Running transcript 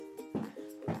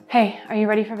Hey, are you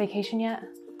ready for vacation yet?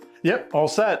 Yep, all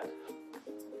set.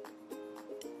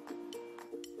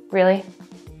 Really?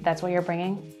 That's what you're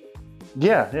bringing?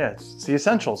 Yeah, it's the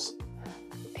essentials.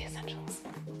 The essentials.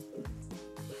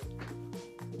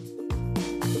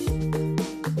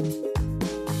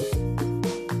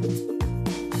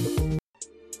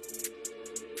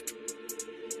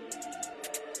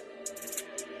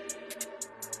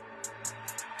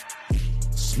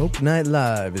 Smoke Night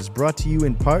Live is brought to you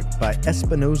in part by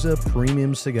Espinosa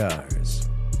Premium Cigars.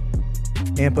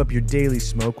 Amp up your daily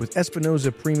smoke with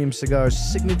Espinosa Premium Cigars'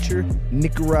 signature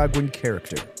Nicaraguan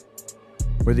character.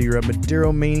 Whether you're a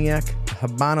Maduro maniac, a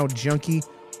Habano junkie,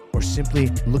 or simply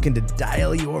looking to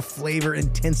dial your flavor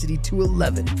intensity to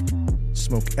 11,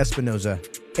 smoke Espinosa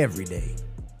every day.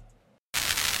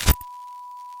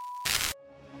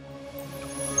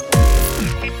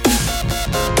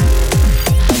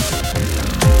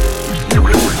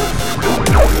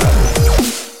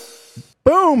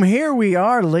 Boom, here we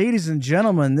are, ladies and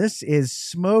gentlemen. This is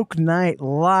Smoke Night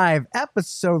Live,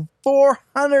 episode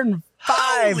 405.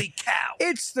 Holy cow!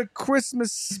 It's the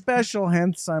Christmas special,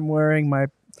 hence I'm wearing my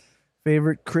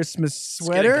favorite Christmas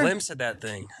sweater. Let's get a glimpse of that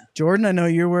thing. Jordan, I know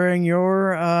you're wearing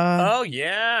your Oh,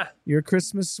 yeah. your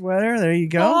Christmas sweater. There you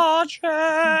go. Oh,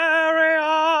 chariot.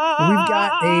 We've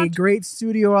got a great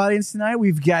studio audience tonight.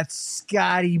 We've got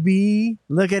Scotty B.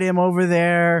 Look at him over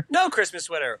there. No Christmas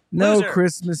sweater. No Loser.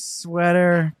 Christmas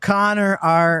sweater. Connor,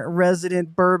 our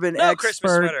resident bourbon No expert.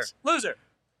 Christmas sweater. Loser.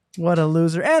 What a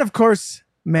loser. And of course,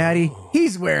 Matty.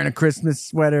 He's wearing a Christmas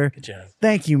sweater. Good job.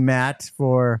 Thank you, Matt,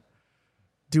 for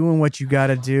doing what you got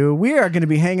to do. We are going to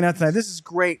be hanging out tonight. This is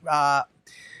great.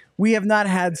 We have not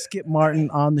had Skip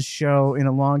Martin on the show in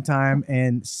a long time,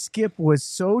 and Skip was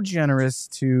so generous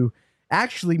to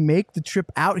actually make the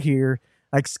trip out here.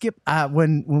 Like Skip,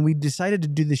 when we decided to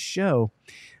do this show,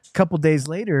 a couple days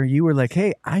later, you were like,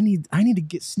 "Hey, I need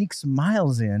to sneak some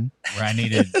miles in." Where I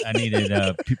needed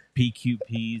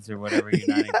PQPs or whatever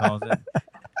United calls it.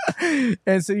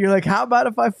 And so you're like, how about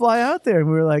if I fly out there? And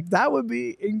we were like, that would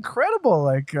be incredible.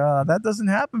 Like, that doesn't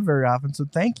happen very often. So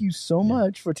thank you so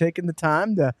much for taking the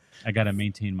time to. I got to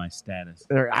maintain my status.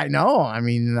 I know. I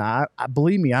mean, I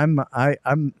believe me, I'm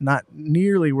not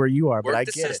nearly where you are, but I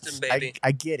the get system, it. baby.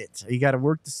 I get it. You got to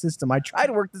work the system. I try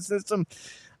to work the system.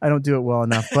 I don't do it well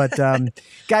enough. But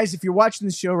guys, if you're watching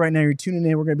the show right now, you're tuning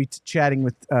in. We're going to be chatting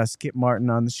with Skip Martin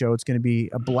on the show. It's going to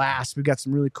be a blast. We've got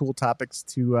some really cool topics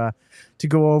to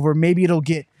go over. Maybe it'll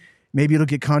get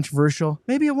controversial.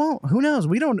 Maybe it won't. Who knows?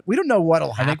 We don't know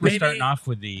what'll happen. I think we're starting off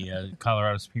with the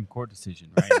Colorado Supreme Court decision,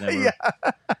 right? Yeah.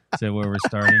 Is that where we're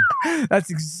starting?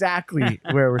 That's exactly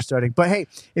where we're starting. But hey,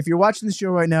 if you're watching the show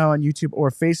right now on YouTube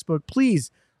or Facebook, please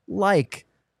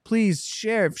please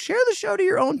share the show to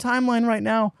your own timeline right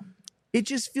now. It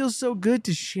just feels so good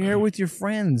to share with your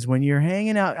friends when you're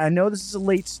hanging out. I know this is a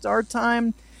late start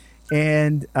time,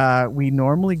 and we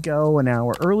normally go an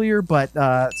hour earlier, but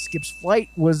Skip's flight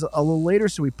was a little later,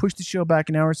 so we pushed the show back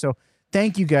an hour. So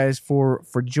thank you guys for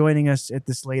joining us at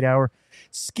this late hour.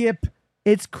 Skip,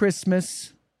 it's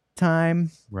Christmas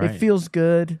time. Right. It feels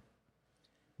good.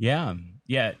 Yeah.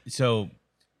 So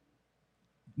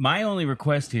my only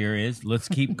request here is let's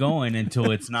keep going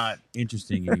until it's not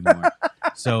interesting anymore.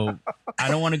 So I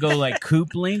don't want to go like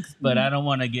coop length, but I don't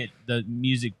want to get the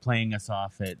music playing us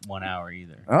off at 1 hour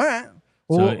either. All right.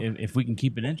 So if we can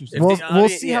keep it interesting. We'll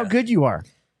see how good you are.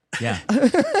 Yeah.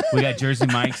 We got Jersey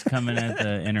Mike's coming at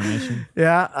the intermission.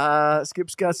 Yeah.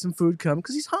 Skip's got some food coming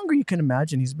because he's hungry. You can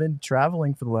imagine. He's been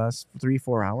traveling for the last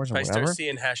 3-4 hours or If I whatever. start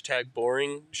seeing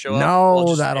 #boring show up, No,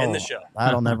 we'll just end the show.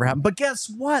 that'll never happen. But guess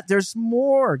what? There's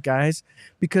more, guys,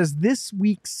 because this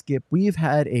week, Skip, we've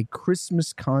had a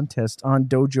Christmas contest on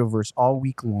Dojoverse all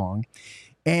week long,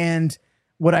 and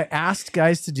what I asked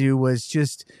guys to do was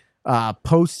just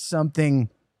post something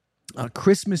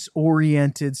Christmas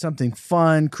oriented, something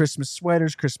fun, Christmas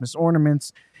sweaters, Christmas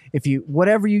ornaments.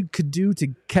 Whatever you could do to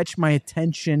catch my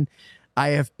attention. I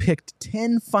have picked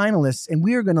 10 finalists, and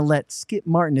we are going to let Skip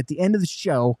Martin at the end of the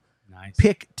show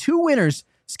pick 2 winners.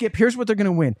 Skip, here's what they're going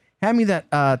to win. Hand me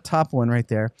that top one right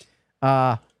there.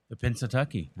 The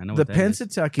Pennsatucky. I know the what that is.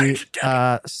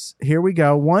 Pennsatucky. Here we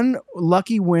go. One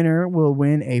lucky winner will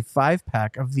win a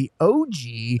 5-pack of the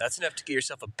OG. That's enough to get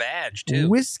yourself a badge, too.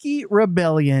 Whiskey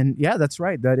Rebellion. Yeah, that's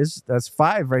right. That's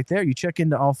 5 right there. You check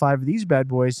into all 5 of these bad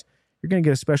boys, you're going to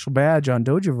get a special badge on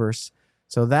Dojoverse.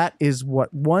 So that is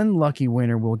what one lucky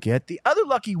winner will get. The other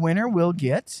lucky winner will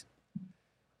get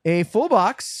a full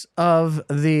box of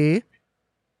the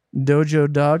Dojo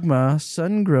Dogma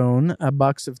Sun-Grown, a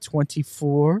box of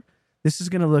 24. This is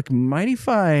going to look mighty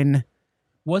fine.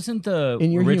 Wasn't the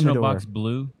in your original humidor. box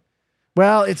blue?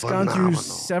 Well, it's gone through Phenomenal.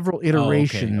 several okay,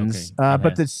 iterations, okay.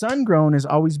 but the sun grown has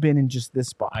always been in just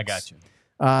this box. I got you.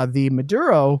 The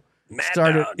Maduro Mad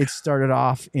started. Dog. It started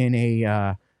off in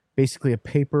a basically a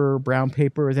paper, brown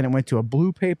paper. Then it went to a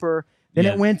blue paper. Then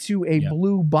Yeah. it went to a Yeah.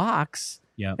 blue box.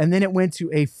 Yeah. And then it went to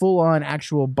a full-on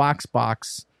actual box.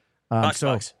 Box.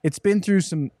 It's been through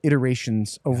some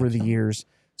iterations over the years.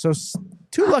 So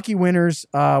 2 lucky winners.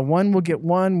 One will get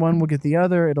one will get the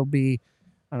other. It'll be,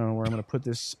 I don't know where I'm going to put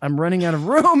this. I'm running out of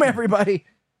room, everybody.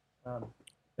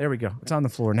 There we go. It's on the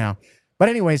floor now. But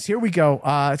anyways, here we go.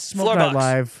 It's Smoke Floor Night box.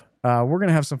 Live. We're going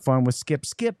to have some fun with Skip.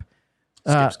 Skip.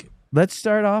 Let's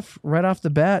start off right off the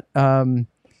bat.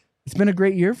 It's been a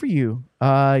great year for you.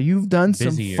 You've done some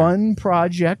Busy year. fun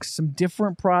projects, some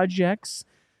different projects.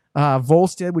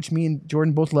 Volstead, which me and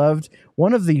Jordan both loved.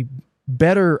 One of the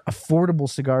better affordable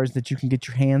cigars that you can get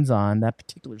your hands on, that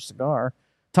particular cigar.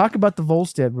 Talk about the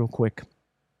Volstead real quick.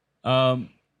 Well,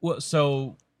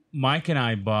 so Mike and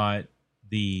I bought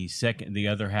the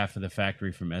other half of the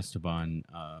factory from Esteban,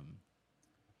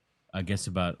 I guess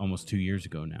about almost 2 years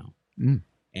ago now.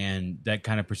 And that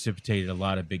kind of precipitated a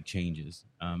lot of big changes.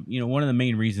 One of the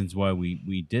main reasons why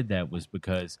we did that was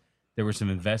because there were some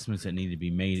investments that needed to be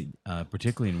made,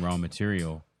 particularly in raw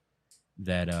material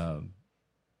that,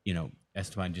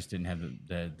 Esteban just didn't have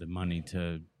the money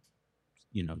to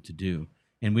do.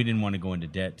 And we didn't want to go into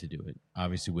debt to do it,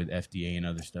 obviously with FDA and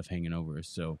other stuff hanging over us.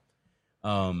 So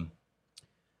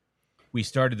we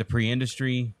started the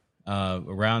pre-industry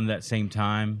around that same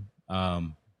time,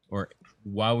 or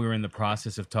while we were in the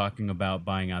process of talking about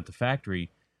buying out the factory.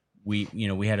 We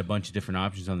had a bunch of different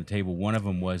options on the table. One of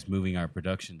them was moving our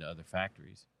production to other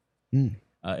factories,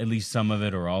 at least some of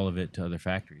it or all of it to other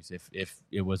factories. If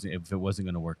it wasn't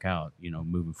going to work out,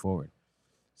 moving forward.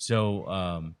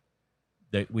 So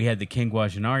we had the King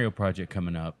Guajanario project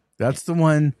coming up. That's the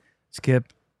one,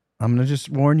 Skip. I'm going to just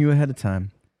warn you ahead of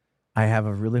time. I have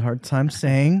a really hard time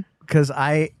saying because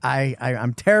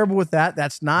I'm terrible with that.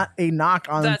 That's not a knock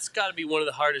on. That's got to be one of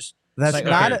the hardest. That's Like,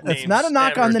 not. okay. It's not a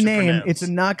knock on the Names name. ever to It's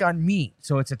a knock on me.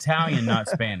 So it's Italian, not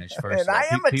Spanish. First, And I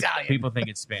am Italian. People think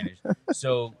it's Spanish.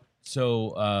 So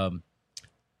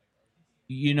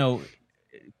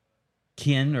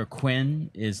kin or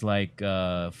quin is like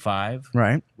 5,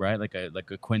 Right. like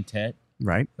a quintet.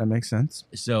 Right. That makes sense.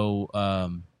 So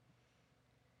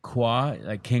qua,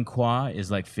 like kin qua,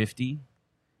 is like 50,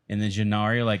 and then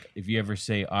genario, like if you ever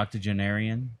say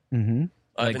octogenarian. Mm-hmm.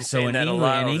 I've Like, been so saying in that a England-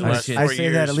 lot. in over the English, last it's- I 4 say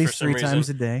that at years least for some 3 times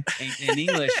a reason. day. In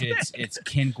English, it's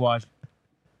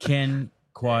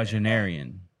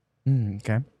quinquagenarian.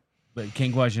 Okay. But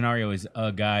quinquagenario is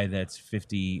a guy that's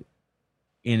 50,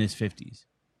 in his 50s.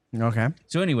 Okay.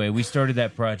 So anyway, we started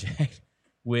that project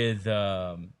with,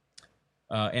 and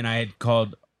I had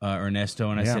called Ernesto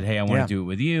and I said, "Hey, I want to do it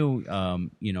with you."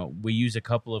 We use a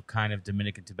couple of kind of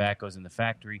Dominican tobaccos in the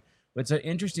factory, but it's an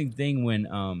interesting thing when,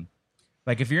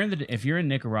 like, if you're in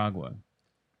Nicaragua,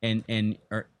 and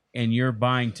you're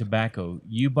buying tobacco,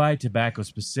 you buy tobacco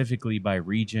specifically by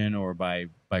region or by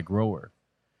grower.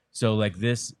 So like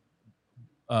this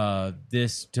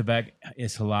tobacco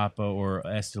is Jalapa or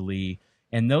Esteli,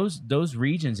 and those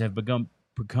regions have become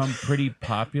pretty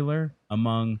popular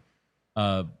among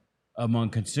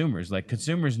consumers. Like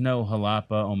consumers know Jalapa,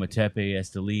 Ometepe,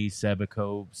 Esteli,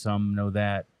 Sebaco. Some know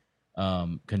that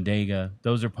Condega.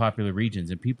 Those are popular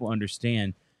regions, and people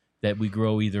understand that we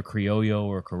grow either Criollo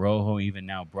or Corojo, even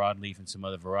now broadleaf and some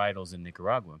other varietals in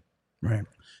Nicaragua. Right.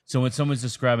 So when someone's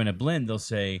describing a blend, they'll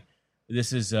say,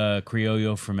 this is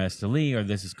Criollo from Esteli, or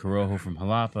this is Corojo from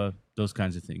Jalapa, those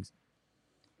kinds of things.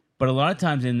 But a lot of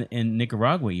times in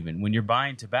Nicaragua, even, when you're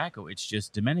buying tobacco, it's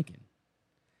just Dominican.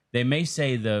 They may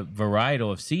say the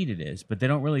varietal of seed it is, but they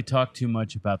don't really talk too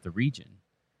much about the region.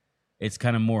 It's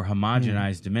kind of more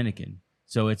homogenized Dominican.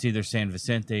 So it's either San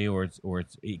Vicente or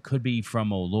it could be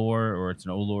from Olor, or it's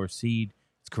an Olor seed.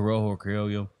 It's Corojo or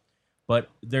Criollo. But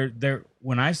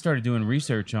when I started doing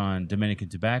research on Dominican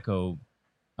tobacco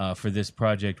for this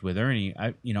project with Ernie,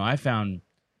 I found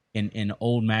in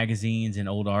old magazines and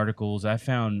old articles, I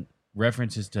found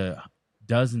references to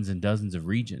dozens and dozens of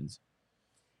regions.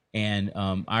 And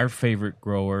our favorite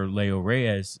grower, Leo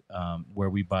Reyes, where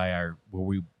we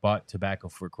bought tobacco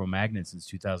for Cro-Magnon since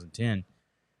 2010.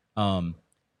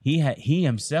 He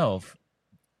himself,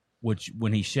 which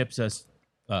when he ships us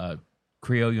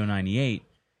Criollo 98,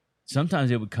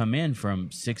 sometimes it would come in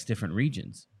from 6 different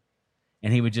regions,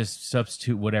 and he would just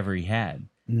substitute whatever he had.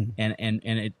 And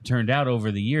it turned out over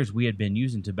the years we had been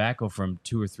using tobacco from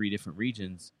 2 or 3 different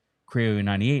regions, Criollo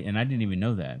 98, and I didn't even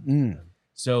know that.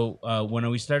 So when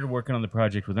we started working on the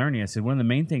project with Ernie, I said one of the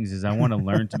main things is I want to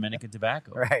learn Dominican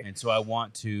tobacco, Right. And so I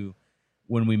want to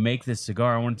when we make this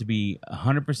cigar, I want it to be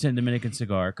 100% Dominican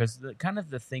cigar, because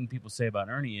the thing people say about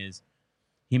Ernie is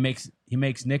he makes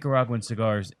Nicaraguan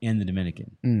cigars in the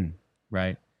Dominican,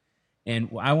 right? And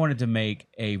I wanted to make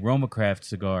a RoMa Craft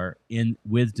cigar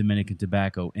with Dominican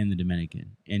tobacco in the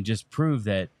Dominican, and just prove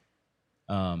that,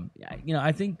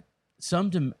 I think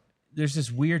there's this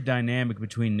weird dynamic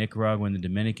between Nicaragua and the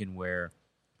Dominican where,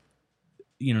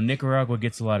 Nicaragua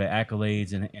gets a lot of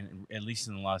accolades, and at least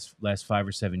in the last 5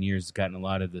 or 7 years, it's gotten a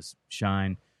lot of this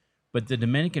shine. But the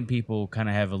Dominican people kind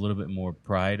of have a little bit more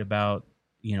pride about,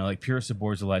 like Pure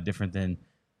Sabor is a lot different than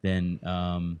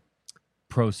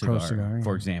Pro Cigar,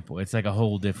 for example. It's like a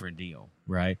whole different deal,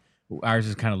 right? Ours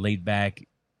is kind of laid back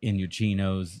in your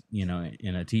chinos, in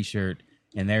a t-shirt,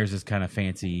 and theirs is kind of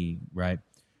fancy, right?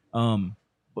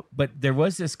 But there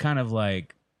was this kind of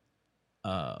like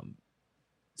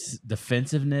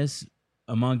defensiveness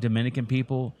among Dominican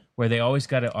people where they always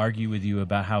got to argue with you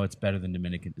about how it's better than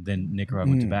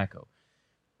Nicaraguan tobacco.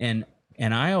 And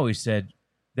I always said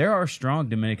there are strong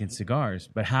Dominican cigars,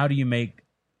 but how do you make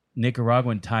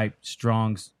Nicaraguan type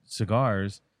strong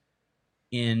cigars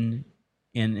in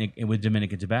with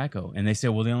Dominican tobacco? And they said,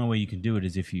 well, the only way you can do it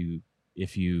is if you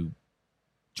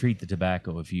treat the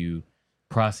tobacco, if you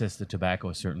process the tobacco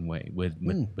a certain way with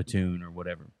batoon or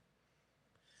whatever.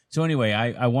 So anyway,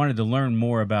 I wanted to learn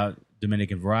more about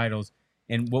Dominican varietals,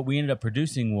 and what we ended up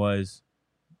producing was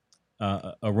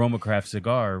a RoMa Craft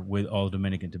cigar with all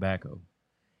Dominican tobacco,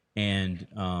 and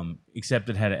except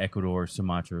it had an Ecuador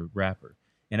Sumatra wrapper.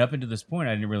 And up until this point,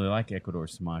 I didn't really like Ecuador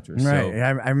Sumatra. Right, So,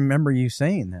 I remember you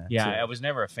saying that. yeah, too. I was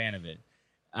never a fan of it.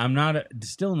 I'm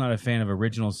still not a fan of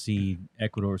original seed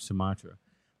Ecuador Sumatra,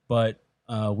 but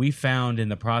we found in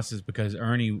the process, because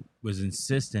Ernie was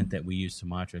insistent that we use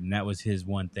Sumatra, and that was his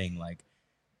one thing. Like,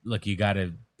 look, you got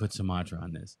to put Sumatra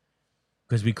on this,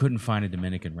 because we couldn't find a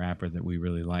Dominican wrapper that we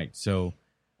really liked. So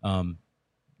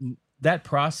that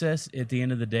process, at the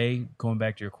end of the day, going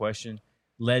back to your question,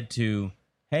 led to,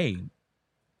 hey,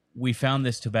 we found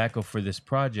this tobacco for this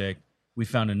project. We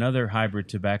found another hybrid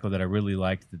tobacco that I really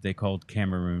liked that they called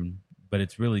Cameroon, but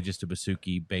it's really just a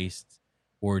Basuki-based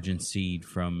origin seed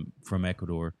from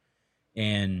Ecuador,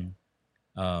 and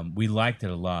we liked it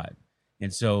a lot.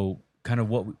 And so kind of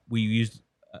what we used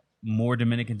more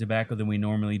Dominican tobacco than we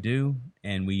normally do,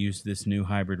 and we used this new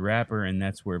hybrid wrapper, and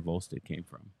that's where Volstead came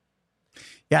from.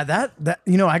 Yeah, that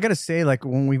I gotta say, like,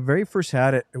 when we very first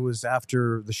had it, it was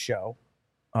after the show.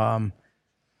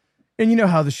 And you know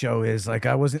how the show is. Like,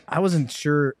 I wasn't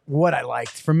sure what I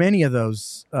liked from any of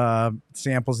those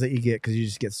samples that you get, because you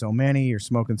just get so many. You're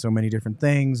smoking so many different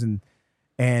things, and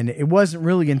it wasn't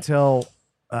really until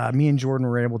me and Jordan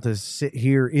were able to sit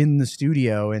here in the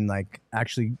studio and like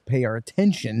actually pay our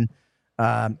attention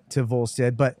to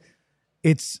Volstead. But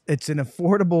it's an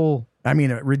affordable, a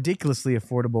ridiculously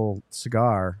affordable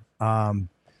cigar,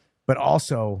 but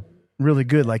also really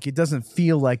good. Like, it doesn't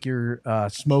feel like you're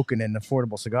smoking an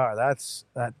affordable cigar. That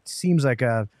seems like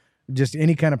just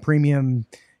any kind of premium,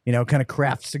 kind of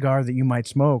craft cigar that you might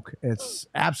smoke. It's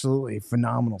absolutely a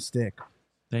phenomenal stick.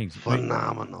 Thanks.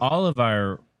 Phenomenal. All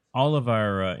of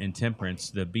our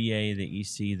intemperance, the BA, the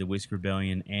EC, the Whiskey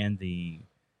Rebellion, and the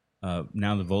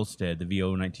now the Volstead, the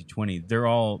VO 1920, they're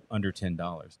all under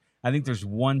 $10. I think there's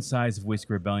one size of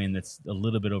Whiskey Rebellion that's a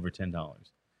little bit over $10.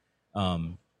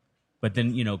 But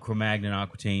then, Cro-Magnon,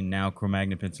 Aquitaine, now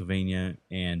Cro-Magnon, Pennsylvania,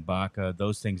 and Baca,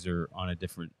 those things are on a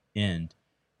different end,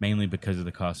 mainly because of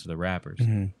the cost of the wrappers.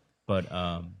 Mm-hmm. But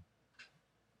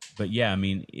yeah,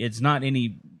 it's not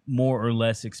any more or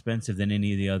less expensive than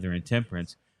any of the other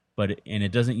intemperance, and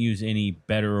it doesn't use any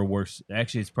better or worse.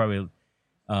 Actually, it's probably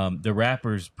the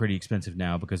wrapper's pretty expensive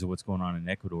now because of what's going on in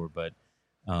Ecuador. But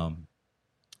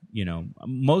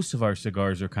most of our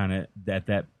cigars are kind of at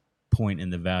that point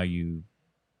in the value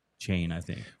chain, I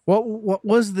think.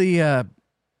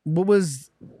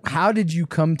 How did you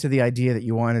come to the idea that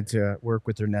you wanted to work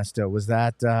with Ernesto? Was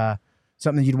that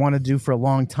something you'd want to do for a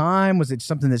long time? Was it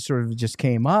something that sort of just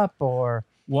came up, or?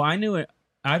 Well, I knew it.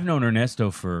 I've known Ernesto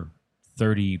for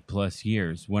 30 plus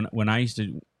years. When I used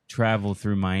to travel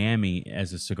through Miami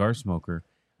as a cigar smoker,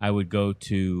 I would go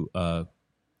to El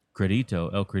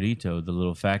Credito, the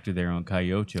little factory there on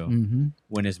Calle Ocho,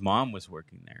 when his mom was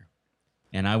working there.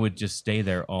 And I would just stay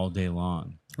there all day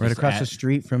long. Right across the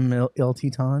street from El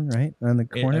Titan, right? On the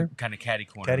corner? Kind of catty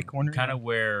corner. Catty corner? Kind of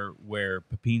where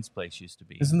Pepin's place used to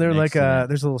be. Isn't there like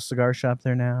there's a little cigar shop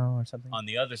there now or something? On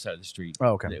the other side of the street.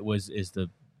 Oh, okay. Is the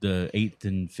 8th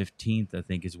and 15th, I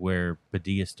think, is where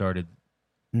Padilla started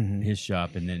his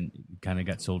shop, and then kind of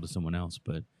got sold to someone else.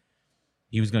 But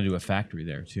he was going to do a factory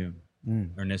there too.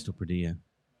 Ernesto Padilla.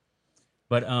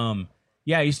 But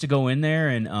Yeah, I used to go in there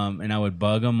and I would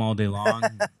bug him all day long.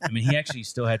 I mean, he actually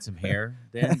still had some hair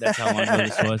then. That's how long ago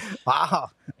this was. Wow.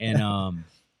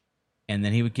 And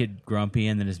then he would get grumpy,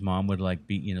 and then his mom would like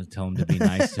tell him to be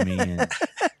nice to me,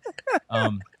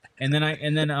 and then I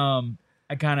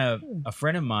kind of, a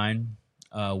friend of mine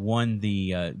won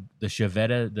the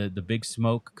Chevetta, the Big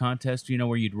Smoke contest.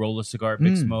 Where you'd roll a cigar,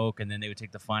 Big Smoke, and then they would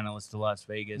take the finalists to Las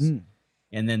Vegas,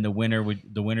 and then the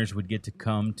winners would get to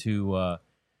come to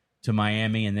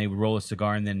Miami, and they would roll a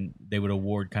cigar, and then they would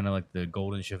award kind of like the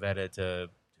Golden Chevetta to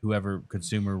whoever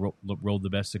consumer rolled the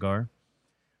best cigar.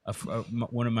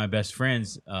 One of my best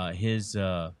friends, his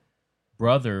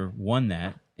brother won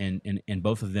that, and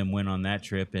both of them went on that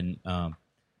trip, and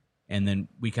then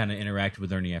we kind of interacted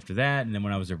with Ernie after that. And then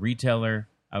when I was a retailer,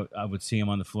 I would see him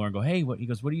on the floor and go, "Hey, what?" He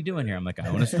goes, "What are you doing here?" I'm like, "I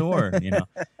own a store,"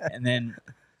 And then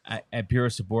at Puro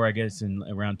Sabor, I guess in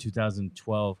around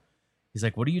 2012, he's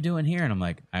like, "What are you doing here?" And I'm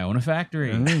like, "I own a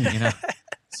factory,"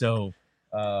 So,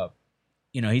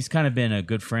 he's kind of been a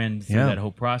good friend through that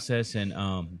whole process, and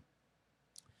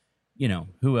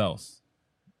who else?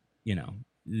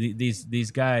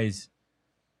 These guys.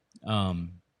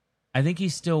 I think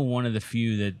he's still one of the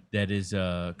few that is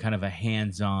kind of a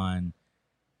hands-on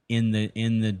in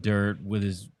the dirt with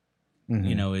his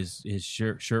his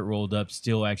shirt rolled up,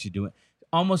 still actually doing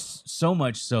almost so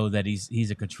much so that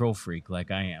he's a control freak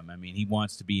like I am. I mean, he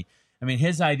wants to be. I mean,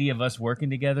 his idea of us working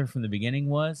together from the beginning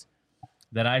was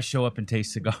that I show up and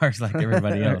taste cigars like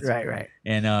everybody else. Right.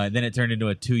 And then it turned into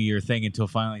a 2-year thing until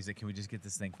finally he's like, "Can we just get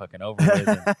this thing fucking over with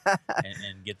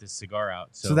and get this cigar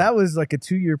out?" So that was like a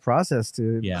 2-year process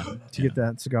to get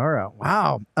that cigar out.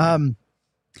 Wow.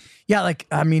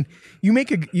 You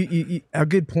make a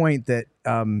good point that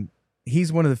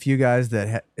he's one of the few guys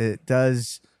that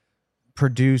does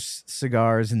produce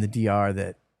cigars in the DR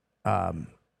that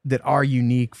are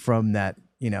unique from that.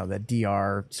 That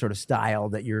DR sort of style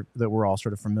that we're all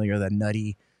sort of familiar, that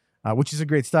nutty, which is a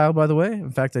great style, by the way.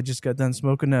 In fact, I just got done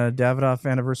smoking a Davidoff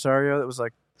Anniversario that was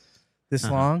like this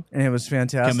long, and it was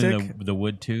fantastic. Come in the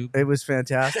wood tube. It was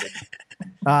fantastic.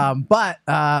 But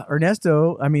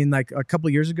Ernesto, I mean, like a couple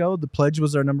of years ago, the Pledge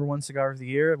was our #1 cigar of the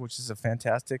year, which is a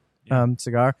fantastic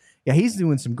cigar. Yeah, he's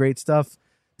doing some great stuff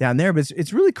down there, but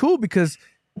it's really cool because,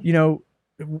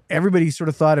 everybody sort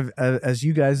of thought of as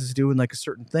you guys is doing like a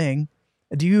certain thing.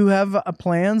 Do you have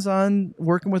plans on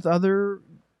working with other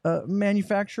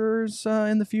manufacturers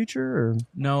in the future? Or?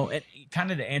 No,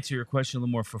 kind of to answer your question a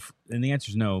little more, and the answer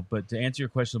is no, but to answer your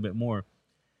question a bit more,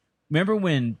 remember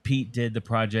when Pete did the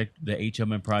project, the H.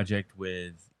 Upman project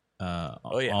with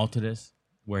Altadis,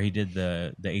 where he did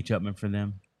the H. Upman for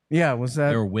them? Yeah, was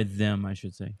that? Or with them, I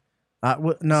should say.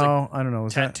 No, I don't know.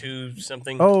 Was tattoo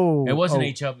something? Oh. It wasn't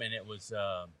H. Upman, it was...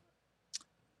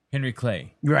 Henry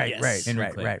Clay. Right.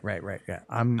 Henry Clay. Right. Yeah.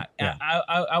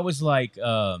 I was like,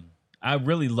 I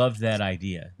really loved that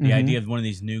idea. The idea of one of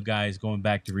these new guys going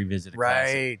back to revisit a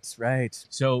classic. Right.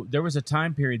 So there was a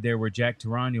time period there where Jack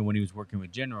Tarano, when he was working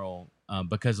with General,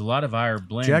 because a lot of our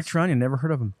blends... Jack Tarano, never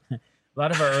heard of him. A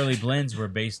lot of our early blends were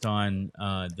based on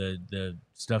the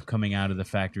stuff coming out of the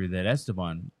factory that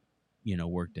Esteban,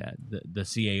 worked at, the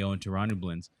CAO and Tarano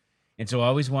blends. And so I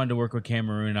always wanted to work with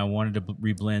Cameroon. I wanted to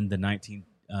reblend the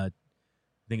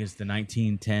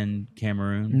 1910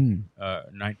 Cameroon,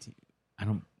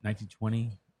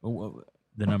 1920. Oh,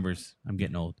 the numbers. I'm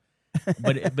getting old.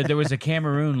 But there was a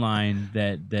Cameroon line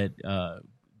that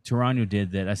Tarano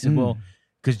did that I said, well,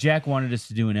 because Jack wanted us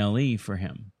to do an LE for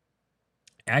him.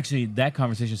 Actually, that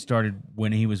conversation started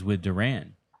when he was with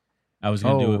Duran. I was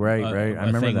going to do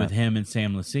a thing with him and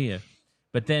Sam Lucia.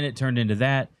 But then it turned into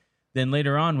that. Then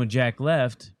later on, when Jack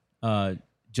left,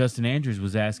 Justin Andrews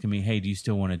was asking me, "Hey, do you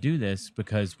still want to do this?"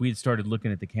 Because we had started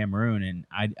looking at the Cameroon, and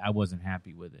I wasn't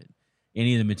happy with it.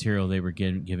 Any of the material they were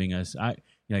giving us,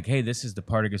 like, "Hey, this is the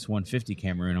Partagas 150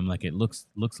 Cameroon." I'm like, "It looks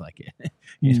like it."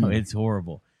 It's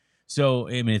horrible. So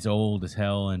I mean, it's old as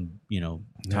hell, and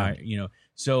tired.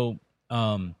 So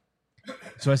I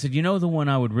said, the one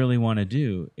I would really want to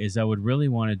do is I would really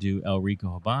want to do El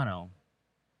Rico Habano,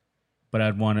 but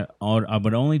I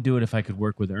would only do it if I could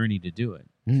work with Ernie to do it.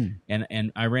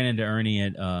 And I ran into Ernie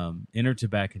at Inner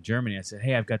Tobac in Germany. I said,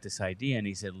 "Hey, I've got this idea," and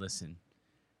he said, "Listen,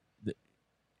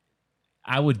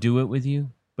 I would do it with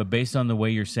you, but based on the way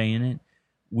you're saying it,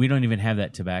 we don't even have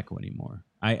that tobacco anymore.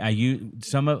 I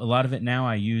use a lot of it now.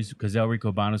 I use because El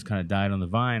Rico Habano's kind of died on the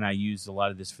vine. I use a lot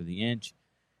of this for the inch,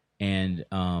 and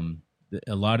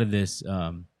a lot of this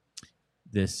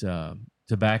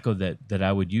tobacco that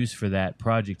I would use for that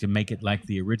project to make it like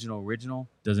the original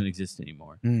doesn't exist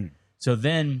anymore." So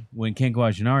then when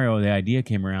Quinquagenario, the idea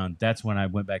came around, that's when I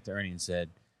went back to Ernie and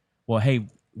said, "Well, hey,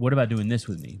 what about doing this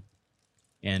with me?"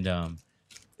 And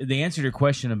the answer to your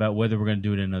question about whether we're going to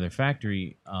do it in another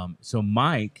factory, so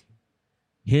Mike,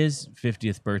 his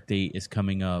 50th birthday is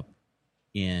coming up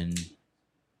in,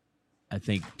 I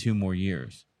think, 2 more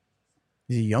years.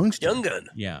 He's a youngster. Young gun.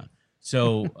 Yeah.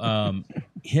 So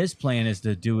his plan is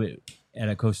to do it at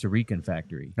a Costa Rican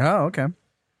factory. Oh, okay.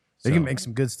 They So- can make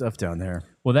some good stuff down there.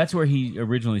 Well, that's where he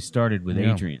originally started with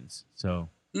Yeah. Adrian's. So,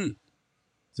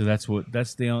 so that's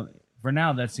the only, for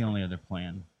now, that's the only other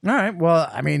plan. All right. Well,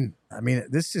 I mean,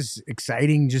 this is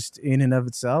exciting just in and of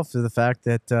itself. To the fact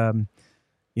that, I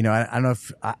don't know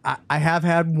if I have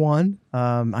had one.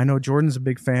 I know Jordan's a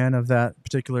big fan of that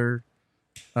particular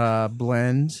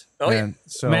blend. Oh, yeah. And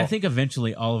so I mean, I think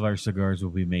eventually all of our cigars will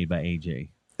be made by AJ.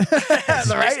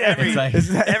 that's right. It's like,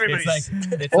 Everybody's.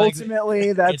 it's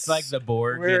Ultimately, that's it's like the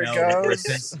Borg, where it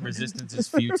goes. resistance is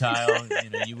futile.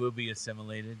 You will be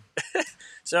assimilated.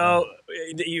 So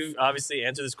you've obviously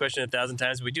answered this question 1,000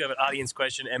 times. We do have an audience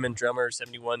question. Emin Drummer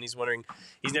 71. He's wondering,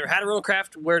 he's never had a RoMa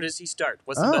Craft. Where does he start?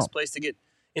 What's the best place to get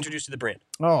introduced to the brand?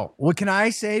 Oh, what can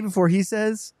I say before he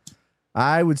says?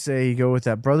 I would say you go with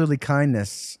that brotherly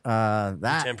kindness.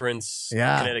 That Temperance,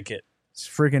 Connecticut. it's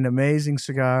freaking amazing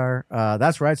cigar.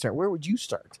 That's where I'd start. Where would you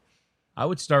start? I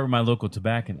would start with my local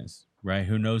tobacconist, right?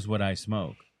 Who knows what I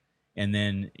smoke. And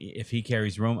then if he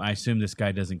carries RoMa, I assume this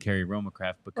guy doesn't carry RoMa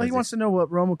Craft because Well, he wants to know what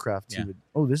RoMa Craft he Yeah. would.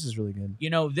 Oh, this is really good.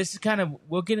 This is kind of,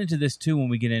 we'll get into this too when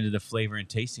we get into the flavor and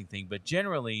tasting thing. But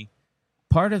generally,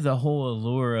 part of the whole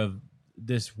allure of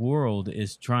this world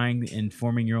is trying and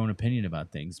forming your own opinion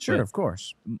about things. Sure, But, of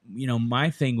course. my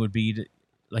thing would be to,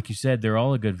 like you said, they're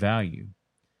all a good value.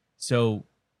 So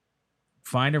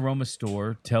find a RoMa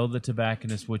store, tell the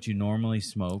tobacconist what you normally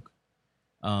smoke,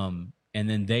 and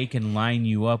then they can line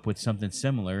you up with something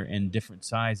similar in different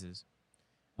sizes.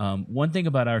 One thing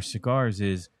about our cigars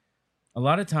is a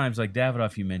lot of times, like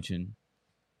Davidoff you mentioned,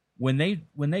 when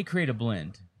they create a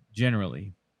blend,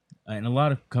 generally, and a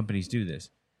lot of companies do this,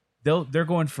 they're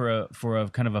going for a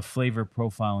kind of a flavor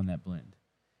profile in that blend.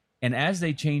 And as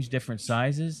they change different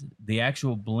sizes, the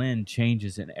actual blend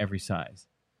changes in every size.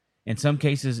 In some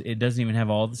cases, it doesn't even have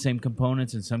all the same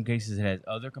components. In some cases, it has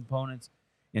other components.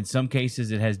 In some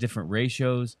cases, it has different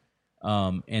ratios.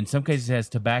 In some cases, it has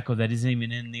tobacco that isn't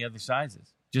even in the other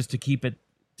sizes, just to keep it.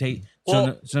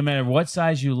 So no matter what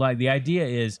size you like, the idea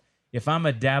is if I'm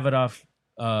a Davidoff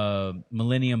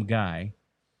Millennium guy,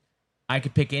 I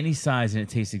could pick any size and it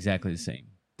tastes exactly the same.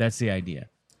 That's the idea.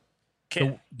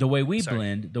 The way we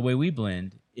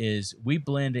blend is we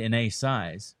blend in a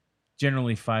size,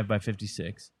 generally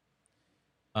 5x56,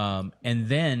 and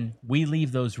then we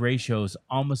leave those ratios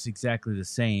almost exactly the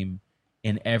same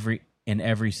in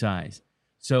every size.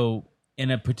 So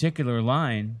in a particular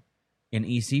line, in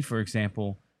EC for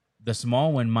example, the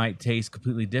small one might taste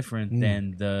completely different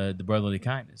than the brotherly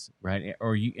kindness, right?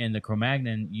 Or in the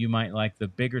Cro-Magnon, you might like the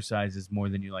bigger sizes more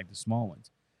than you like the small ones.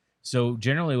 So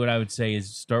generally what I would say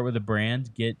is start with a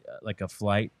brand, get like a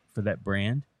flight for that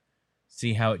brand,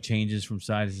 see how it changes from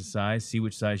size to size, see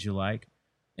which size you like,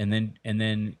 and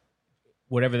then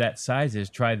whatever that size is,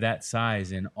 try that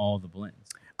size in all the blends.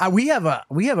 We have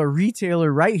a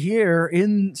retailer right here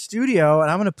in studio, and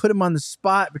I'm going to put him on the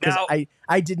spot because Now-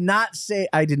 I did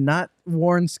not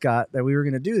warn Scott that we were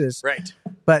going to do this. Right.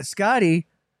 But Scotty,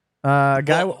 guy,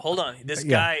 Well, hold on. This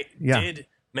guy yeah. did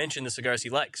mention the cigars he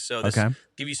likes. So this Okay.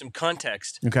 give you some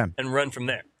context okay, and run from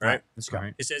there, right? let's go.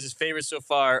 Right. It says his favorites so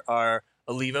far are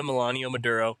Oliva, Melanio,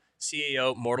 Maduro,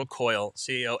 CAO, Mortal Coil,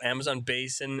 CAO, Amazon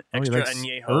Basin, Oh, he Extra likes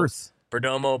Añejo, Earth.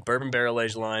 Perdomo, Bourbon Barrel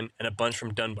Age line, and a bunch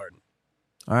from Dunbarton.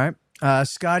 All right,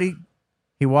 Scotty,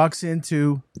 he walks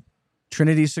into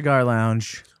Trinity Cigar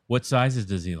Lounge. What sizes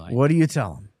does he like? What do you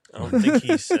tell him? I don't think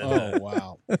he said Oh, that.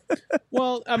 wow.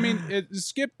 Well, I mean,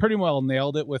 Skip pretty well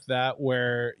nailed it with that,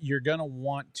 where you're going to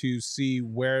want to see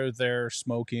where their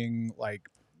smoking, like,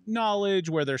 knowledge,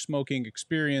 where their smoking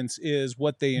experience is,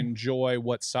 what they enjoy,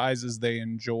 what sizes they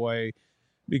enjoy,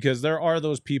 because there are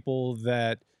those people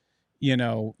that, you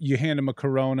hand them a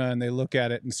Corona and they look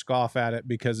at it and scoff at it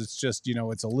because it's just,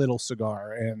 it's a little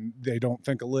cigar and they don't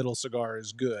think a little cigar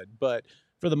is good. But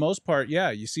for the most part, yeah,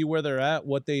 you see where they're at,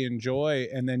 what they enjoy,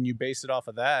 and then you base it off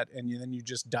of that, and then you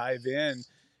just dive in,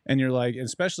 and you're like,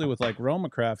 especially with like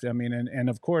RoMa Craft, I mean, and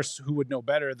of course, who would know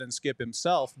better than Skip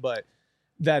himself, but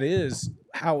that is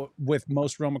how with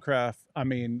most RoMa Craft, I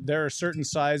mean, there are certain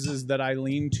sizes that I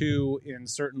lean to in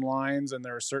certain lines, and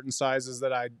there are certain sizes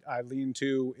that I lean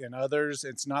to in others.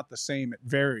 It's not the same, it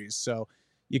varies. So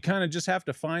you kind of just have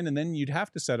to find, and then you'd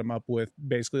have to set them up with,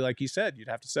 basically, like you said, you'd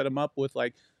have to set them up with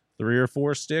like 3 or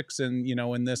 4 sticks and,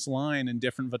 in this line and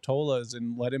different vitolas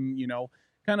and let him,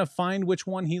 kind of find which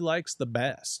one he likes the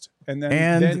best, and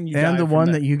then you and dive the from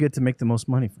one there. that you get to make the most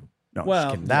money from. No, Well,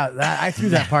 just kidding. That I threw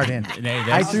that part in. Hey, I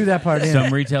that's- threw that part in.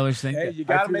 Some retailers think Hey, that. you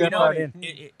got to threw make that part money.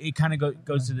 in. It kind of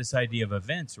goes to this idea of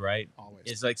events, right? Always.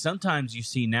 It's like sometimes you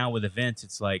see now with events,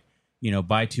 it's like,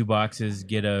 buy 2 boxes,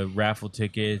 get a raffle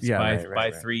ticket. Yeah, buy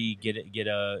right. 3, get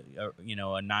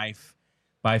a knife.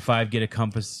 Buy 5, get a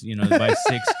compass. Buy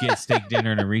 6, get steak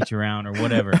dinner and a reach around or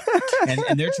whatever.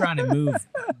 And they're trying to move.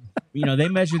 They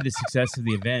measure the success of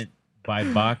the event by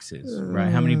boxes, right?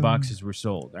 How many boxes were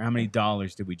sold, or how many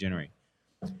dollars did we generate?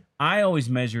 I always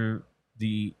measure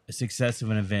the success of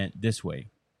an event this way.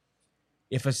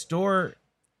 If a store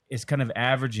is kind of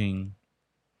averaging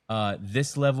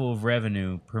this level of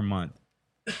revenue per month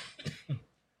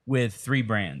with 3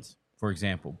 brands, for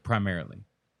example, primarily,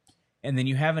 and then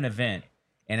you have an event,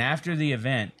 and after the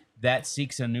event, that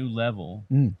seeks a new level,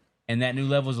 and that new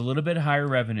level is a little bit higher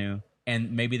revenue,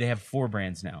 and maybe they have 4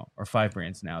 brands now or 5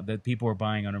 brands now that people are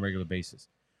buying on a regular basis.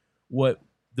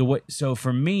 So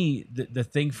for me, the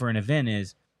thing for an event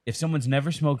is, if someone's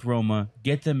never smoked RoMa,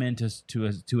 get them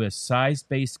into a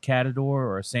size-based catador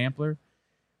or a sampler.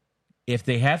 If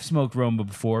they have smoked RoMa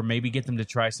before, maybe get them to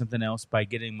try something else by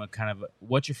getting them a kind of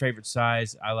what's your favorite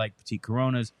size? I like petite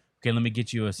Coronas. Okay, let me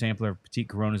get you a sampler of petite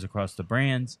Coronas across the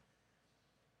brands.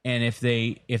 And if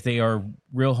they are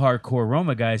real hardcore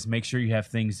RoMa guys, make sure you have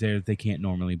things there that they can't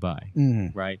normally buy,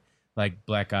 right? Like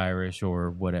Black Irish or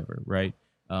whatever, right?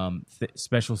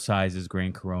 Special sizes,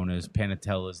 Grand Coronas,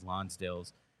 Panatellas,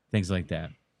 Lonsdales, things like that.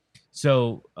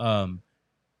 So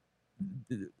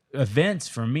events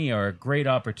for me are a great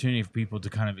opportunity for people to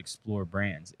kind of explore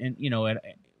brands. And,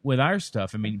 with our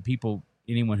stuff, I mean,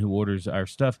 anyone who orders our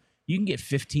stuff, you can get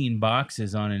 15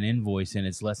 boxes on an invoice and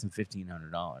it's less than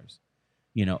 $1,500,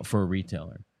 for a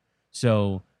retailer.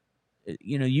 So,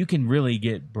 you can really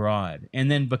get broad.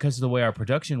 And then because of the way our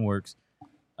production works,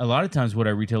 a lot of times what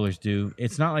our retailers do,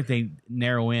 it's not like they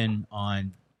narrow in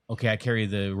on, okay, I carry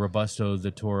the Robusto,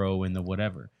 the Toro, and the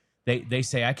whatever. They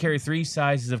say, I carry 3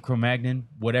 sizes of Cro-Magnon,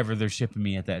 whatever they're shipping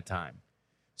me at that time.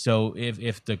 So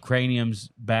if the cranium's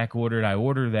back ordered, I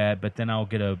order that, but then I'll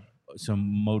get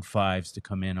some Mode 5s to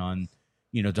come in on,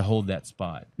 to hold that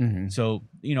spot. Mm-hmm. So,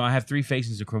 I have 3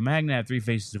 faces of Cro-Magnon, I have 3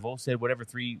 faces of Volstead, whatever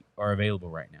 3 are available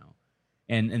right now.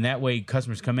 And that way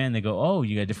customers come in, they go, oh,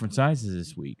 you got different sizes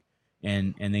this week.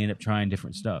 And they end up trying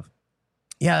different stuff.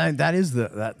 Yeah, that's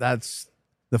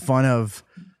the fun of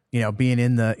being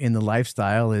in the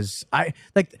lifestyle. Is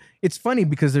it's funny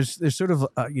because there's sort of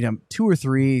 2 or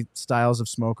 3 styles of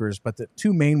smokers, but the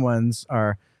 2 main ones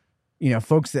are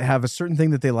folks that have a certain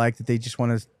thing that they like that they just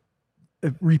want to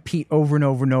repeat over and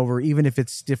over and over, even if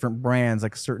it's different brands,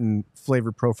 like a certain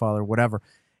flavor profile or whatever.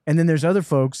 And then there's other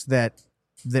folks that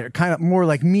they're kind of more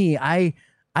like me. I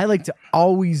like to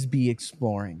always be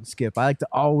exploring, Skip. I like to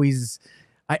always.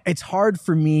 It's hard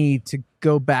for me to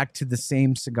go back to the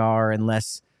same cigar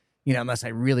unless I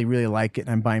really, really like it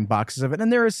and I'm buying boxes of it.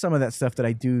 And there is some of that stuff that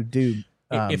I do.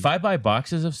 If I buy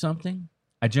boxes of something,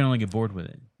 I generally get bored with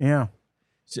it. Yeah.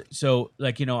 So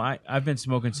I've been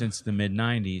smoking since the mid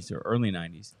 90s or early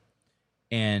 90s.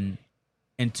 And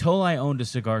until I owned a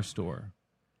cigar store,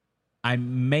 I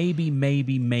maybe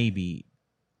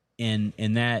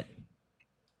in that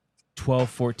 12,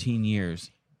 14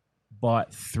 years,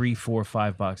 bought 3, 4,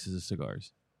 5 boxes of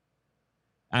cigars.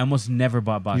 I almost never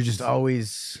bought boxes. You're just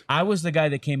always. I was the guy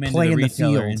that came into the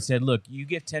retailer and said, "Look, you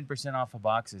get 10% off of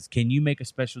boxes. Can you make a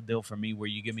special deal for me where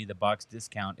you give me the box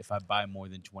discount if I buy more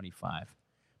than 25?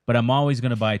 But I'm always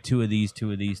going to buy 2 of these,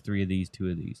 2 of these, 3 of these, 2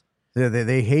 of these."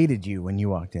 They hated you when you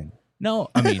walked in. No,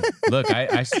 I mean, look,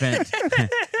 I spent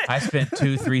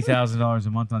 $2,000-$3,000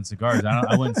 a month on cigars.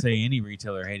 I wouldn't say any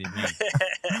retailer hated me,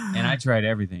 and I tried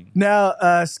everything. Now,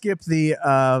 Skip, the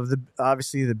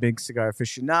obviously the big cigar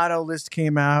aficionado list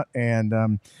came out,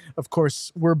 and of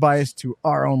course we're biased to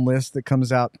our own list that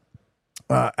comes out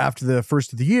after the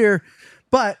first of the year.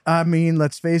 But I mean,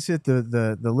 let's face it,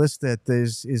 the list that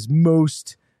is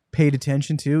most paid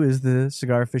attention to is the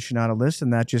cigar aficionado list,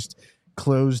 and that just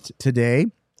closed today.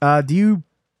 Do you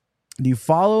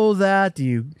follow that?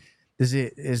 Is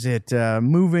it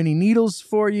move any needles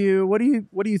for you? What do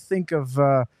you think of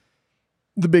the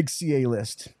big CA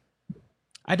list?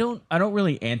 I don't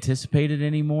really anticipate it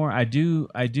anymore. I do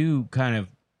kind of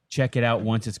check it out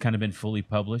once it's kind of been fully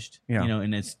published,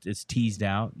 and it's teased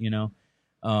out,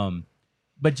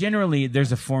 but generally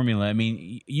there's a formula. I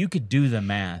mean, you could do the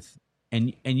math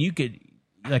and you could,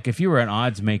 like, if you were an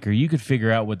odds maker, you could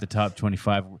figure out what the top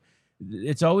 25.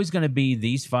 It's always going to be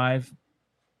these 5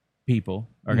 people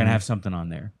are going to have something on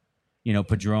there.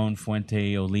 Padron,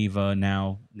 Fuente, Oliva,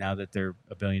 now that they're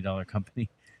a $1 billion company.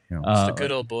 It's the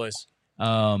good old boys.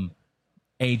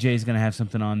 AJ's going to have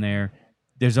something on there.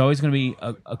 There's always going to be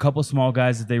a couple small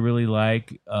guys that they really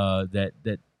like that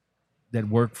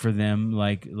work for them,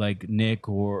 like Nick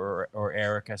or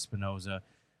Eric Espinoza.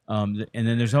 And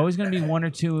then there's always going to be one or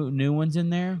two new ones in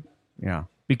there. Yeah,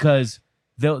 because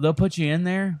they'll put you in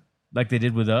there like they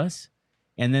did with us,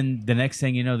 and then the next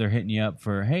thing you know, they're hitting you up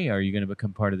for, hey, are you going to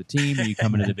become part of the team? Are you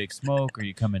coming to the Big Smoke? Are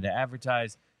you coming to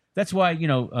advertise? That's why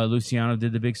Luciano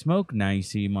did the Big Smoke. Now you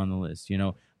see him on the list.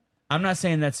 I'm not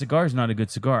saying that cigar is not a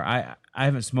good cigar. I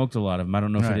haven't smoked a lot of them. I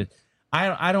don't know if it is.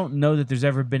 I don't know that there's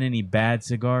ever been any bad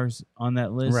cigars on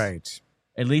that list. Right.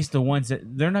 At least the ones that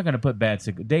they're not going to put bad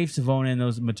cigars. Dave Savona and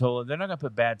those Matola, they're not going to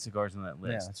put bad cigars on that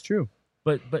list. Yeah, that's true.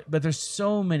 But there's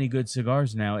so many good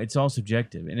cigars now. It's all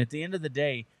subjective. And at the end of the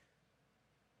day,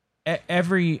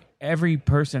 every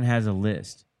person has a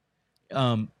list.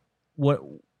 What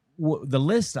the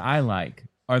lists I like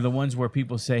are the ones where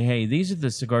people say, hey, these are the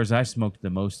cigars I smoked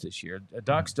the most this year.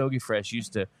 Doc Stogie Fresh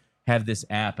used to have this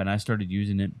app, and I started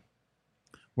using it,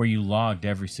 where you logged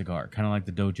every cigar, kind of like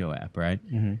the Dojo app, right?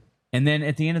 Mm-hmm. And then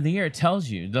at the end of the year, it tells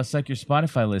you, just like your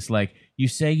Spotify list, like you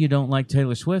say you don't like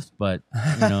Taylor Swift, but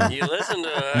you listen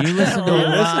to you listen to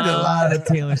a lot of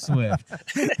Taylor Swift.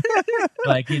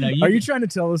 Are you trying to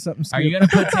tell us something, Skip? Are you going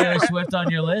to put Taylor Swift on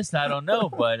your list? I don't know,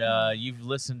 but you've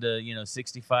listened to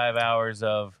 65 hours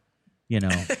of I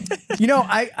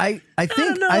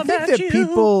think that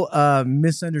people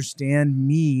misunderstand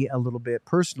me a little bit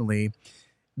personally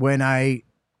when I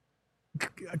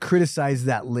criticize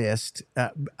that list.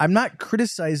 I'm not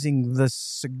criticizing the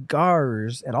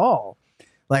cigars at all.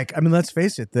 Let's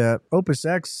face it, the Opus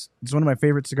X is one of my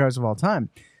favorite cigars of all time.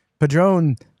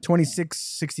 Padron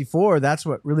 2664, that's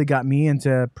what really got me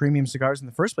into premium cigars in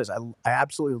the first place. I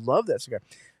absolutely love that cigar.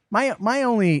 My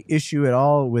only issue at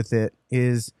all with it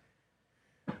is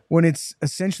when it's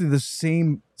essentially the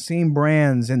same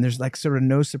brands and there's sort of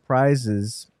no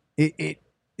surprises.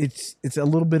 It's a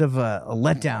little bit of a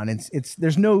letdown. It's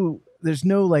there's no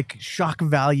shock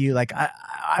value.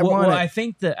 I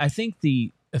think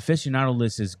the aficionado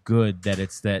list is good, that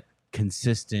it's that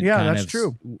consistent. Yeah, that's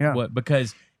true. Yeah,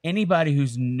 because anybody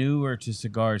who's newer to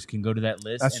cigars can go to that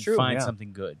list and find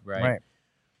something good, right?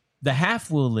 The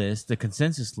half wheel list, the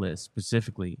consensus list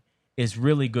specifically, is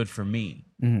really good for me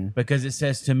because it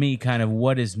says to me kind of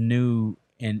what is new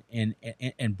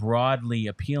and broadly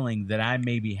appealing that I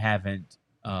maybe haven't.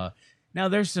 Now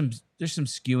there's some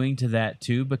skewing to that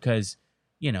too, because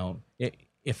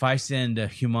if I send a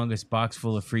humongous box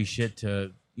full of free shit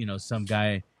to some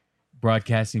guy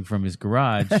broadcasting from his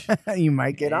garage, you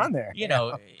might get on there.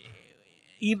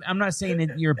 I'm not saying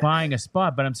that you're buying a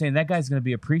spot, but I'm saying that guy's going to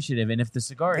be appreciative, and if the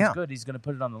cigar is good, he's going to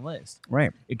put it on the list,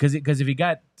 right? Because if he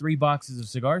got 3 boxes of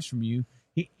cigars from you,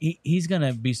 he's going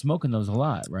to be smoking those a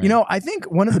lot, right? I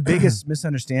think one of the biggest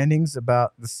misunderstandings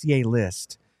about the CA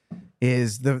list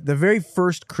is the very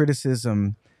first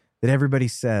criticism that everybody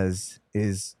says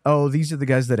is, oh, these are the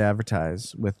guys that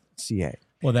advertise with CA.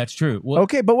 Well, that's true. Well,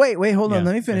 okay, but wait, hold on.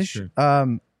 Let me finish.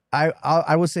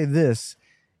 I will say this.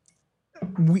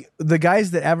 The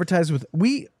guys that advertise with,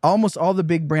 almost all the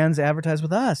big brands advertise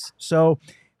with us. So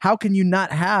how can you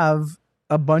not have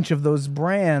a bunch of those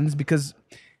brands? Because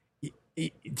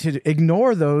to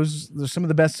ignore those, some of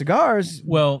the best cigars,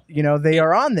 well, they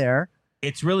are on there.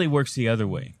 It really works the other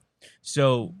way.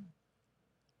 So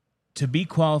to be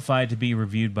qualified to be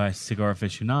reviewed by Cigar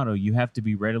Aficionado, you have to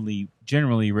be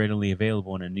generally readily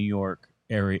available in a New York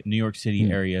City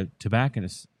area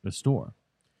tobacconist store.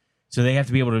 So they have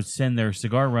to be able to send their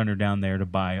cigar runner down there to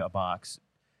buy a box,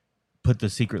 put the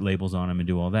secret labels on them, and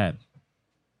do all that.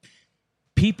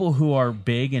 People who are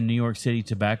big in New York City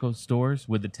tobacco stores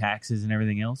with the taxes and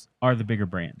everything else are the bigger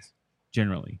brands,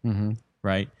 generally,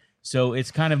 right? So it's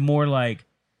kind of more like,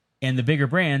 and the bigger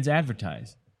brands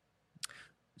advertise.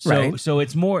 So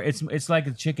it's more, it's like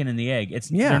a chicken and the egg.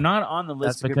 They're not on the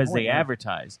list because they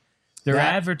advertise. They're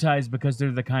advertised because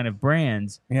they're the kind of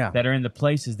brands that are in the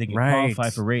places that can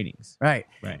qualify for ratings. Right.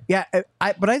 Yeah,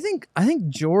 but I think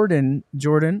Jordan,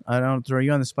 I don't throw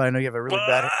you on the spot. I know you have a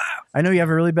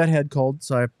really bad head cold,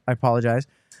 so I apologize.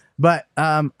 But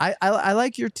I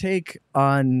like your take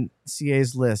on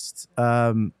CA's list.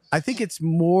 I think it's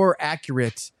more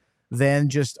accurate than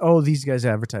just, these guys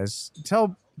advertise.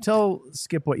 Tell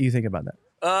Skip what you think about that.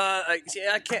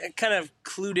 I kind of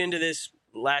clued into this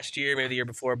last year, maybe the year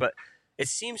before, but it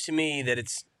seems to me that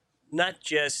it's not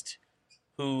just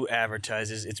who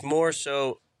advertises, it's more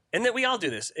so, and that we all do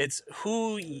this, it's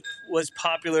who was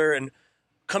popular and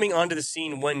coming onto the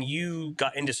scene when you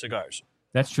got into cigars.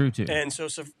 That's true too. And so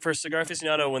for Cigar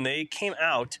Aficionado, when they came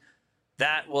out,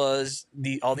 that was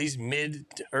all these mid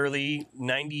to early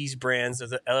 90s brands. They're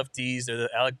the LFDs, they're the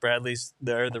Alec Bradleys,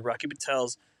 they're the Rocky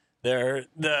Patels,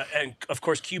 and of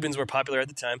course Cubans were popular at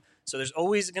the time. So there's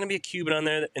always going to be a Cuban on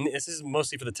there, and this is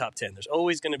mostly for the top 10. There's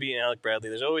always going to be an Alec Bradley.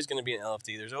 There's always going to be an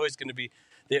LFD. There's always going to be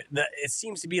it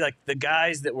seems to be like the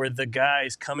guys that were the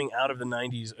guys coming out of the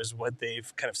 90s is what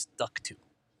they've kind of stuck to.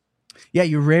 Yeah,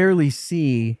 you rarely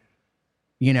see,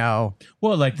 well,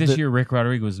 like this year, Rick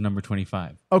Rodriguez was number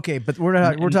 25. Okay, but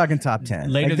we're talking top 10.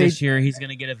 Later Like this year, he's going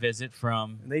to get a visit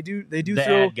from they do the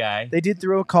throw ad guy. They did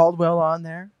throw a Caldwell on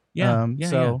there.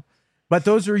 Yeah. But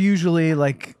those are usually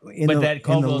like that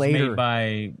Caldwell's made by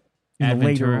in the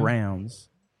later rounds,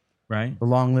 right? The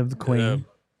Long Live the Queen,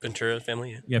 Ventura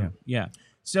family. Yeah.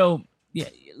 So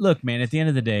look, man. At the end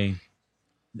of the day,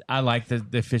 I like the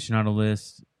aficionado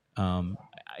list.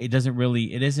 It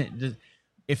isn't.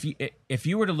 If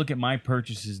you were to look at my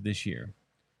purchases this year,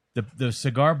 the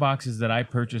cigar boxes that I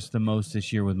purchased the most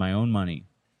this year with my own money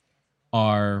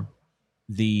are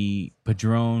the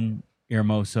Padron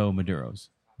Hermoso Maduros,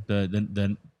 the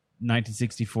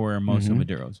 1964 Hermoso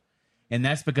Maduros, and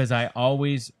that's because they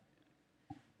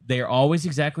are always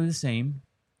exactly the same.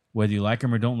 Whether you like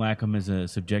them or don't like them is a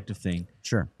subjective thing.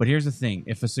 Sure. But here's the thing: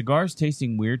 if a cigar is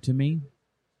tasting weird to me,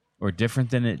 or different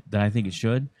than I think it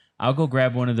should, I'll go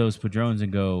grab one of those Padrones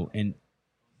and go and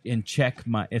check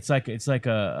my. It's like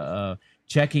a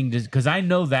checking, because I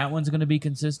know that one's going to be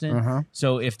consistent.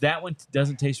 So if that one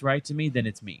doesn't taste right to me, then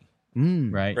it's me.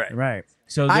 Right.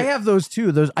 So I have those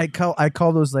too. Those I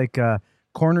call those like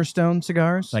cornerstone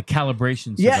cigars, like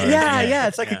calibration cigars. Yeah.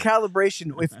 It's like a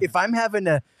calibration. If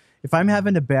I'm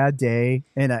having a bad day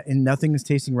and nothing is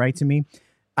tasting right to me,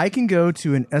 I can go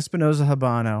to an Espinosa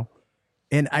Habano,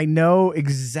 and I know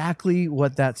exactly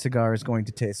what that cigar is going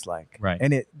to taste like. Right.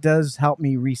 And it does help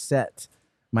me reset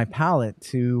my palate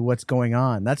to what's going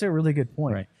on. That's a really good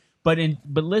point. Right.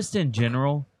 But list in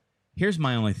general, here's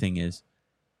my only thing is,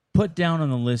 put down on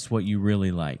the list what you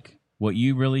really like, what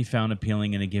you really found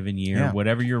appealing in a given year,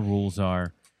 whatever your rules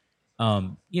are.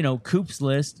 Coop's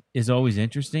list is always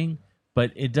interesting,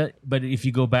 but But if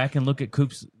you go back and look at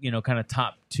Coop's, kind of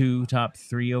top 2, top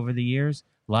 3 over the years,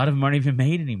 a lot of them aren't even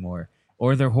made anymore,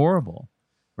 or they're horrible,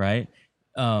 right?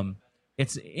 And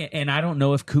I don't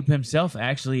know if Coop himself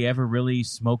actually ever really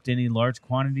smoked any large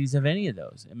quantities of any of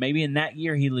those. And maybe in that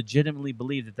year he legitimately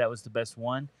believed that was the best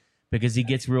one, because he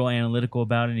gets real analytical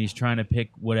about it and he's trying to pick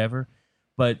whatever.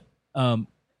 But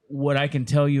what I can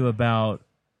tell you about,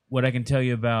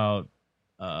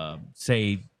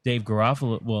 say, Dave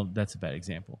Garofalo, well, that's a bad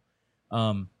example,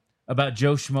 about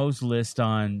Joe Schmo's list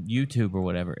on YouTube or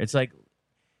whatever. It's like,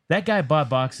 that guy bought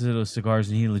boxes of those cigars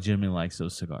and he legitimately likes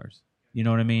those cigars. You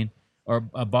know what I mean? Or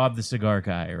Bob the Cigar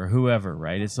Guy or whoever,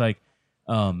 right? It's like,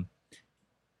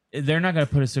 they're not going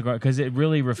to put a cigar, because it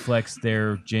really reflects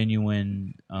their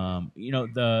genuine, how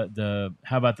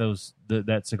about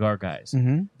that cigar guys?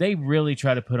 They really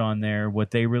try to put on there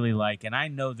what they really like. And I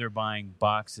know they're buying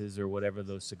boxes or whatever,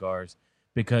 those cigars,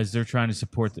 because they're trying to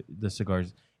support the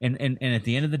cigars. And at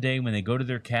the end of the day, when they go to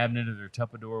their cabinet or their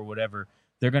Tupperware or whatever,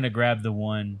 they're going to grab the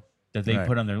one that they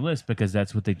put on their list, because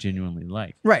that's what they genuinely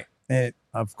like. Right.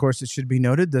 Of course, it should be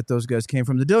noted that those guys came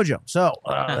from the dojo. So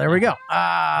there we go.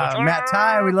 Matt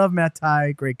Ty, we love Matt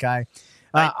Ty, great guy.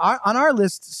 On our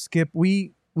list, Skip,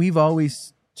 we've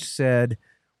always said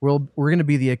we're going to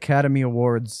be the Academy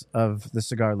Awards of the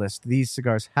cigar list. These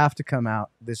cigars have to come out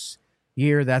this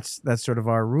year. That's sort of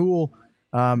our rule,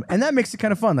 and that makes it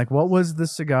kind of fun. Like, what was the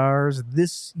cigars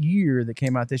this year that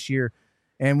came out this year?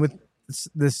 And with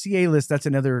the CA list, that's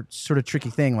another sort of tricky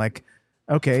thing. Like,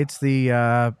 okay, it's the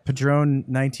Padron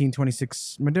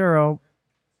 1926 Maduro.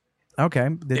 Okay.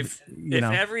 If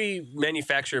every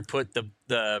manufacturer put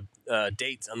the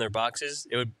dates on their boxes,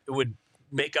 it would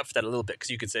make up for that a little bit, because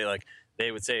you could say, like, they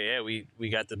would say, yeah, we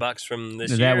got the box from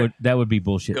this year. That would be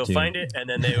bullshit. Go too. find it, and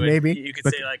then they would. Maybe you could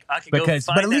say, like, I could go find that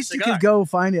cigar. But at least you could go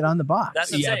find it on the box.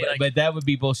 That's what I'm saying. But that would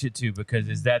be bullshit too, because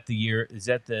is that the year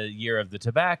of the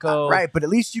tobacco? Right, but at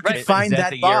least you could find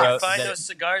that box. Find those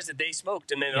cigars that they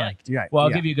smoked and they liked. Right. Well,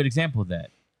 I'll give you a good example of that.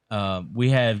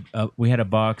 We had a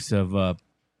box of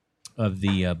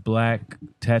the black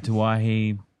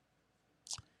Tatuaje,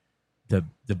 the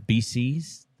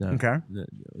BCs,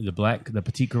 the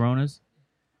Petit Coronas.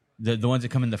 The ones that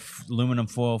come in the aluminum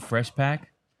foil fresh pack.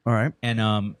 All right.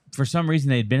 And for some reason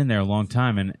they had been in there a long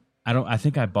time, and I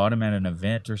think I bought them at an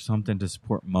event or something to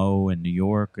support Mo in New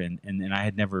York, and I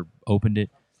had never opened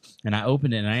it. And I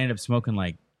opened it, and I ended up smoking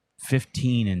like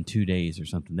 15 in 2 days or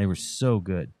something. They were so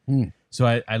good. So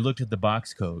I looked at the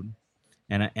box code,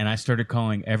 and I started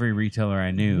calling every retailer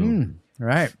I knew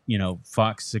Right.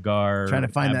 Fox cigar. Trying to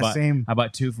find that same. I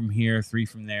bought 2 from here, 3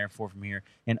 from there, 4 from here,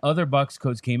 and other box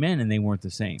codes came in and they weren't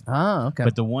the same. Oh, okay.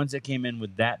 But the ones that came in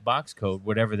with that box code,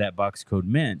 whatever that box code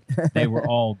meant, they were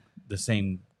all the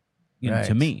same, Right.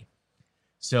 to me.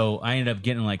 So I ended up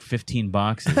getting like 15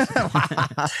 boxes.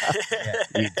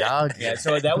 You dog. Yeah,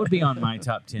 so that would be on my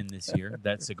top 10 this year.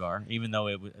 That cigar, even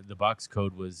though the box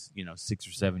code was 6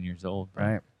 or 7 years old.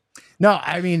 Right. No,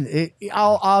 I mean,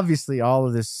 obviously all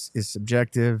of this is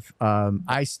subjective.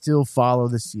 I still follow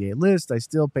the CA list. I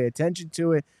still pay attention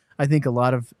to it. I think a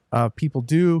lot of people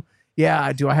do.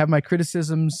 Yeah. Do I have my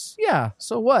criticisms? Yeah.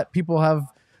 So what? People have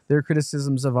their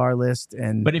criticisms of our list.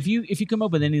 But if you come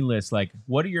up with any list, like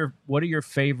what are your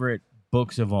favorite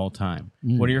books of all time?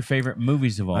 What are your favorite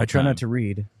movies of all time? I try not to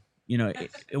read.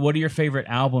 What are your favorite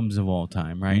albums of all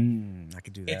time, right? I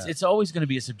could do that. It's always going to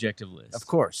be a subjective list. Of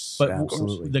course. But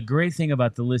absolutely. the great thing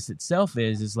about the list itself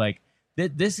is like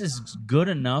this is good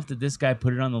enough that this guy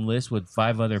put it on the list with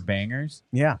 5 other bangers.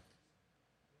 Yeah.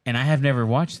 And I have never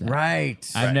watched that. Right.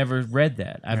 I've never read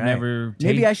that. I've never.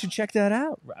 Maybe I should check that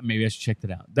out. Maybe I should check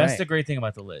that out. That's Right. the great thing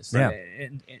about the list. Yeah.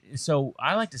 And so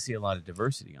I like to see a lot of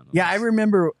diversity on the Yeah, list. I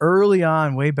remember early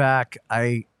on, way back,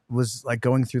 I was like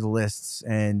going through the lists,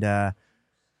 and I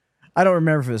don't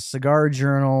remember if it was Cigar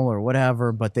Journal or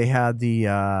whatever, but they had the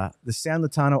San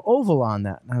Latano Oval on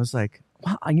that, and I was like,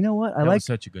 wow, you know what? That was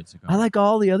such a good cigar. I like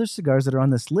all the other cigars that are on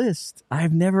this list.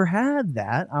 I've never had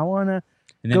that. I want to.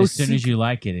 And then as soon as you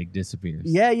like it, it disappears.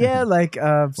 Yeah, like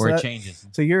or it changes.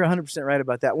 So you're 100% right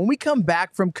about that. When we come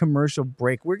back from commercial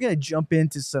break, we're going to jump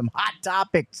into some hot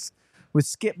topics with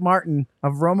Skip Martin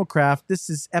of RoMa Craft. This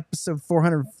is episode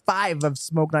 405 of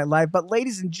Smoke Night Live. But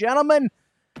ladies and gentlemen,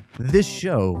 this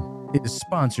show is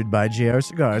sponsored by JR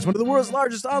Cigars, one of the world's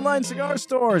largest online cigar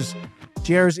stores.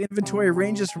 JR's inventory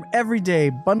ranges from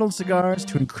everyday bundled cigars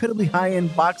to incredibly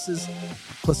high-end boxes,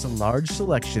 plus a large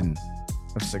selection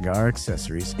of cigar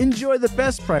accessories. Enjoy the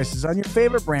best prices on your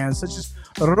favorite brands such as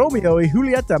Romeo y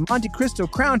Julieta, Monte Cristo,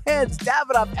 Crown Heads,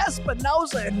 Davidoff,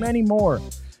 Espinosa, and many more.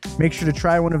 Make sure to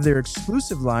try one of their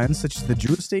exclusive lines such as the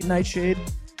Drew Estate Nightshade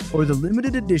or the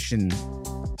limited edition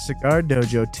Cigar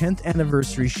Dojo 10th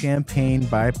Anniversary Champagne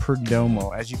by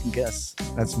Perdomo. As you can guess,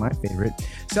 that's my favorite.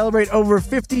 Celebrate over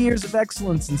 50 years of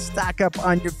excellence and stock up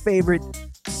on your favorite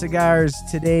cigars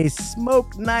today.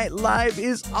 Smoke Night Live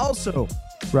is also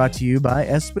brought to you by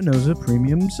Espinosa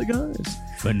Premium Cigars.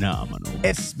 Phenomenal.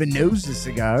 Espinosa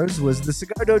Cigars was the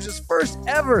Cigar Dojo's first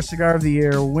ever Cigar of the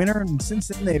Year winner, and since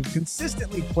then they've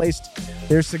consistently placed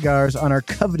their cigars on our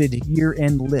coveted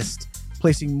year-end list,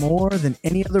 placing more than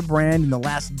any other brand in the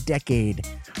last decade.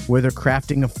 Whether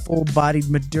crafting a full-bodied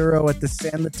Maduro at the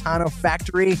San Latano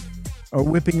factory, or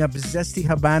whipping up zesty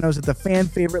Habanos at the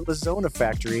fan-favorite La Zona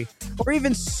factory, or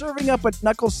even serving up a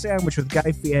knuckle sandwich with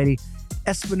Guy Fieri,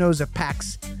 Espinosa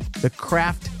packs the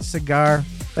craft cigar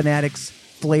fanatics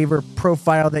flavor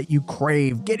profile that you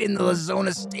crave. Get in the La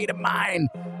Zona state of mind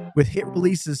with hit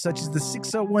releases such as the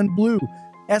 601 Blue,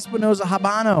 Espinosa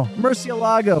Habano,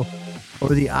 Murcielago,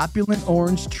 or the opulent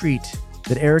orange treat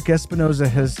that Eric Espinosa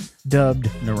has dubbed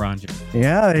Naranja.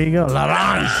 Yeah, there you go.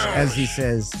 L'orange, as he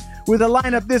says. With a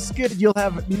lineup this good, you'll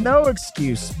have no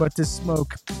excuse but to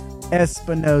smoke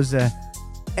Espinosa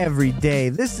every day.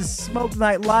 This is Smoke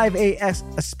Night Live, a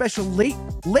special late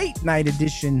night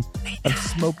edition of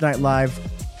Smoke Night Live,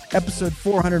 episode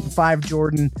 405,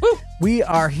 Jordan. Woo! We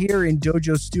are here in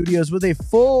Dojo Studios with a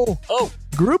full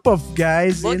group of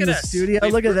guys in the studio.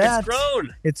 Look at that. It's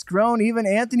grown. It's grown. Even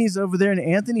Anthony's over there, and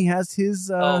Anthony has his...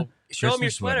 show him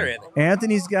your sweater, Anthony.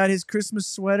 Anthony's got his Christmas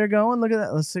sweater going. Look at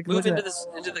that. Let's take a look Move at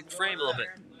into the frame a little bit.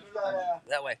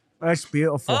 That way. That's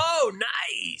beautiful. Oh,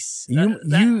 nice.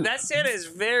 That Santa is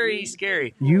very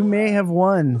scary. You may have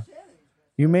won.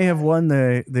 You may have won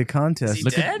the contest.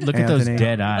 Is he dead? Look at those Anthony.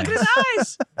 dead eyes. Look at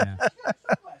his eyes.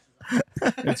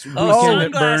 It's Weekend sunglasses.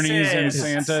 at Bernie's and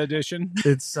Santa edition. It's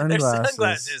They're sunglasses.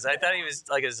 sunglasses. I thought he was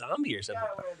like a zombie or something.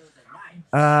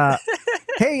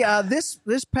 Hey,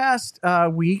 this past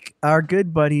week, our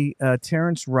good buddy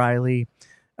Terrence Riley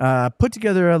put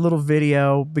together a little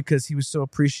video because he was so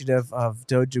appreciative of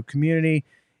Dojo community,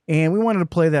 and we wanted to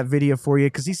play that video for you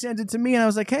because he sent it to me, and I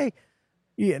was like, hey,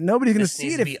 yeah, nobody's going to see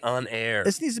it. This needs to be on air.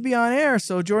 This needs to be on air.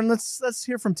 So, Jordan, let's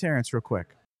hear from Terrence real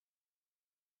quick.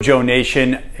 Dojo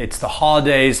Nation, it's the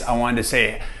holidays. I wanted to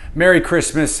say Merry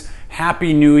Christmas,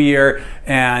 Happy New Year,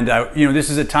 and this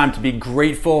is a time to be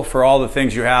grateful for all the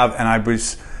things you have. And I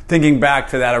was thinking back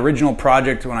to that original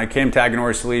project when I came to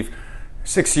Agonoris Leaf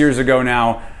 6 years ago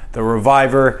now, the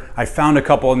Reviver. I found a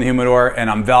couple in the humidor, and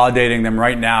I'm validating them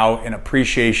right now in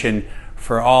appreciation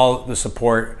for all the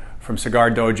support from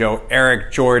Cigar Dojo,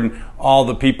 Eric, Jordan, all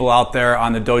the people out there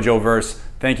on the Dojo verse.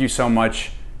 Thank you so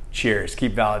much. Cheers.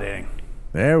 Keep validating.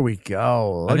 There we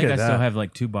go. Look I think at I that. still have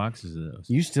like 2 boxes of those.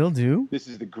 You still do? This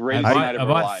is the I greatest bought, night of I our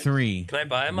bought lives. 3. Can I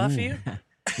buy them off of you?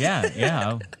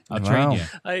 Yeah. I'll Wow. trade you.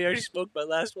 I already smoked my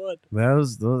last one. That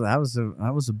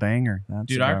was a banger. That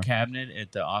Dude, cigar. our cabinet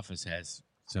at the office has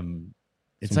some.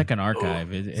 It's like an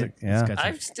archive. It's yeah.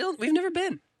 got some, We've never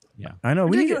been. I know.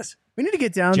 Ridiculous. We need to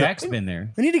get down. Jack's been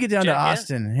there. We need to get down to Jack, yeah.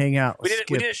 Austin and hang out. We with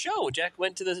did Skip. a show. Jack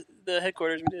went to the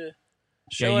headquarters. We did a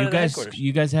show Yeah, out you of the guys, headquarters.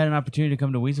 you guys had an opportunity to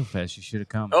come to Weasel Fest. You should have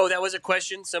come. Oh, that was a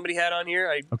question somebody had on here.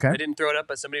 I didn't throw it up,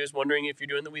 but somebody was wondering if you're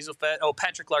doing the Weasel Fest. Oh,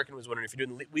 Patrick Larkin was wondering if you're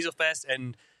doing the Weasel Fest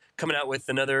and coming out with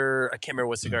another. I can't remember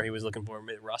what cigar he was looking for,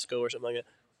 maybe Roscoe or something like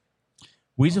that.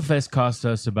 Weasel Fest cost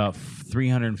us about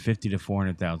 $350,000 to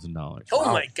 $400,000.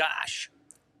 Oh my gosh!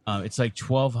 It's like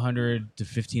 $1,200 to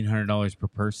 $1,500 per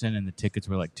person, and the tickets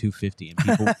were like $250. And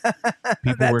people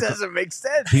That were doesn't make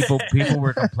sense. people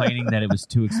were complaining that it was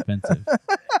too expensive.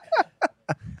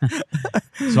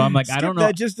 So I'm like, I don't know.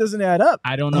 That just doesn't add up.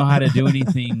 I don't know how to do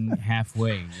anything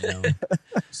halfway.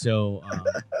 So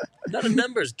Not a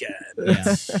numbers guy.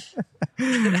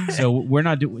 yeah. So we're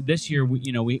not doing this year.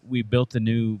 We built a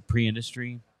new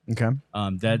pre-industry. Okay.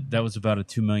 That was about a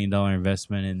 $2 million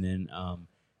investment, and then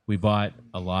we bought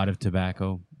a lot of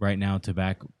tobacco. Right now,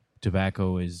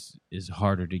 tobacco is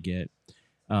harder to get.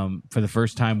 For the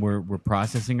first time, we're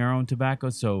processing our own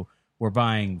tobacco, so we're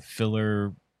buying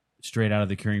filler straight out of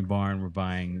the curing barn. We're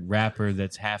buying wrapper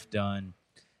that's half done.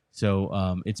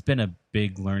 So it's been a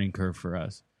big learning curve for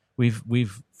us.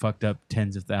 We've fucked up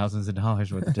tens of thousands of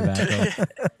dollars worth of tobacco.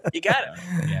 You got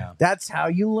it. Yeah, That's how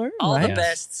you learn, All right? the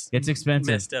bests. it's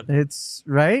expensive. Messed up. It's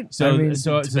right. So I mean,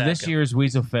 so this tobacco. year's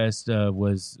Weasel Fest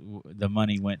was the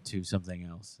money went to something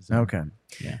else. So, okay.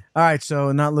 Yeah. All right.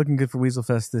 So not looking good for Weasel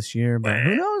Fest this year, but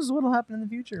who knows what'll happen in the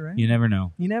future, right? You never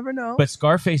know. You never know. But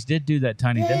Scarface did do that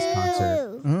Tiny Desk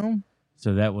concert, Oh,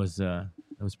 so that was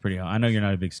pretty. I know you're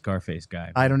not a big Scarface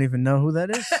guy. I don't even know who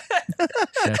that is.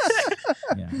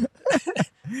 Yeah.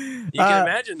 You can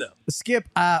imagine though. Skip,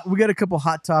 we got a couple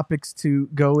hot topics to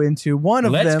go into. One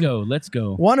of Let's them. go. Let's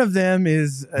go. One of them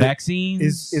is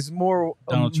Vaccines is more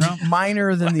Donald Trump?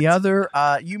 minor than the other.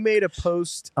 You made a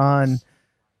post on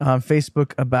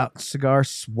Facebook about cigar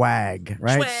swag,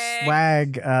 right?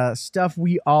 Swag stuff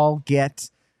we all get,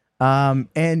 and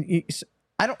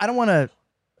I don't want to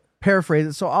paraphrase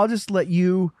it, so I'll just let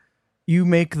you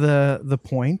make the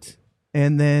point,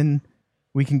 and then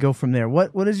we can go from there.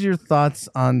 What is your thoughts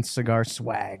on cigar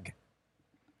swag?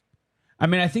 I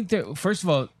mean, I think that first of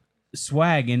all,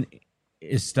 swag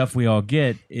is stuff we all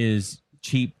get is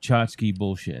cheap tchotchke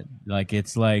bullshit. Like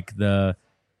it's like the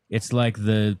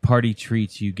party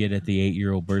treats you get at the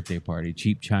 8-year-old birthday party.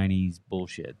 Cheap Chinese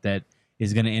bullshit that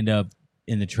is going to end up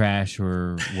in the trash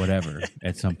or whatever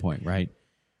at some point, right?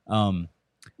 And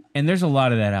there's a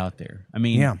lot of that out there. I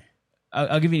mean, Yeah.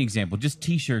 I'll give you an example. Just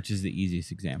T-shirts is the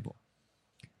easiest example.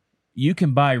 You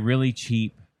can buy really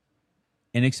cheap,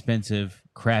 inexpensive,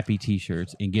 crappy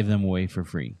T-shirts and give them away for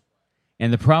free.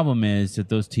 And the problem is that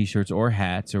those T-shirts or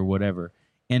hats or whatever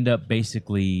end up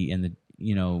basically in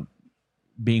the,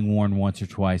 being worn once or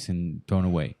twice and thrown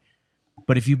away.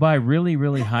 But if you buy really,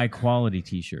 really high quality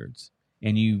T-shirts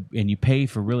and you pay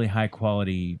for really high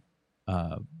quality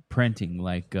printing,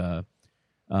 like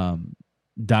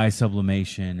dye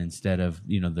sublimation instead of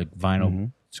the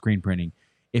vinyl screen printing,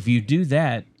 if you do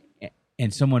that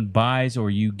and someone buys or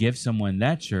you give someone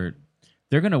that shirt,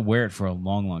 they're going to wear it for a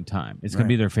long, long time. It's going to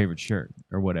be their favorite shirt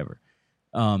or whatever.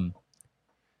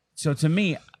 So to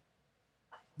me,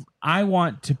 I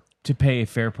want to pay a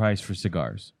fair price for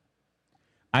cigars.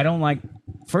 I don't like.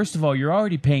 First of all, you're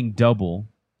already paying double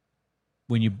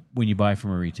when you buy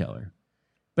from a retailer.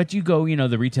 But you go,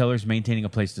 the retailer's maintaining a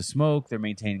place to smoke. They're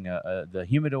maintaining the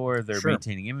humidor. They're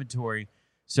maintaining inventory.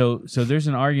 So there's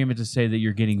an argument to say that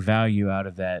you're getting value out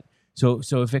of that. So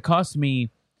if it costs me,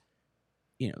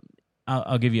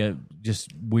 I'll give you just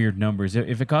weird numbers.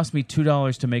 If it costs me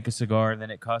 $2 to make a cigar,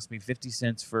 then it costs me 50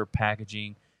 cents for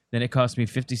packaging. Then it costs me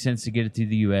 50 cents to get it to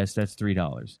the U.S. That's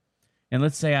 $3. And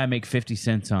let's say I make 50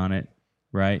 cents on it,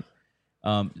 right?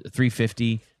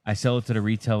 $3.50. I sell it to the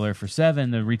retailer for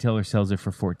 $7. The retailer sells it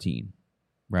for $14,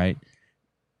 right?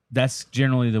 That's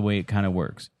generally the way it kind of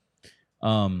works.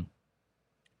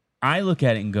 I look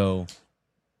at it and go,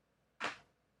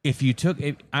 if you took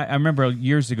it, I remember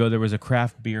years ago there was a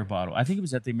craft beer bottle. I think it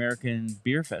was at the American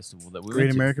Beer Festival that we Great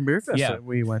went to. American Beer Fest Yeah. that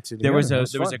we went to. There was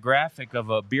together. a graphic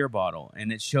of a beer bottle,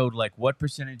 and it showed like what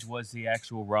percentage was the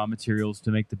actual raw materials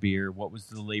to make the beer, what was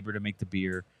the labor to make the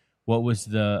beer, what was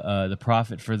the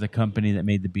profit for the company that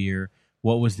made the beer,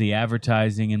 What was the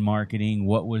advertising and marketing?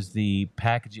 What was the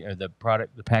packaging or the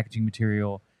product, the packaging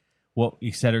material? What,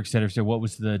 et cetera, et cetera, et cetera. What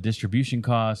was the distribution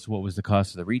cost? What was the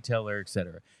cost of the retailer, et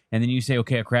cetera? And then you say,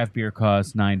 okay, a craft beer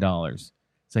costs $9.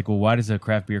 It's like, well, why does a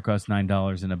craft beer cost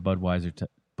 $9 and a Budweiser,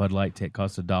 Bud Light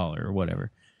costs $1 or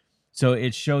whatever? So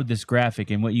it showed this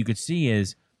graphic, and what you could see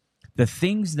is the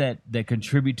things that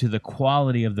contribute to the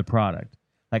quality of the product,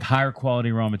 like higher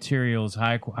quality raw materials,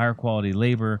 higher quality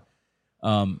labor,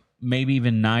 maybe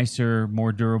even nicer,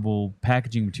 more durable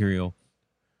packaging material.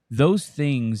 Those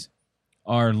things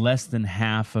are less than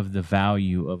half of the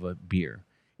value of a beer.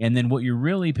 And then what you're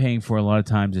really paying for a lot of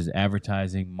times is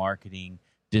advertising, marketing,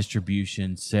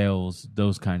 distribution, sales,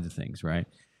 those kinds of things, right?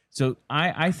 So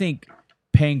I think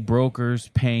paying brokers,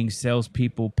 paying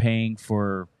salespeople, paying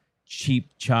for cheap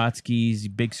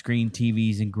tchotchkes, big screen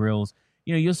TVs and grills.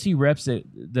 You know, you'll see reps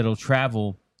that'll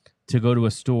travel to go to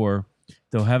a store.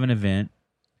 They'll have an event.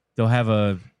 They'll have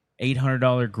a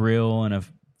 $800 grill and a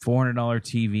 $400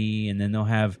 TV, and then they'll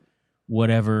have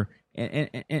whatever.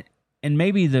 And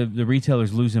maybe the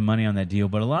retailer's losing money on that deal,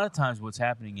 but a lot of times what's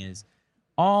happening is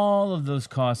all of those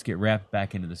costs get wrapped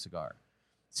back into the cigar.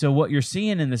 So what you're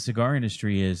seeing in the cigar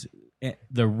industry is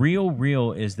the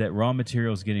real is that raw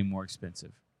material is getting more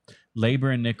expensive.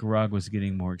 Labor in Nicaragua is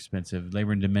getting more expensive.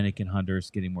 Labor in Dominican, Honduras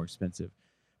is getting more expensive.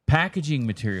 Packaging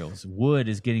materials, wood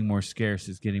is getting more scarce,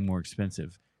 is getting more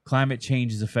expensive. Climate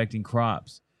change is affecting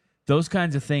crops. Those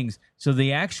kinds of things. So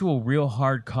the actual real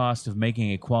hard cost of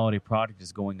making a quality product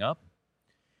is going up.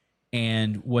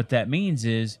 And what that means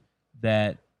is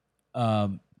that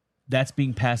that's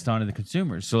being passed on to the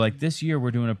consumers. So like this year,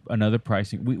 we're doing another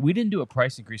pricing. We didn't do a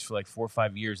price increase for like 4 or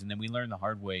 5 years, and then we learned the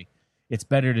hard way. It's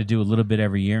better to do a little bit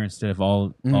every year instead of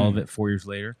all of it 4 years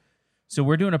later. So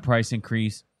we're doing a price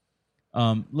increase.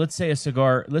 Let's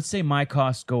say my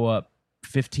costs go up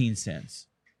 15 cents.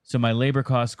 So my labor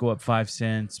costs go up 5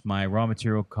 cents. My raw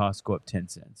material costs go up 10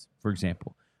 cents, for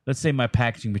example. Let's say my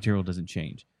packaging material doesn't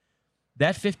change.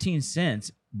 That 15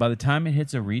 cents, by the time it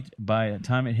hits a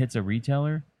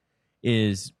retailer,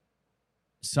 is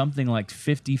something like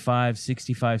 55,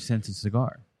 65 cents a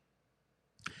cigar.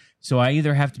 So I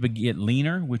either have to get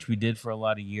leaner, which we did for a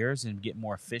lot of years, and get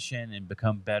more efficient and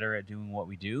become better at doing what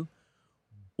we do,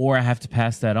 or I have to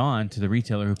pass that on to the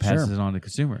retailer who passes it on to the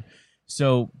consumer.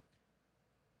 So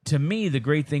to me, the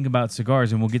great thing about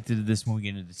cigars, and we'll get to this when we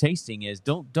get into tasting, is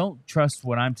don't trust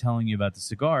what I'm telling you about the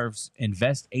cigars.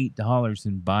 Invest $8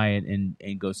 and buy it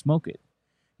and go smoke it.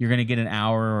 You're going to get an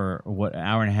hour or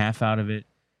hour and a half out of it.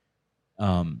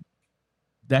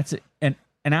 That's it. And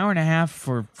an hour and a half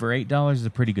for $8 is a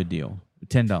pretty good deal.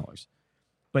 $10.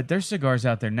 But there's cigars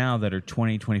out there now that are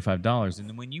 $20, $25. And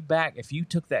then if you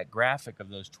took that graphic of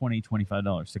those $20,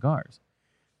 $25 cigars,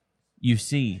 you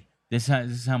see this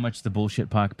is how much the bullshit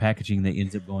packaging that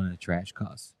ends up going in the trash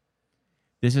costs.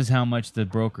 This is how much the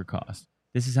broker costs.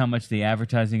 This is how much the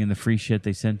advertising and the free shit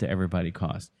they send to everybody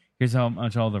costs. Here's how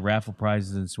much all the raffle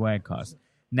prizes and swag cost.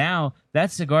 Now,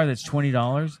 that cigar that's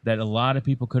 $20 that a lot of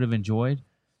people could have enjoyed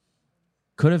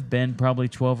could have been probably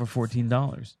 $12 or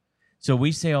 $14. So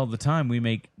we say all the time we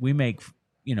make $12,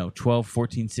 $14,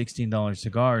 $16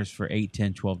 cigars for $8,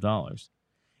 $10, $12.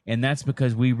 And that's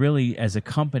because we really, as a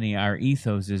company, our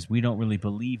ethos is we don't really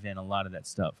believe in a lot of that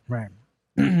stuff. Right.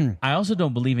 I also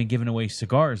don't believe in giving away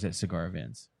cigars at cigar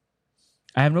events.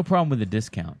 I have no problem with a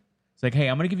discount. It's like, hey,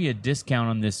 I'm going to give you a discount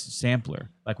on this sampler,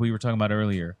 like we were talking about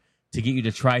earlier, to get you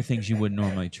to try things you wouldn't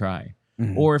normally try.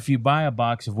 Mm-hmm. Or if you buy a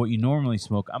box of what you normally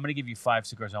smoke, I'm going to give you 5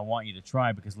 cigars I want you to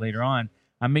try because later on,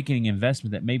 I'm making an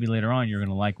investment that maybe later on you're going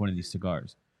to like one of these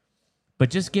cigars. But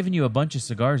just giving you a bunch of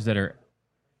cigars that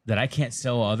I can't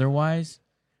sell otherwise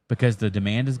because the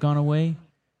demand has gone away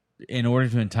in order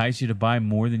to entice you to buy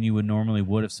more than you would normally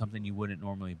would of something you wouldn't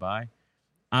normally buy,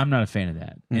 I'm not a fan of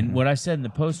that. Mm-hmm. And what I said in the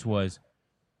post was,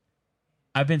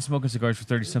 I've been smoking cigars for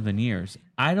 30-something years.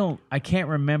 I can't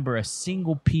remember a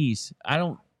single piece.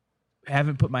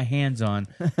 Haven't put my hands on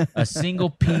a single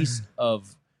piece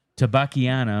of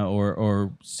Tabaciana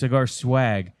or cigar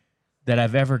swag that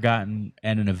I've ever gotten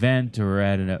at an event or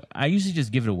I usually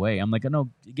just give it away. I'm like, no,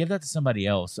 give that to somebody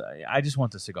else. I just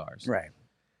want the cigars. Right.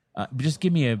 Just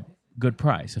give me a good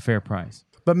price, a fair price.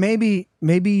 But maybe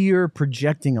you're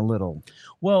projecting a little.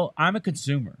 Well, I'm a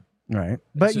consumer. Right.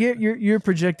 But you're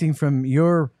projecting from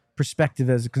your perspective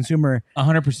as a consumer.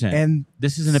 100%. And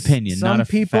this is an opinion, not a fact.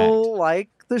 Some people like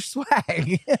the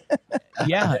swag.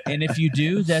 Yeah, and if you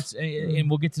do, and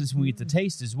we'll get to this when we get to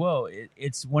taste as well.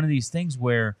 It's one of these things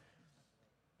where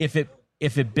if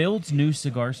it builds new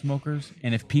cigar smokers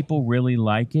and if people really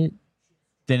like it,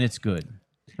 then it's good.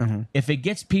 Mm-hmm. If it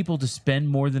gets people to spend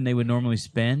more than they would normally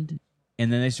spend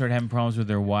and then they start having problems with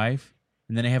their wife,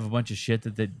 and then they have a bunch of shit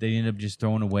that they end up just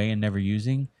throwing away and never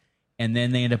using. And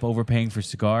then they end up overpaying for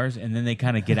cigars, and then they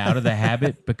kind of get out of the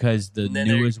habit because the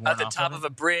newest one at the top of a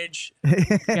bridge.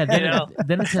 Yeah,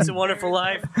 then It's a Wonderful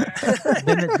Life.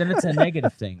 then it's a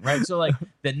negative thing, right? So like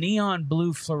the neon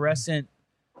blue fluorescent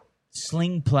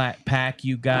sling pack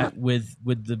you got with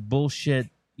the bullshit,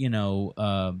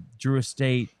 Drew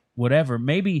Estate, whatever.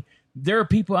 Maybe there are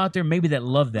people out there maybe that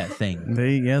love that thing.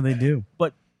 They do.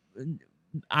 But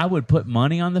I would put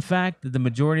money on the fact that the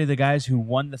majority of the guys who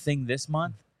won the thing this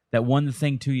month, that won the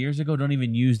thing 2 years ago, don't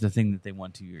even use the thing that they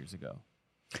won 2 years ago.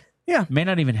 Yeah. May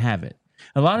not even have it.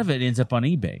 A lot of it ends up on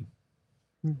eBay.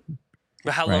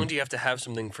 But how long do you have to have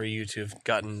something for you to have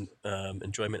gotten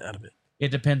enjoyment out of it?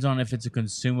 It depends on if it's a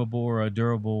consumable or a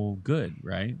durable good,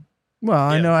 right? Well,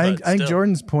 I know. I think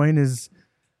Jordan's point is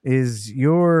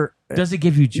your. Does it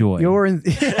give you joy?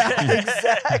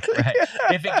 Exactly. Right.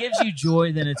 If it gives you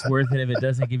joy, then it's worth it. If it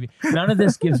doesn't give you, none of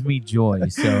this gives me joy.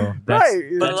 So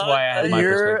that's why I have my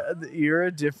perspective. You're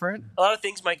a different. A lot of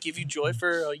things might give you joy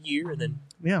for a year, and then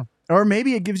or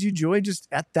maybe it gives you joy just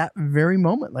at that very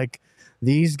moment. Like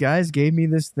these guys gave me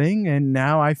this thing, and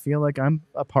now I feel like I'm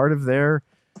a part of their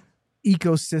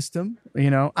ecosystem.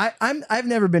 I've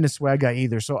never been a swag guy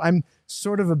either, so I'm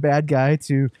sort of a bad guy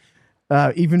to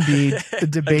even be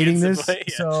debating this.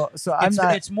 So I'm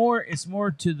not. It's more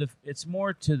to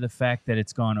the fact that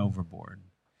it's gone overboard.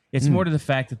 It's more to the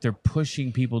fact that they're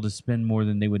pushing people to spend more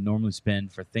than they would normally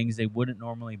spend for things they wouldn't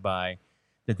normally buy,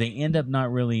 that they end up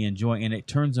not really enjoying, and it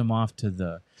turns them off to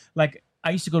the like. I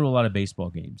used to go to a lot of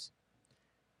baseball games.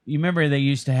 You remember they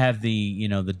used to have the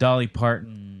Dolly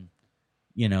Parton,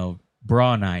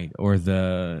 bra night, or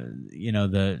the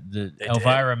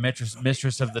Elvira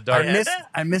mistress of the dark.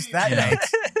 I missed that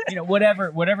night.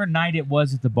 Whatever night it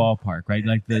was at the ballpark, right?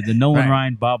 Like the Nolan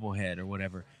Ryan bobblehead or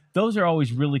whatever. Those are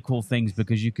always really cool things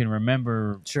because you can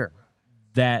remember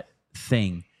that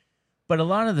thing. But a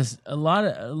lot of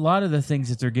the things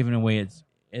that they're giving away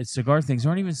at cigar things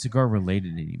aren't even cigar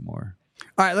related anymore.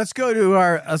 All right, let's go to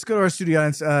our studio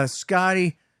audience.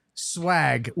 Scotty,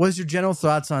 swag. What's your general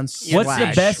thoughts on swag? What's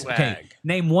the best? Swag. Okay,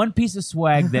 name one piece of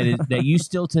swag that you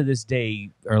still to this day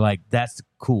are like, that's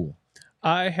cool.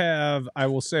 I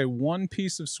will say one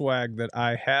piece of swag that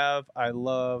I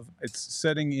love. It's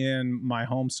sitting in my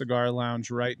home cigar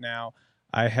lounge right now.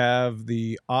 I have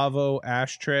the Avo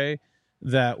ashtray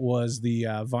that was the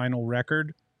vinyl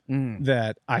record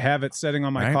that I have it sitting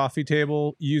on my coffee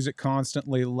table, use it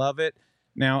constantly, love it.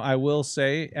 Now, I will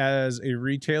say, as a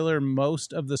retailer,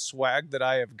 most of the swag that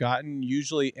I have gotten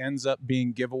usually ends up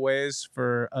being giveaways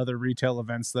for other retail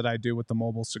events that I do with the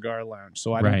Mobile Cigar Lounge.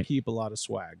 So I don't keep a lot of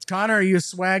swag. Connor, are you a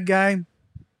swag guy?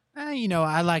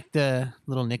 I like the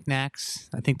little knickknacks.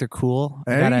 I think they're cool.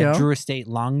 There I got you a go. Drew Estate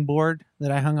longboard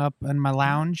that I hung up in my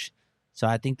lounge. So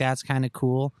I think that's kind of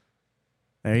cool.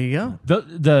 There you go.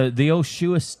 The old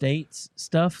shoe estates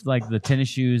stuff, like the tennis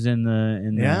shoes and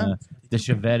the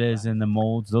Chevettas and the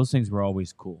molds, those things were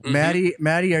always cool. Maddie,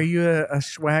 are you a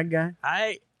swag guy?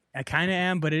 I kind of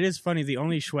am, but it is funny. The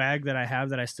only swag that I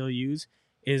have that I still use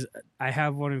is I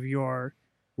have one of your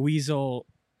Weasel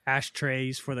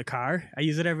ashtrays for the car. I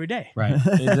use it every day. Right.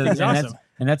 It's awesome.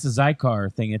 That's a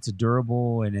Zycar thing. It's a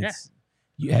durable and it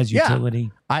has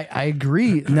utility. I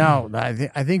agree. No,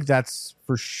 I think that's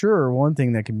for sure one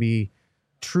thing that can be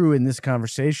true in this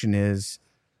conversation is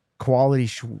quality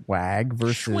swag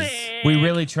versus. We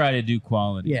really try to do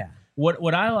quality. Yeah.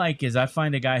 What I like is I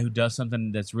find a guy who does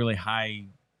something that's really high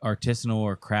artisanal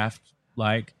or craft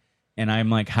like, and I'm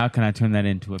like, how can I turn that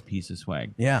into a piece of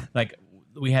swag? Yeah. Like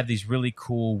we have these really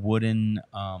cool wooden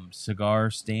cigar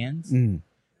stands.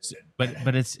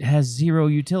 But it has zero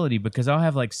utility because I'll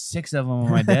have like 6 of them on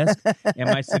my desk and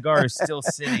my cigar is still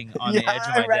sitting on the edge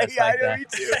of my desk like that. Me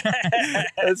too.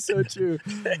 That's so true.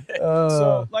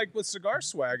 So, like with cigar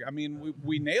swag, I mean,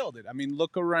 we nailed it. I mean,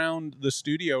 look around the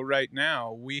studio right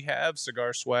now. We have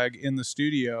cigar swag in the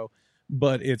studio,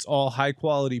 but it's all high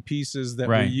quality pieces that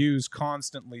we use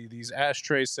constantly. These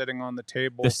ashtrays sitting on the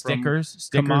table, the stickers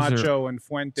Camacho and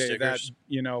Fuente, that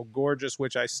gorgeous,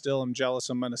 which I still am jealous.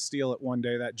 I'm going to steal it one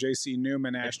day. That JC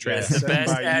Newman ashtray, it's the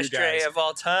best ashtray of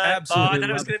all time. Absolutely, I thought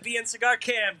it was going to be in cigar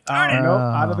cam. Nope,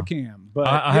 out of the cam. But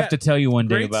I have to tell you one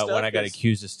day great about when stuff I got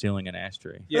accused of stealing an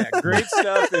ashtray. Yeah, great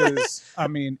stuff is, I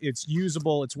mean, it's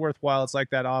usable, it's worthwhile. It's like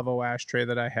that Avo ashtray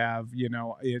that I have.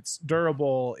 It's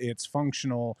durable, it's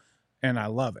functional, and I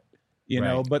love it. You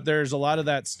know, but there's a lot of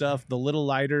that stuff, the little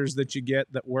lighters that you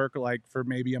get that work like for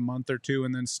maybe a month or two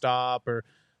and then stop, or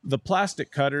The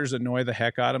plastic cutters annoy the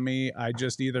heck out of me. I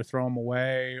just either throw them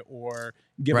away or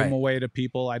give them away to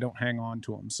people. I don't hang on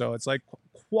to them. So it's like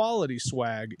quality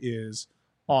swag is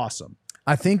awesome.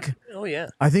 I think. Oh yeah.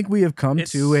 I think we have come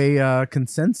to a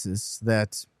consensus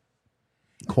that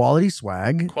quality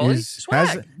swag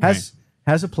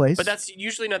has a place. But that's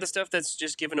usually not the stuff that's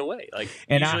just given away. Like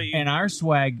and usually, and our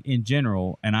swag in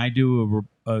general, and I do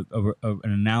an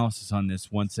analysis on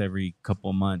this once every couple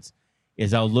of months.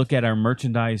 Is I'll look at our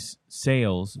merchandise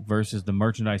sales versus the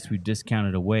merchandise we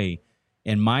discounted away,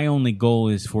 and my only goal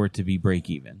is for it to be break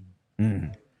even.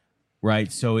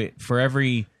 Right. So for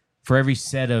every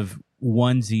set of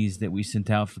onesies that we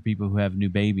sent out for people who have new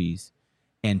babies,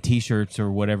 and T-shirts or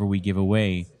whatever we give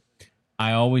away,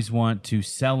 I always want to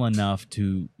sell enough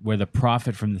to where the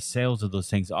profit from the sales of those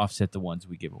things offset the ones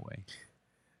we give away.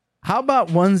 How about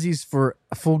onesies for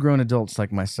full-grown adults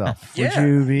like myself? Yeah. Would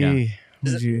you be? Yeah.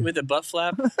 Would you? with the butt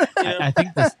flap. You know? I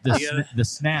think the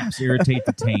snaps irritate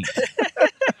the taint.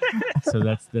 So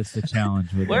that's the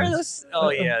challenge with Where are those. those? Oh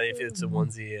yeah, if it's a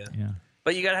onesie, Yeah.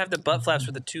 But you gotta have the butt flaps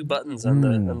with the 2 buttons on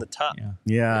the top. Yeah.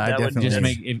 Yeah, I That would definitely. Just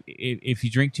make if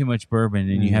you drink too much bourbon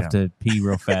and you have to pee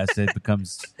real fast, it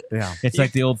becomes it's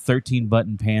like the old 13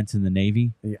 button pants in the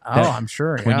Navy. Yeah. That- I'm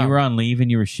sure. When you were on leave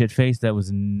and you were shit faced, that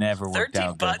was never worked 13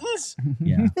 out. good. buttons?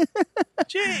 Yeah.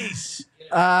 Jeez.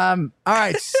 All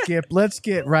right, Skip. Let's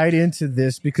get right into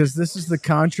this because this is the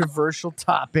controversial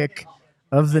topic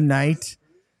of the night,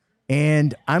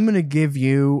 and I'm going to give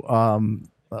you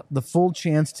the full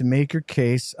chance to make your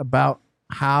case about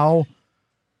how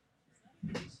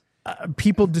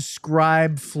people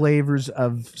describe flavors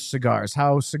of cigars,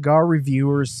 how cigar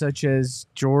reviewers such as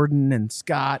Jordan and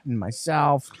Scott and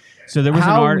myself. So there was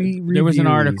how an we there was an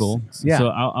review article. these. Yeah. So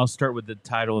I'll start with the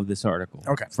title of this article.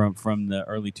 Okay. From the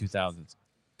early 2000s.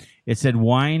 It said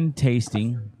wine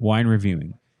tasting, wine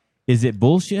reviewing. Is it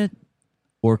bullshit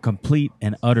or complete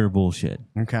and utter bullshit?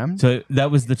 Okay. So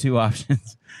that was the 2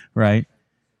 options, right?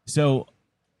 So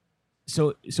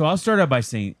I'll start out by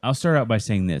saying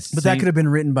this. But that could have been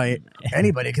written by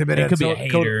anybody. It could have been It could be a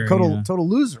hater, total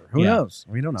loser. Who Yeah. knows?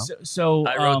 We don't know. So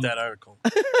I wrote that article.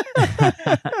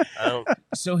 I don't,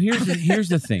 So here's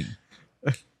the thing.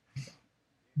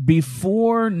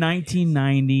 Before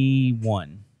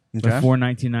 1991, Okay. before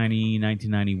 1990,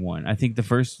 1991, I think the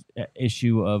first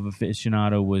issue of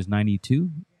Aficionado was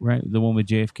 92, right? The one with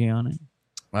JFK on it.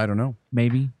 I don't know.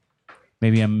 Maybe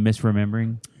I'm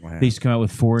misremembering. Wow. They used to come out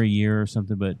with 4 a year or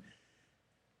something. But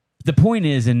the point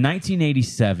is, in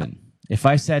 1987, if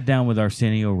I sat down with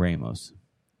Arsenio Ramos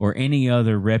or any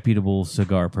other reputable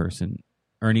cigar person,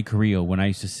 Ernie Carrillo, when I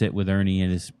used to sit with Ernie in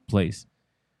his place,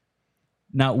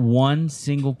 not one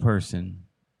single person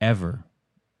ever,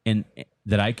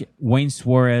 Wayne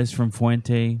Suarez from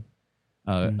Fuente,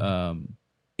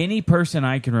 any person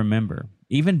I can remember,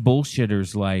 even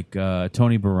bullshitters like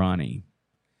Tony Barani.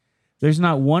 There's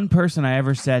not one person I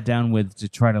ever sat down with to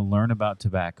try to learn about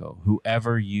tobacco who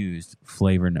ever used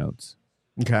flavor notes.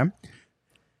 Okay.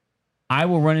 I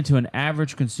will run into an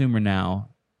average consumer now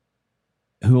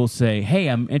who will say, "Hey,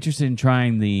 I'm interested in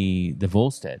trying the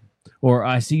Volstead," or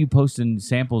 "I see you posting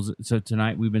samples. So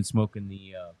tonight we've been smoking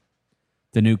the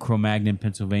new Cro-Magnon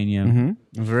Pennsylvania."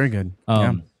 Mm-hmm. Very good.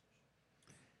 Yeah.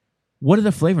 What are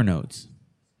the flavor notes?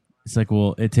 It's like,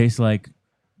 well, it tastes like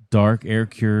dark,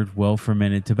 air-cured,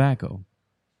 well-fermented tobacco,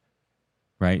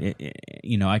 right?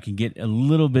 I can get a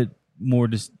little bit more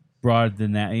just broad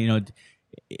than that.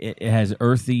 It has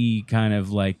earthy kind of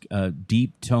like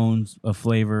deep tones of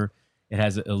flavor. It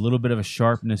has a little bit of a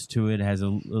sharpness to it. It has a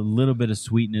little bit of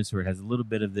sweetness, or it has a little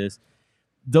bit of this.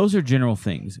 Those are general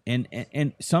things.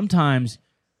 And sometimes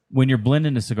when you're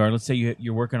blending a cigar, let's say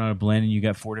you're working on a blend and you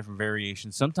got 4 different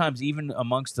variations. Sometimes even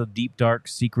amongst the deep, dark,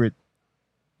 secret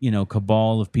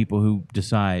cabal of people who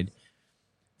decide,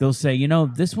 they'll say,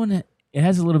 this one, it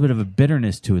has a little bit of a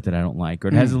bitterness to it that I don't like, or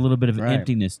it has a little bit of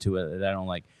emptiness to it that I don't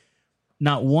like.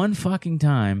 Not one fucking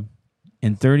time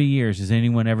in 30 years has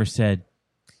anyone ever said,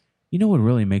 what would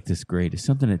really make this great is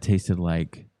something that tasted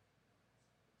like,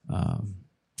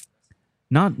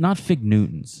 not Fig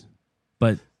Newtons,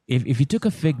 but if you took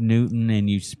a Fig Newton and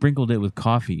you sprinkled it with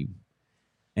coffee,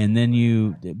 and then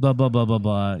you blah, blah, blah, blah,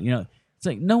 blah, it's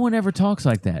like no one ever talks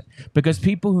like that, because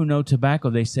people who know tobacco,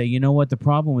 they say, what the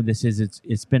problem with this is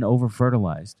it's been over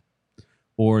fertilized,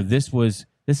 or this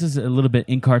is a little bit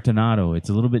incartonado, it's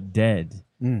a little bit dead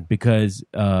because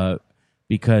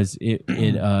it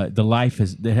the life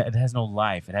it has no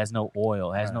life, it has no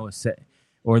oil, it has no,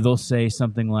 or they'll say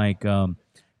something like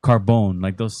carbone,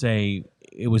 like they'll say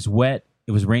it was wet,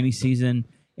 it was rainy season,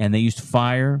 and they used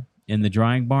fire in the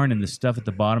drying barn, and the stuff at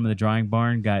the bottom of the drying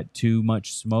barn got too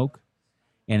much smoke.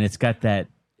 and it's got that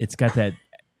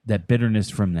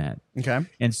bitterness from that. Okay.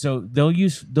 And so they'll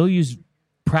use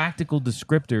practical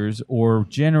descriptors or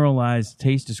generalized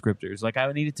taste descriptors. Like,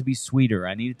 I need it to be sweeter.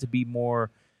 I need it to be more.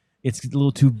 It's a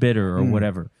little too bitter or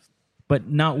whatever. But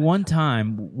not one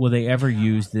time will they ever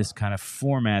use this kind of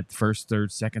format, first,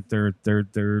 third, second,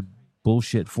 third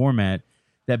bullshit format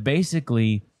that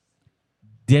basically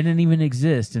didn't even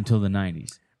exist until the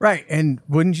 90s. Right. And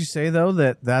wouldn't you say, though,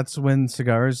 that that's when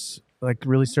cigars like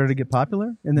really started to get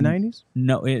popular in the 90s?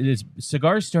 No,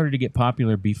 cigars started to get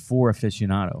popular before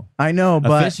aficionado. I know,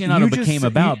 but aficionado became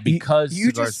about because you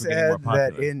cigars just were getting more said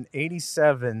popular. that in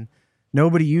 87,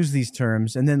 nobody used these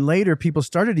terms. And then later people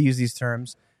started to use these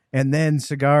terms. And then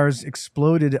cigars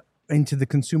exploded into the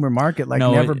consumer market like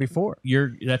never before.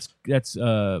 That's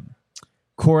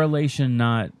correlation,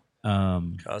 not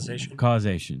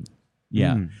causation.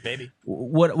 Yeah. Maybe.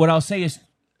 What I'll say is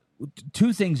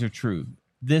two things are true.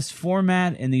 This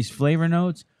format and these flavor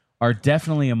notes are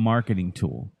definitely a marketing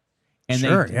tool. And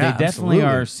Sure, they yeah, definitely absolutely.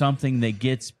 are something that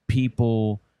gets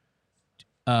people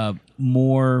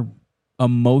more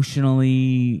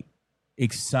emotionally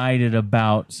excited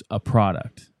about a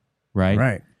product. Right?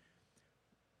 Right.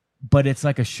 But it's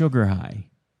like a sugar high.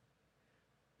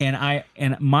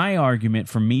 And my argument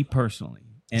for me personally,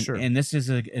 and this is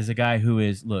a guy who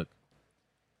is, look,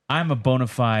 I'm a bona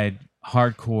fide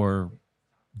hardcore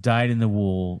dyed in the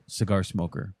wool cigar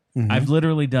smoker. Mhm. I've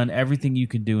literally done everything you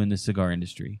can do in the cigar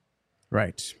industry.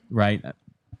 Right. Right.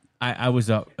 I was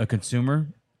a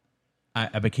consumer.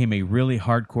 I became a really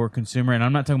hardcore consumer, and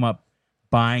I'm not talking about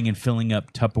buying and filling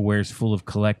up Tupperwares full of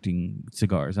collecting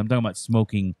cigars. I'm talking about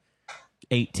smoking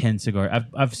 8-10 cigars.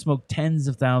 I've smoked tens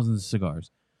of thousands of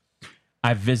cigars.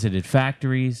 I've visited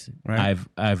factories. Right.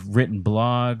 I've written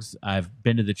blogs. I've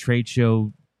been to the trade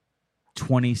show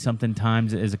 20-something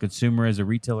times as a consumer, as a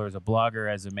retailer, as a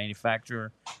blogger, as a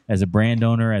manufacturer, as a brand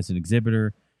owner, as an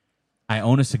exhibitor. I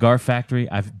own a cigar factory.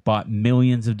 I've bought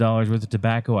millions of dollars worth of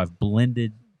tobacco. I've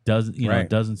blended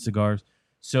dozen cigars.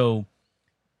 So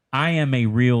I am a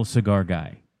real cigar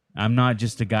guy. I'm not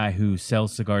just a guy who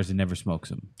sells cigars and never smokes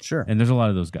them. Sure. And there's a lot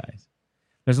of those guys.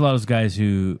 There's a lot of those guys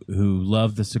who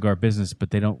love the cigar business,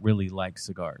 but they don't really like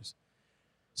cigars.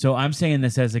 So I'm saying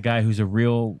this as a guy who's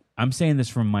I'm saying this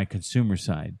from my consumer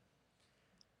side.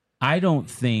 I don't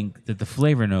think that the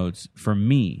flavor notes, for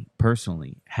me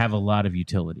personally, have a lot of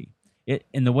utility.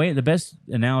 The best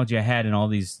analogy I had in all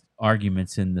these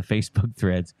arguments in the Facebook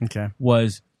threads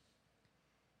was,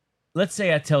 let's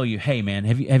say I tell you, hey man,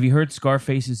 have you heard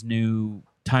Scarface's new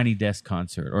Tiny Desk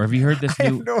concert, or have you heard this new? I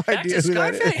have no idea who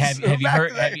that is. Have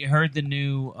you heard the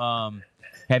new?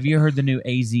 Have you heard the new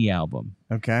AZ album?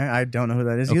 Okay, I don't know who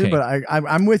that is either, but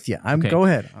I'm with you. Go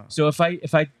ahead. So if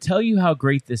I tell you how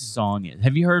great this song is,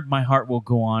 have you heard "My Heart Will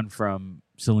Go On" from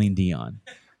Celine Dion?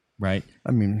 Right.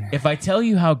 I mean, if I tell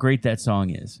you how great that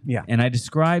song is, and I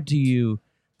describe to you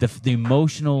the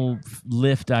emotional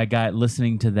lift I got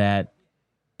listening to that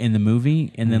in the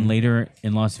movie, and then later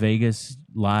in Las Vegas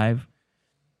live,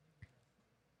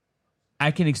 I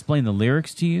can explain the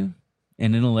lyrics to you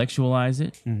and intellectualize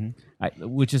it,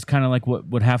 which is kind of like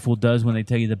what Half Full does when they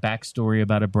tell you the backstory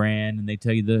about a brand and they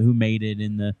tell you who made it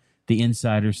and the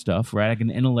insider stuff, right? I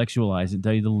can intellectualize it and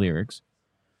tell you the lyrics.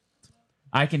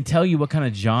 I can tell you what kind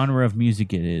of genre of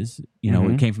music it is. You know,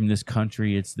 it came from this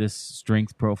country, it's this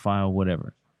strength profile,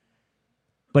 whatever.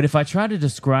 But if I try to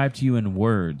describe to you in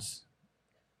words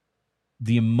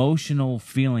the emotional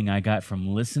feeling I got from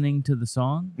listening to the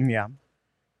song,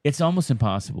 it's almost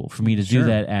impossible for me to do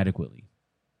that adequately.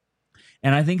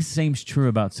 And I think the same's true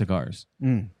about cigars.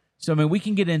 So, I mean, we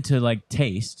can get into like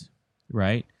taste,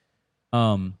 right?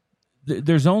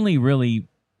 There's only really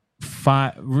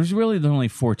there's only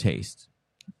 4 tastes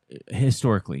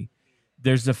historically.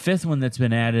 There's the 5th one that's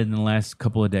been added in the last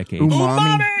couple of decades.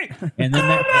 Umami! And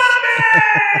then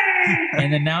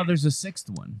and then now there's a 6th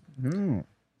one.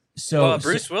 So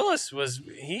Bruce Willis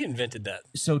he invented that.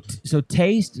 So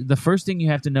taste, the first thing you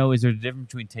have to know is there's a difference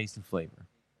between taste and flavor.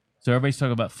 So everybody's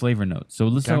talking about flavor notes. So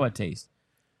let's talk about taste.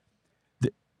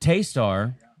 The tastes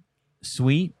are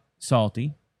sweet,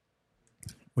 salty,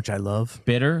 which I love,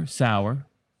 bitter, sour,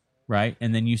 right?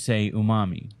 And then you say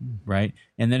umami, right?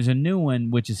 And there's a new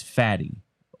one which is fatty,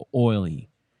 oily.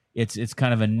 It's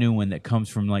kind of a new one that comes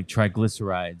from like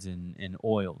triglycerides and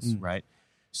oils, right?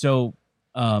 So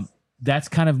that's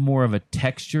kind of more of a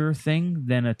texture thing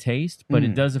than a taste, but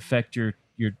it does affect your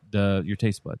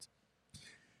taste buds.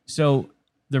 So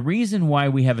the reason why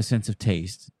we have a sense of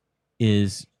taste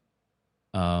is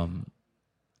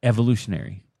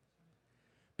evolutionary.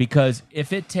 Because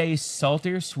if it tastes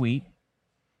salty or sweet,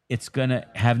 it's going to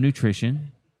have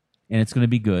nutrition and it's going to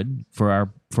be good for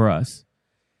for us.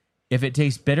 If it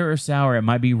tastes bitter or sour, it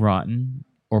might be rotten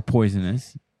or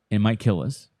poisonous. It might kill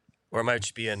us. Or it might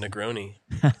just be a Negroni.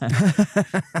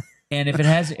 And if it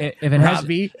has if it has and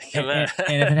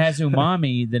if it has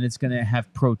umami, then it's going to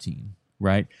have protein,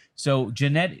 right? So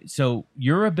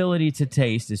your ability to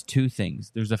taste is two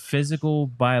things. There's a physical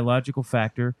biological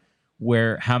factor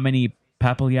where how many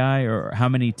papillae or how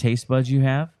many taste buds you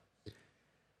have.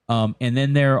 And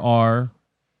then there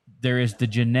is the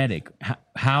genetic,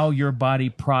 how your body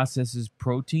processes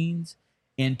proteins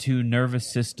into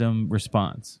nervous system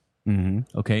response.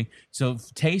 Mm-hmm. Okay, so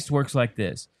taste works like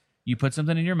this. You put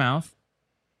something in your mouth,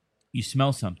 you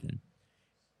smell something.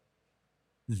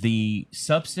 The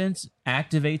substance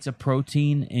activates a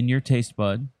protein in your taste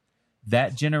bud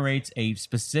that generates a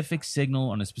specific signal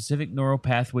on a specific neural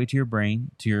pathway to your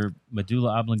brain, to your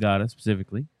medulla oblongata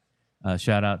specifically.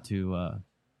 Shout out to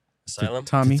Asylum?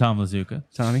 Tommy. Tom Lazuka.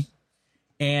 Tommy.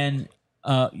 And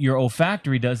your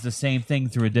olfactory does the same thing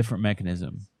through a different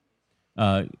mechanism.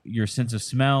 Your sense of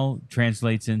smell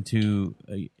translates into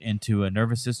a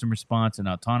nervous system response, an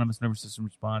autonomous nervous system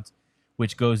response,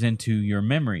 which goes into your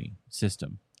memory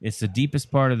system. It's the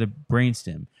deepest part of the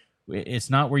brainstem. It's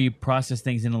not where you process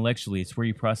things intellectually. It's where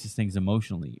you process things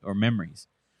emotionally or memories.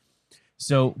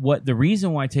 So the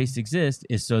reason why taste exists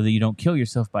is so that you don't kill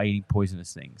yourself by eating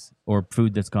poisonous things or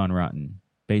food that's gone rotten,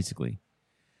 basically.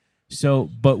 So,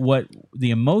 but what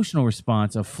the emotional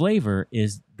response of flavor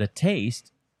is the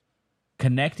taste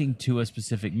connecting to a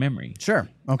specific memory. Sure.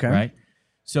 Okay. Right?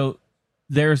 So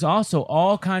there's also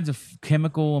all kinds of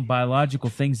chemical and biological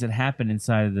things that happen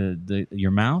inside of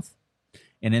your mouth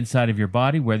and inside of your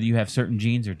body, whether you have certain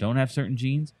genes or don't have certain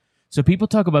genes. So people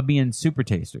talk about being super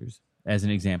tasters, as an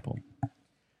example.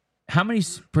 How many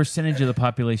percentage of the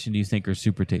population do you think are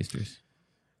super tasters?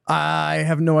 I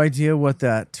have no idea what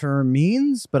that term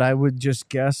means, but I would just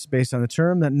guess based on the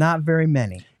term that not very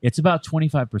many. It's about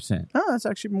 25%. Oh, that's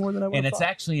actually more than I would And have it's thought.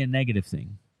 actually a negative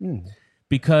thing.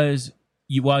 Because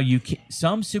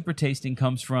some super tasting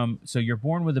comes from, so you're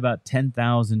born with about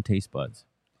 10,000 taste buds.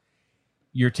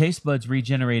 Your taste buds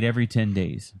regenerate every 10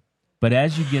 days. But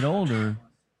as you get older,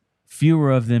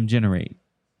 fewer of them generate.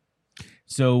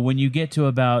 So when you get to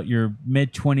about your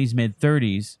mid-20s,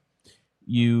 mid-30s,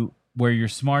 where you're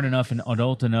smart enough and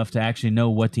adult enough to actually know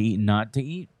what to eat and not to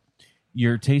eat,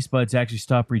 your taste buds actually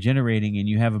stop regenerating and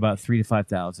you have about 3,000 to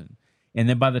 5,000. And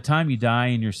then by the time you die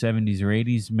in your 70s or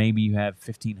 80s, maybe you have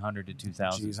 1,500 to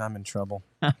 2,000. Jeez, I'm in trouble.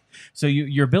 So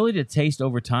your ability to taste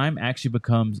over time actually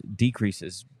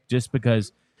decreases just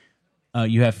because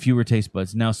you have fewer taste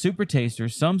buds. Now,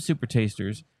 some super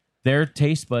tasters, their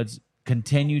taste buds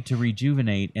continue to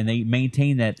rejuvenate and they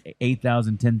maintain that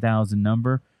 8,000, 10,000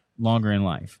 number longer in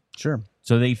life. Sure.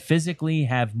 So they physically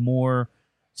have more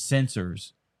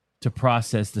sensors to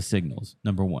process the signals,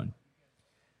 number one.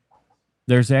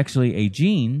 There's actually a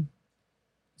gene.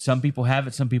 Some people have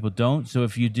it, some people don't. So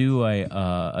if you do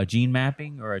a gene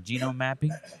mapping or a genome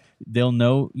mapping, they'll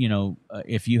know,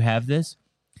 if you have this,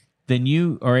 then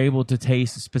you are able to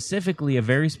taste specifically a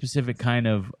very specific kind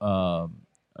of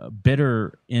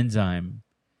bitter enzyme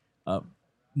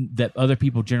that other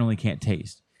people generally can't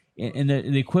taste. And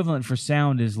the equivalent for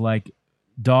sound is like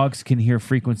dogs can hear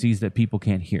frequencies that people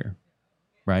can't hear,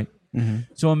 right?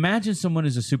 Mm-hmm. So imagine someone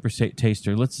is a super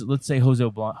taster. Let's say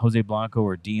Jose Blanco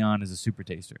or Dion is a super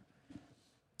taster.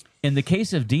 In the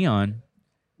case of Dion,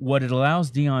 what it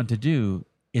allows Dion to do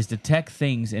is detect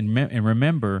things and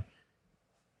remember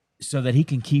so that he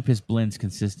can keep his blends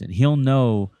consistent. He'll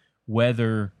know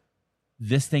whether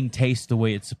this thing tastes the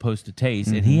way it's supposed to taste,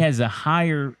 and he has the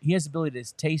ability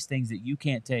to taste things that you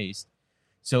can't taste.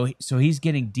 So he's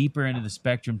getting deeper into the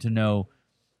spectrum to know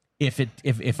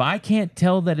if I can't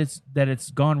tell that it's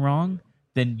gone wrong,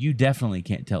 then you definitely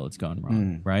can't tell it's gone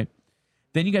wrong, right?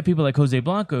 Then you got people like Jose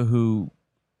Blanco who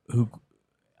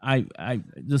I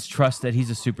just trust that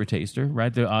he's a super taster,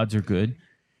 right? The odds are good,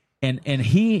 and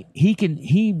he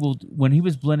will when he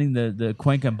was blending the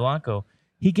Cuenca and Blanco.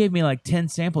 He gave me like 10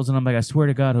 samples, and I'm like, I swear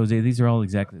to God, Jose, these are all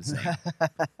exactly the same.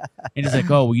 And he's like,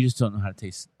 oh, well, you just don't know how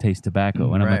to taste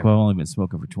tobacco. And I'm like, well, I've only been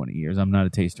smoking for 20 years. I'm not a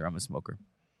taster. I'm a smoker.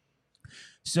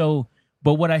 So,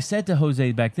 but what I said to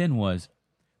Jose back then was,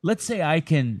 let's say I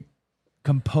can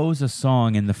compose a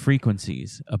song in the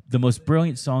frequencies, the most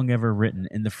brilliant song ever written,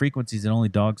 in the frequencies that only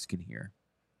dogs can hear.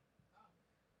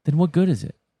 Then what good is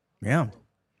it? Yeah.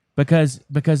 Because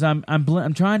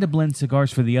I'm trying to blend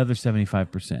cigars for the other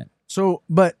 75%. So,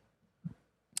 but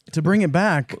to bring it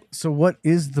back, so what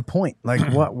is the point? Like,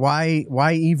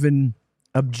 why even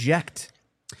object?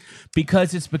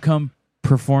 Because it's become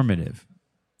performative.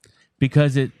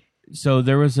 Because so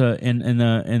there was in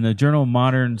the journal of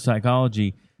Modern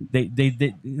Psychology, they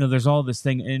there's all this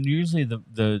thing, and usually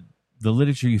the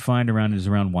literature you find around is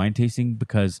around wine tasting,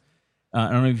 because I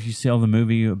don't know if you saw the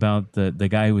movie about the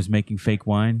guy who was making fake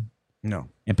wine. No.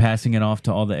 And passing it off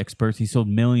to all the experts. He sold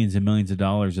millions and millions of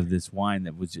dollars of this wine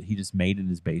that he just made in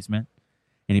his basement,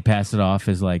 and he passed it off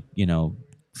as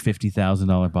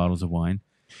 $50,000 bottles of wine.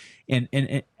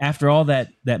 And after all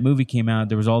that movie came out,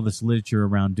 there was all this literature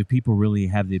around, do people really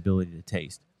have the ability to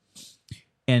taste?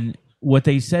 And what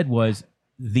they said was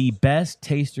the best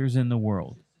tasters in the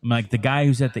world, like the guy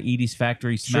who's at the Edie's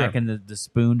factory smacking the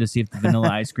spoon to see if the vanilla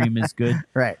ice cream is good.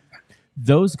 Right.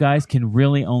 Those guys can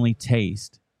really only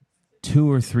taste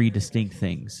 2 or 3 distinct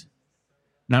things.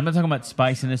 Now, I'm not talking about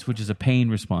spiciness, which is a pain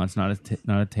response, not a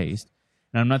taste.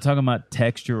 And I'm not talking about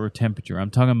texture or temperature.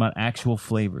 I'm talking about actual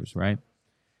flavors, right?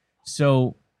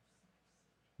 So,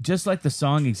 just like the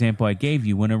song example I gave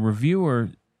you, when a reviewer,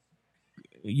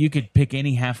 you could pick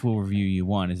any half-wheel review you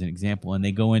want as an example, and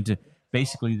they go into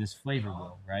basically this flavor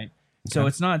wheel, right? Okay. So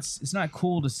it's not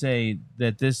cool to say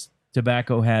that this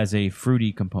tobacco has a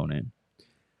fruity component.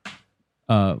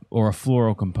 Or a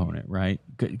floral component, right?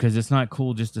 Because it's not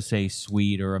cool just to say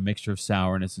sweet or a mixture of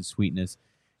sourness and sweetness.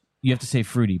 You have to say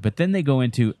fruity. But then they go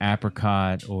into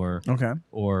apricot or a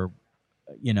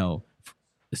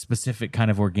specific kind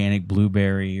of organic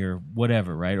blueberry or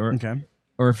whatever, right? Or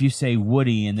if you say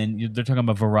woody, and then they're talking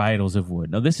about varietals of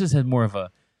wood. Now this is more of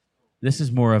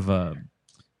a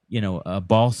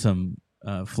balsam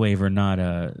flavor, not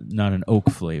an oak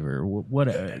flavor.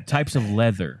 What types of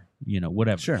leather?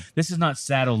 Whatever. Sure. This is not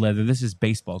saddle leather. This is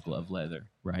baseball glove leather,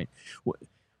 right?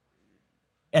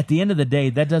 At the end of the day,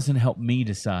 that doesn't help me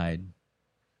decide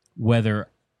whether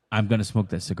I'm going to smoke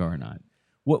that cigar or not.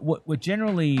 What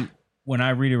generally, when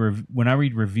I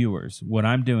read reviewers, what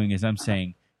I'm doing is I'm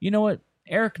saying, you know what?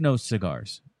 Eric knows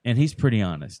cigars, and he's pretty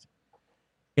honest.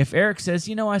 If Eric says,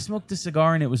 I smoked a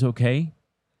cigar and it was okay,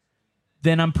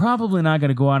 then I'm probably not going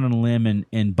to go out on a limb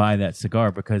and buy that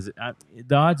cigar, because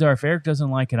the odds are if Eric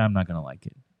doesn't like it, I'm not going to like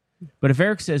it. But if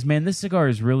Eric says, man, this cigar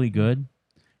is really good,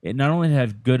 it not only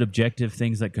had good objective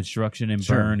things like construction and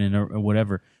burn and or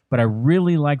whatever, but I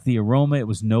really like the aroma. It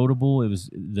was notable.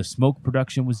 The smoke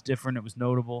production was different. It was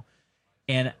notable.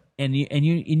 And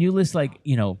you list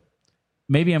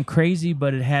maybe I'm crazy,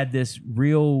 but it had this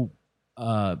real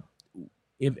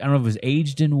I don't know if it was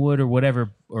aged in wood or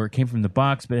whatever, or it came from the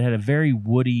box, but it had a very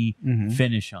woody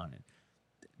finish on it.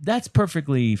 That's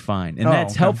perfectly fine, and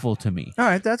that's helpful to me. All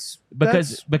right, that's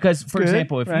because for good,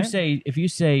 example, if you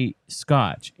say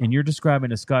Scotch and you're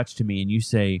describing a Scotch to me, and you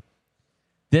say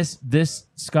this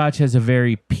Scotch has a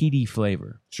very peaty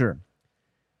flavor, sure,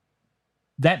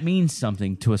 that means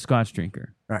something to a Scotch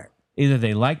drinker. Right. Either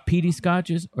they like peaty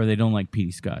Scotches or they don't like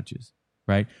peaty Scotches,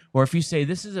 right? Or if you say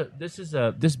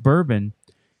this bourbon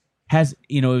has,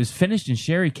 it was finished in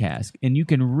sherry cask, and you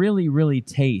can really, really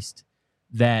taste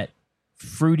that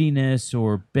fruitiness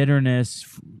or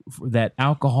bitterness, that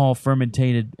alcohol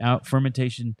fermentation,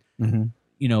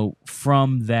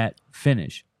 from that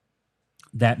finish.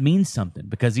 That means something,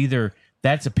 because either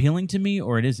that's appealing to me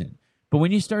or it isn't. But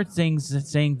when you start saying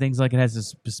things like it has a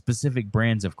specific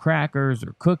brands of crackers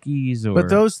or cookies, or but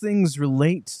those things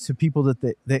relate to people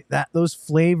that those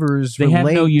flavors they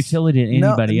have no utility to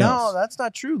anybody else. No, that's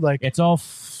not true. Like it's all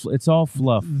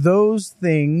fluff. Those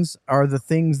things are the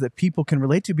things that people can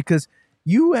relate to, because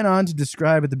you went on to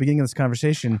describe at the beginning of this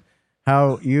conversation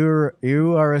how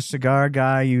you are a cigar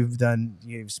guy. You've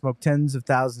smoked tens of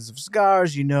thousands of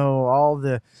cigars. You know all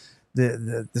the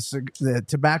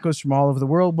tobaccos from all over the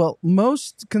world. Well,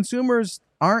 most consumers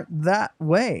aren't that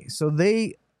way, so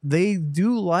they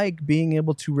do like being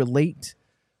able to relate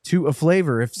to a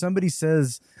flavor. If somebody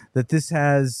says that this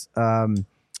has plum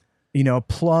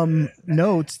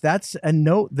notes, that's a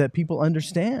note that people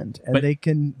understand, and they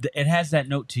can. It has that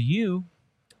note to you,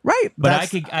 right? But I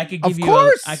could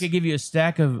give you a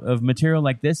stack of material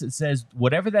like this. It says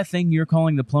whatever that thing you're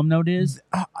calling the plum note is.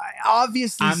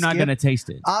 Obviously, I'm not going to taste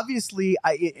it. Obviously,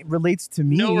 it relates to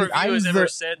me. No review has ever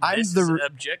said this is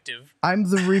objective. I'm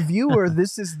the reviewer.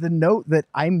 This is the note that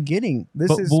I'm getting.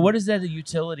 But what is that a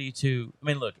utility to? I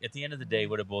mean, look, at the end of the day,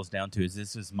 what it boils down to is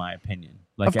this is my opinion.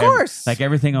 Of course. Like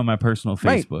everything on my personal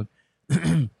Facebook.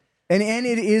 Right. and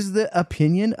it is the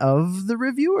opinion of the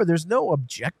reviewer. There's no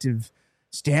objective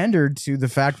standard to the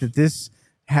fact that this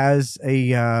has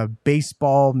a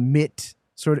baseball mitt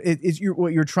sort of.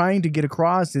 What you're trying to get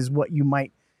across is what you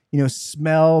might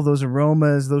smell, those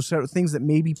aromas, those sort of things that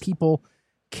maybe people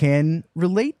can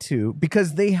relate to,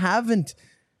 because they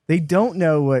don't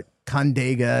know what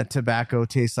Condega tobacco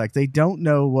tastes like. They don't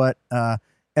know what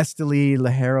Esteli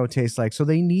Ligero tastes like. So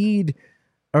they need,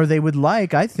 or they would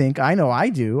like, I know I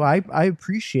do. I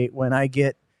appreciate when I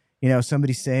get,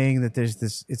 somebody saying that there's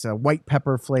this, it's a white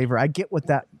pepper flavor. I get what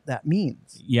that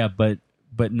means. Yeah, but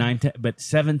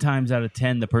 7 times out of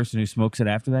 10, the person who smokes it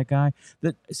after that guy,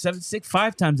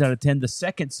 5 times out of 10, the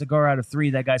second cigar out of 3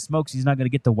 that guy smokes, he's not going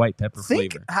to get the white pepper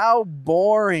Think flavor. how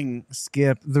boring,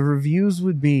 Skip, the reviews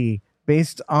would be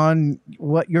based on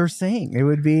what you're saying. It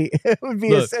would be Look,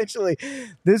 essentially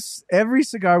this. Every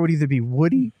cigar would either be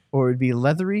woody, or it would be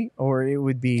leathery, or it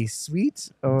would be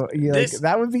sweet, or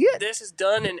that would be it. This is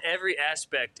done in every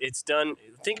aspect. It's done.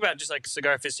 Think about just like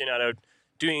Cigar Aficionado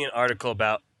doing an article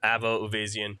about Avo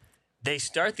Uvezian. They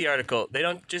start the article. They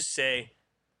don't just say,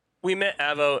 "We met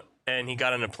Avo and he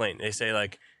got on a plane." They say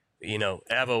like,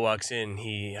 Avo walks in.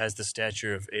 He has the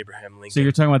stature of Abraham Lincoln. So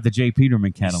you're talking about the J.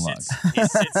 Peterman catalog. He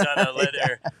sits on a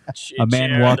leather A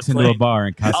man walks into a bar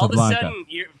in Casablanca. All of a sudden,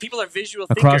 people are visual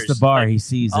Across thinkers. the bar, he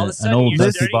sees an old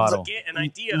dusty bottle. To get an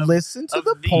idea of, Listen to of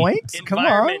the point. Come on.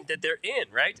 environment that they're in,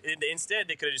 right? Instead,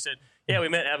 they could have just said, "Yeah, we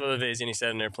met Avo Uvezian. He sat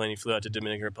on an airplane. He flew out to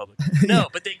Dominican Republic." No,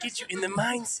 but they get you in the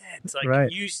mindset. Like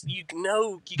Right. you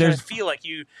kind of feel like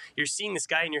you're seeing this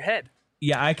guy in your head.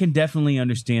 Yeah, I can definitely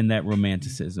understand that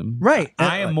romanticism. Right.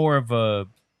 I am more of a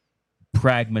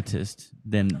pragmatist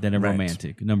than a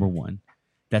romantic. Number one,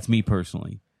 that's me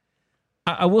personally.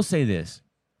 I will say this: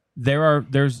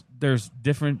 there's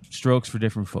different strokes for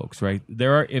different folks, right?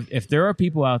 There are if there are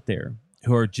people out there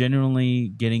who are genuinely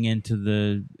getting into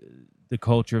the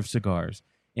culture of cigars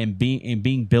and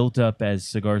being built up as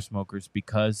cigar smokers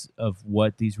because of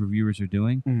what these reviewers are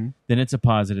doing, then it's a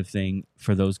positive thing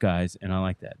for those guys, and I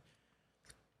like that.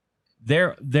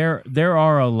 There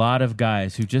are a lot of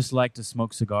guys who just like to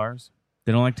smoke cigars.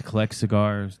 They don't like to collect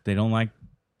cigars. They don't like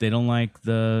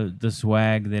the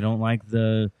swag. They don't like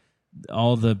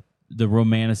all the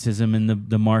romanticism and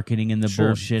the marketing and the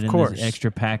bullshit and the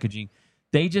extra packaging.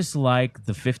 They just like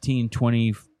the 15,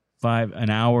 25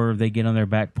 an hour they get on their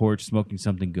back porch smoking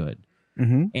something good.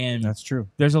 And that's true.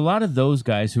 There's a lot of those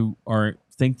guys who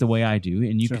think the way I do,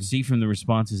 and you can see from the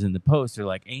responses in the post, they're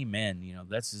like, "Amen."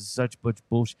 That's such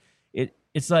bullshit.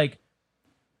 It's like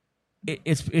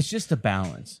it's just a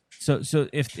balance. So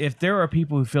if there are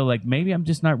people who feel like maybe I'm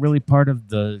just not really part of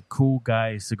the cool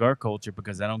guy cigar culture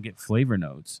because I don't get flavor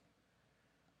notes,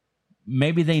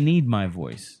 maybe they need my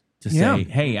voice to say,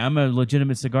 "Hey, I'm a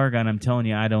legitimate cigar guy, and I'm telling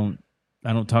you, I don't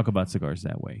talk about cigars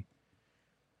that way."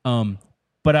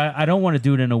 But I don't want to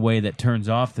do it in a way that turns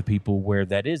off the people where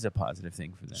that is a positive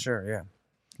thing for them. Sure, yeah.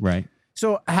 Right.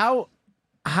 So how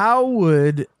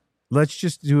would, let's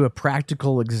just do a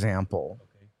practical example.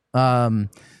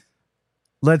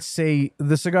 Let's say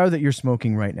the cigar that you're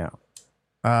smoking right now.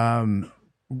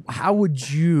 How would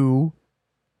you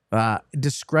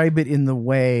describe it in the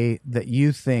way that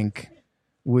you think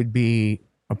would be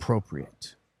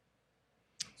appropriate?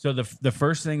 So the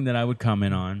first thing that I would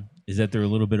comment on is that they're a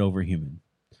little bit overhuman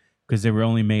because they were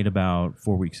only made about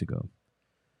 4 weeks ago.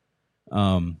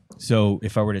 So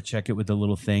if I were to check it with a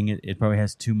little thing, it probably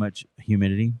has too much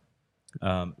humidity.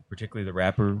 Particularly the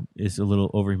wrapper is a little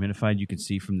overhumidified. You can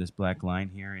see from this black line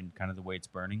here and kind of the way it's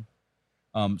burning.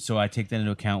 So I take that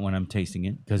into account when I'm tasting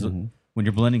it because when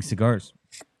you're blending cigars,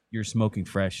 you're smoking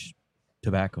fresh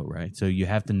tobacco, right? So you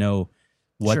have to know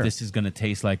what this is going to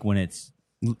taste like when it's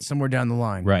somewhere down the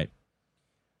line. Right.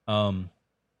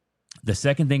 The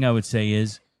second thing I would say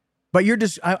is, but you're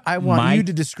just I want you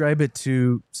to describe it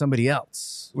to somebody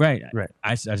else. Right.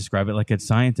 I describe it like a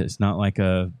scientist, not like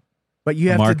a But you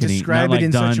have marketing, to describe not it like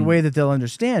in done, such a way that they'll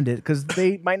understand it because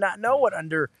they might not know what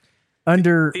under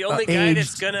the only guy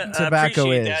that's aged gonna tobacco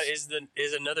appreciate is. that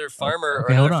is another farmer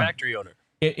or hold another on. factory owner.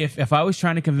 If I was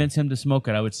trying to convince him to smoke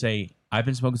it, I would say, I've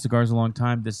been smoking cigars a long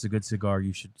time. This is a good cigar.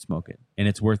 You should smoke it. And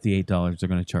it's worth the $8 they're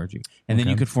going to charge you. And then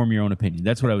you could form your own opinion.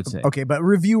 That's what I would say. Okay, but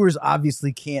reviewers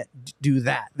obviously can't do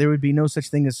that. There would be no such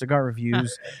thing as cigar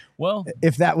reviews. Well,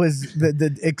 if that was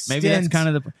the extent maybe that's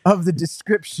kind of of the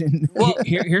description. Well,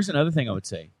 here's another thing I would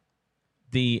say.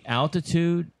 The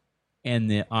altitude and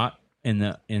the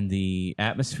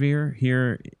atmosphere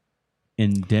here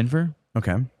in Denver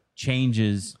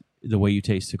changes the way you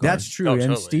taste cigars. That's true,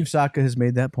 and Steve Saka has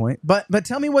made that point. But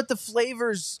tell me what the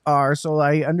flavors are so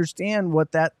I understand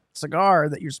what that cigar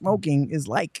that you're smoking is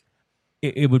like.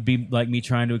 It would be like me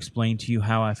trying to explain to you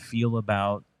how I feel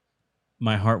about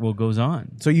My Heart Will Goes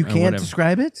On. So you can't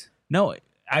describe it? No,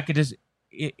 I could just...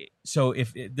 So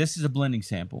if this is a blending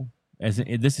sample, this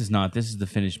is the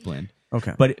finished blend.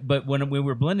 Okay. But when we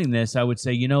were blending this, I would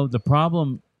say, the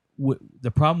problem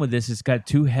with this is it's got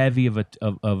too heavy of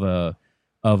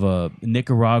a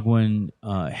Nicaraguan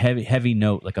heavy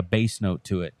note, like a bass note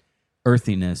to it,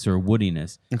 earthiness or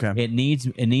woodiness. Okay. It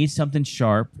needs something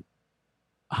sharp,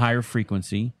 higher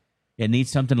frequency. It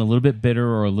needs something a little bit bitter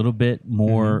or a little bit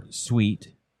more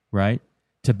sweet, right,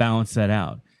 to balance that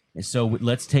out. And so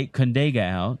let's take Condega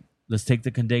out. Let's take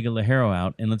the Condega Ligero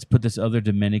out, and let's put this other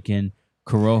Dominican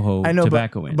Corojo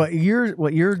tobacco in. But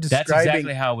what you're describing. That's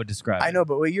exactly how I would describe it. I know,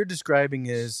 but what you're describing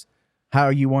is how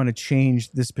you want to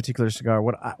change this particular cigar.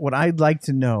 What I'd like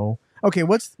to know. Okay,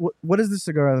 what is the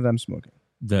cigar that I'm smoking?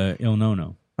 The Il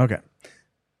Nono. Okay.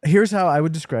 Here's how I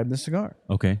would describe this cigar.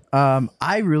 Okay.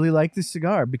 I really like this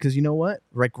cigar because you know what?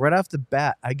 Like right off the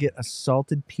bat, I get a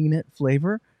salted peanut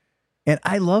flavor, and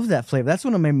I love that flavor. That's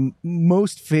one of my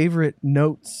most favorite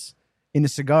notes in a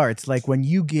cigar. It's like when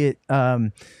you get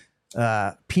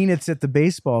peanuts at the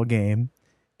baseball game,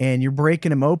 and you're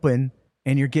breaking them open,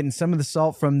 and you're getting some of the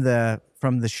salt from the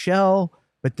shell,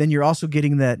 but then you're also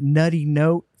getting that nutty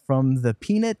note from the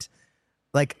peanut.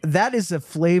 Like that is a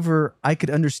flavor I could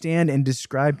understand and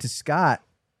describe to Scott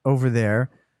over there,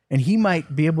 and he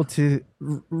might be able to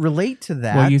relate to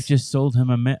that. Well, you've just sold him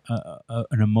an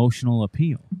emotional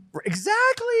appeal.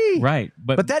 Exactly. Right.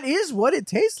 But that is what it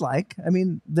tastes like. I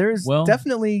mean, there's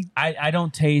definitely... I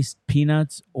don't taste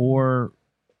peanuts or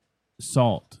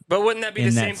salt. But wouldn't that be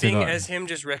the same thing cigar as him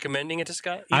just recommending it to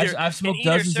Scott? I've smoked in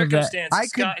either dozens of that. circumstance,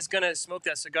 Scott is going to smoke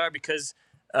that cigar because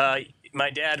my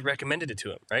dad recommended it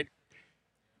to him, right?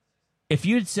 If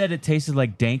you had said it tasted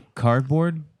like dank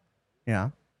cardboard, yeah,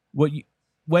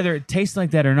 whether it tastes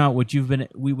like that or not, what you've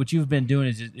been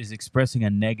doing is expressing a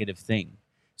negative thing.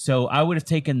 So I would have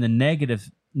taken the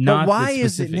negative. Not but why the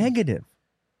is it negative?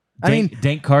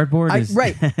 Dank cardboard is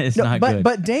right. is not good.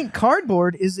 But dank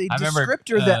cardboard is a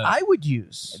descriptor that I would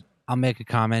use. I'll make a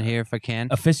comment here if I can.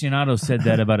 Aficionado said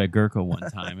that about a Gurkha one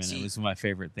time, and it was my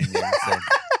favorite thing they ever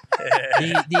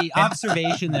said. The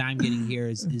observation that I'm getting here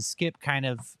is Skip kind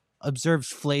of observes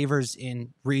flavors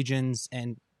in regions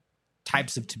and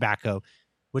types of tobacco,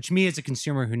 which me as a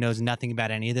consumer who knows nothing about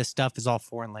any of this stuff is all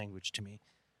foreign language to me.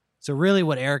 So really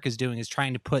what Eric is doing is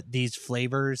trying to put these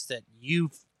flavors that you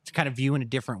kind of view in a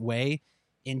different way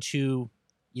into,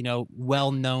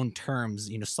 well-known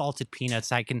terms, salted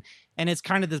peanuts. And it's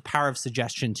kind of the power of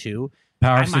suggestion too.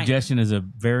 Power of suggestion is a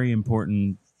very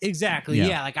important. Exactly.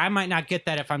 Yeah. Like I might not get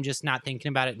that if I'm just not thinking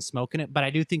about it and smoking it, but I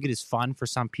do think it is fun for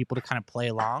some people to kind of play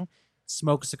along,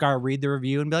 smoke a cigar, read the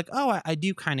review, and be like, oh, I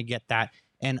do kind of get that,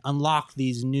 and unlock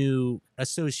these new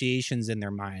associations in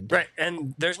their mind. Right.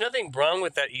 And there's nothing wrong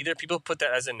with that either. People put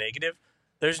that as a negative.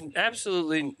 There's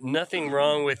absolutely nothing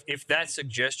wrong with if that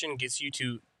suggestion gets you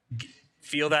to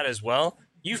feel that as well.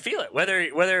 You feel it, whether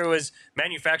it was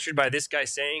manufactured by this guy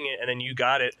saying it and then you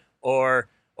got it, or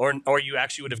you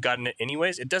actually would have gotten it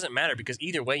anyways. It doesn't matter because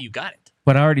either way you got it.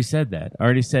 But I already said that. I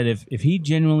already said if he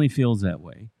genuinely feels that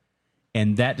way,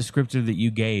 and that descriptor that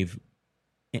you gave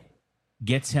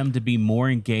gets him to be more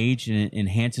engaged and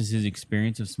enhances his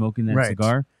experience of smoking that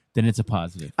cigar, then it's a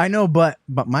positive. I know, but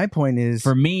my point is,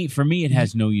 for me, it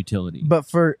has no utility. But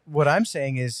for what I'm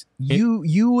saying is,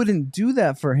 you wouldn't do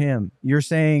that for him. You're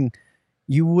saying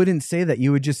you wouldn't say that.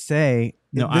 You would just say,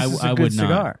 no, this is a good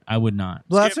cigar. I would not.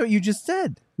 Well, that's what you just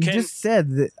said. You just said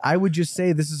that I would just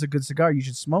say this is a good cigar. You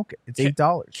should smoke it. It's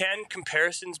 $8. Can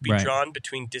comparisons be drawn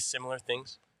between dissimilar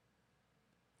things?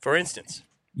 For instance.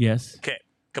 Yes. Okay.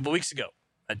 A couple weeks ago,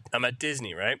 I'm at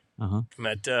Disney, right? Uh-huh. I'm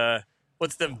at,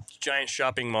 what's the giant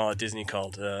shopping mall at Disney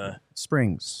called?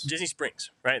 Springs. Disney Springs,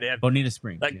 right? They have Bonita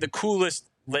Springs. Like the coolest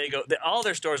Lego. All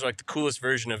their stores are like the coolest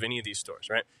version of any of these stores,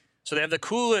 right? So they have the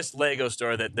coolest Lego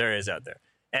store that there is out there.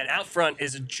 And out front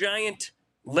is a giant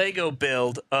Lego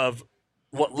build of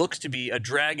what looks to be a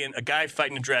dragon, a guy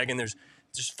fighting a dragon. There's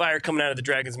just fire coming out of the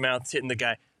dragon's mouth, hitting the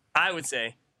guy. I would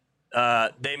say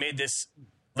they made this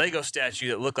Lego statue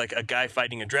that looked like a guy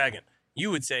fighting a dragon.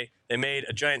 You would say they made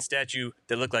a giant statue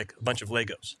that looked like a bunch of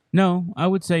Legos. No, I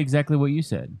would say exactly what you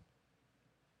said.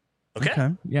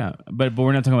 Okay. Yeah, but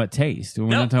we're not talking about taste. We're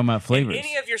not talking about flavors. In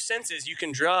any of your senses, you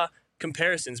can draw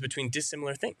comparisons between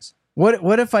dissimilar things.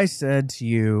 What if I said to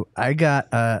you, I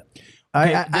got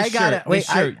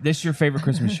this is your favorite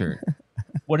Christmas shirt.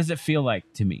 What does it feel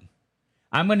like to me?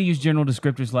 I'm going to use general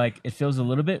descriptors like it feels a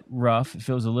little bit rough. It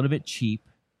feels a little bit cheap.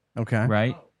 Okay.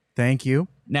 Right? Thank you.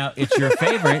 Now, it's your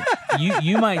favorite.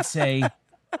 you might say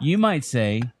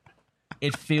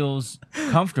it feels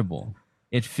comfortable.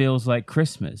 It feels like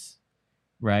Christmas.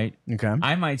 Right? Okay.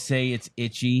 I might say it's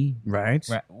itchy. Right.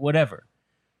 Whatever.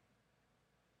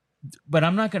 But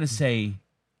I'm not going to say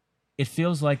it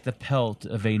feels like the pelt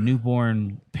of a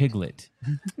newborn piglet.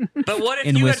 But what if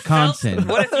in you Wisconsin. Had felt,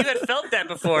 what if you had felt that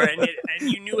before and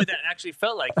you knew what that actually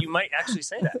felt like? You might actually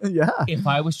say that. Yeah. If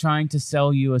I was trying to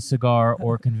sell you a cigar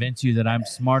or convince you that I'm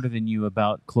smarter than you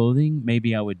about clothing,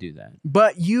 maybe I would do that.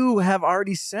 But you have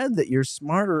already said that you're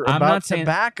smarter I'm about not saying-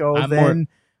 tobacco I'm than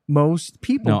most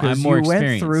people. No, I'm 'cause more you went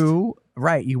experienced. through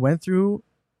you went through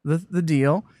the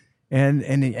deal,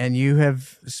 and you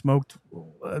have smoked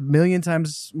a million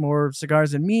times more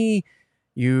cigars than me.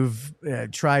 You've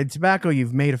tried tobacco.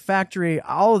 You've made a factory.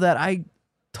 All of that I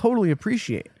totally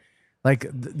appreciate. Like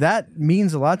that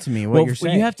means a lot to me. What you're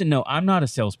saying. You have to know, I'm not a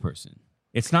salesperson.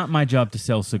 It's not my job to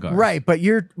sell cigars. Right, but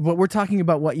we're talking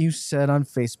about what you said on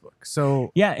Facebook.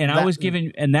 So Yeah, and I that- was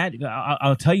given, and that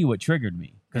I'll tell you what triggered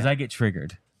me because I get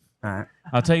triggered. All right.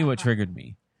 I'll tell you what triggered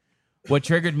me. What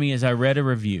triggered me is I read a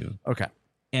review. Okay.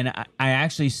 And I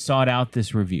actually sought out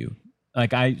this review.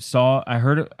 Like I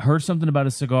heard something about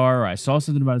a cigar, or I saw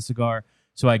something about a cigar,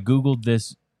 so I Googled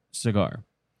this cigar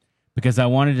because I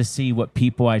wanted to see what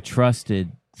people I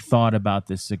trusted thought about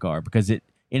this cigar, because it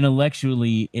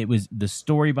intellectually, it was the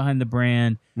story behind the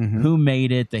brand, who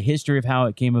made it, the history of how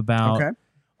it came about. Okay.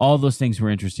 All those things were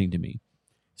interesting to me.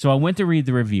 So I went to read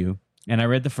the review, and I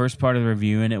read the first part of the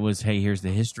review, and it was, hey, here's the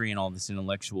history and all this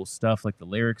intellectual stuff, like the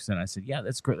lyrics. And I said, yeah,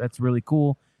 that's great. That's really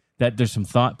cool that there's some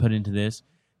thought put into this.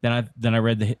 Then I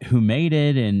read who made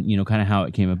it and, kind of how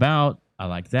it came about. I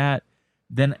like that.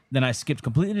 Then I skipped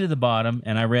completely to the bottom,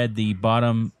 and I read the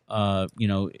bottom,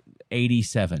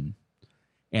 87.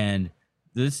 And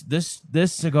this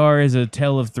cigar is a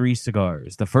tale of three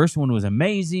cigars. The first one was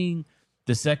amazing.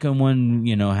 The second one,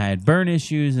 had burn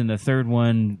issues, and the third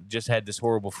one just had this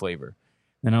horrible flavor.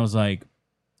 And I was like,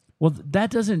 well, that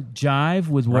doesn't jive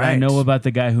with what I know about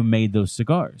the guy who made those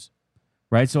cigars.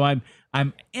 Right? So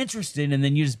I'm interested, and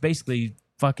then you just basically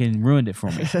fucking ruined it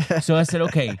for me. So I said,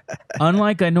 okay,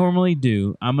 unlike I normally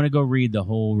do, I'm going to go read the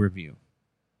whole review.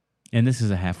 And this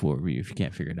is a half-full review if you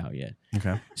can't figure it out yet.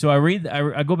 Okay. So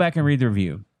I go back and read the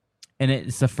review. And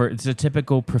it's a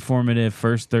typical performative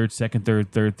first, third, second, third.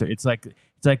 It's like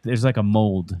there's like a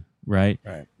mold, right?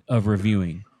 Right. Of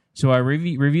reviewing. So I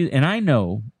review, and I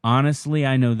know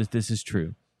that this is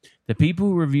true. The people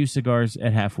who review cigars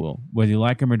at Half Wheel, whether you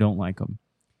like them or don't like them,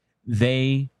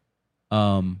 they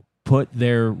put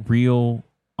their real,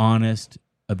 honest,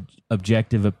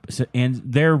 objective, and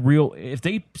they're real. If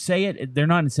they say it, they're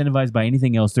not incentivized by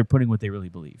anything else. They're putting what they really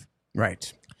believe.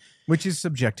 Right. Which is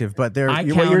subjective, but I what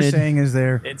you're counted- saying is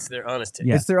It's their honest take.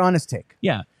 Yeah. it's their honest take.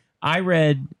 Yeah. I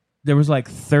read there was like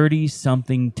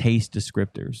 30-something taste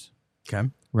descriptors, Okay.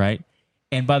 right?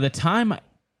 And by the time,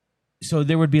 so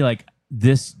there would be like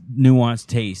this nuanced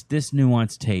taste,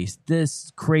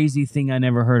 this crazy thing I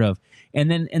never heard of. And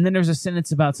then there's a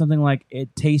sentence about something like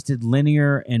it tasted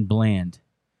linear and bland.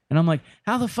 And I'm like,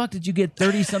 how the fuck did you get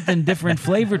 30-something different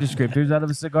flavor descriptors out of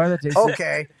a cigar that tastes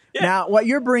Okay. Now, what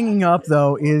you're bringing up,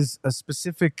 though, is a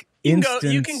specific instance.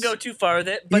 You can go too far with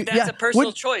it, but that's Yeah, a personal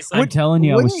would- choice. I'm telling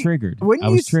you, I was wouldn't- triggered. Wouldn't I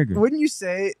was triggered. Wouldn't you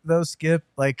say, though, Skip,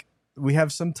 like we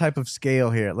have some type of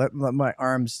scale here? Let my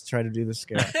arms try to do the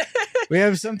scale. We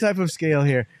have some type of scale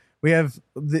here. We have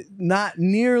not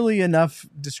nearly enough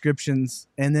descriptions,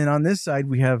 and then on this side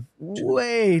we have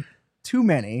way too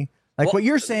many. Like what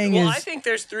you're saying is, I think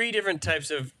there's three different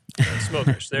types of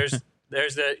smokers. There's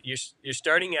the you're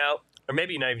starting out, or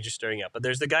maybe not even just starting out, but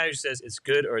there's the guy who says it's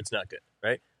good or it's not good,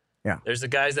 right? Yeah. There's the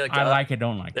guys that I like it,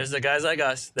 don't like it. There's the guys like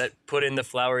us that put in the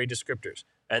flowery descriptors,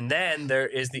 and then there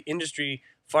is the industry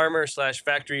farmer /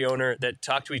 factory owner that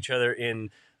talk to each other in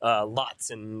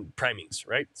lots and primings,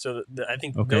 right? So I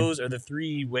think those are the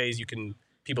three ways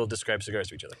people describe cigars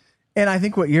to each other. and I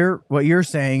think what you're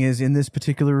saying is in this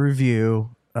particular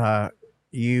review,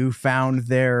 you found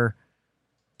their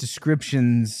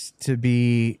descriptions to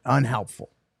be unhelpful.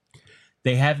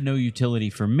 They have no utility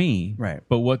for me. Right.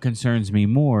 But what concerns me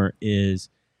more is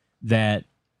that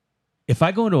if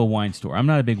I go into a wine store, I'm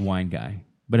not a big wine guy,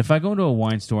 but if I go into a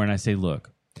wine store and I say,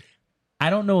 look, I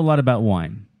don't know a lot about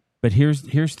wine, but here's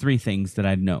three things that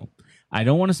I know. I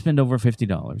don't want to spend over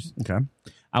 $50. Okay.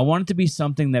 I want it to be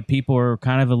something that people are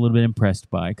kind of a little bit impressed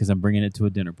by because I'm bringing it to a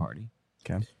dinner party.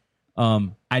 Okay.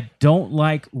 I don't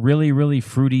like really, really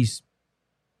fruity,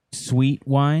 sweet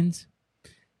wines,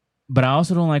 but I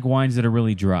also don't like wines that are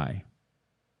really dry.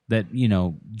 That,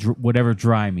 whatever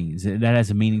dry means. That has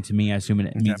a meaning to me. I assume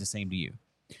it means the same to you.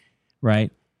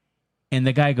 Right? And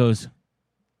the guy goes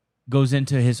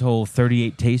into his whole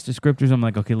 38 taste descriptors. I'm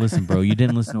like, okay, listen, bro, you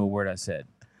didn't listen to a word I said.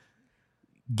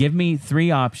 Give me three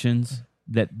options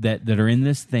that are in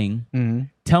this thing. Mm-hmm.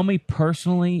 Tell me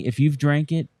personally if you've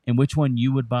drank it and which one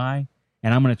you would buy,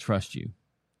 and I'm going to trust you.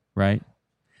 right?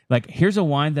 Like, here's a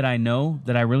wine that I know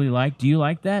that I really like. Do you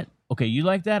like that? Okay, you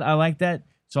like that? I like that.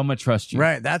 So I'm gonna trust you.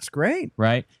 Right. That's great.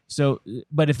 Right. So,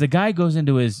 but if the guy goes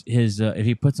into his if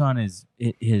he puts on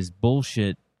his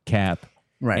bullshit cap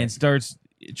Right. and starts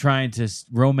trying to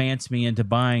romance me into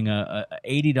buying a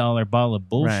 $80 bottle of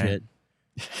bullshit,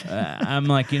 I'm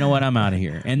like, you know what? I'm out of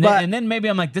here. And then maybe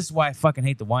I'm like, this is why I fucking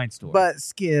hate the wine store. But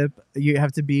Skip, you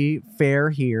have to be fair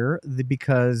here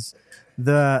because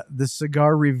the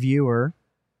cigar reviewer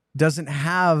doesn't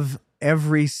have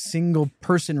every single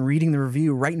person reading the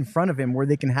review right in front of him where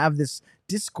they can have this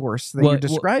discourse that you're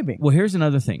describing. Well, here's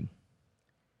another thing.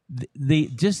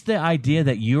 Just the idea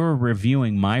that you're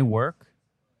reviewing my work.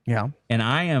 Yeah. And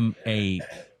I am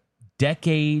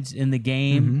decades in the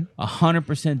game,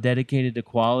 100% dedicated to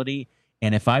quality.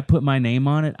 And if I put my name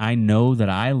on it, I know that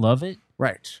I love it.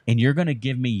 Right. And you're going to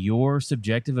give me your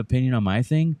subjective opinion on my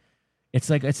thing. It's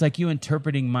like you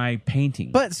interpreting my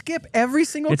painting. But Skip, every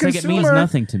single it's consumer, like it means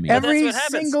nothing to me. Every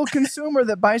single consumer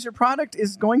that buys your product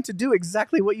is going to do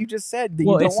exactly what you just said that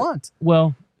you don't want.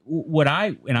 Well,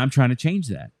 I'm trying to change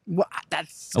that. Well,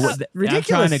 that's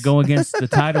ridiculous. I'm trying to go against the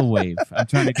tidal wave. I'm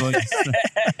trying to go against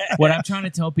what I'm trying to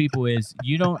tell people is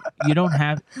you don't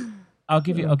have. I'll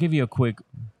give you a quick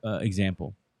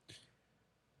example.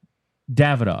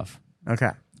 Davidoff.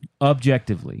 Okay.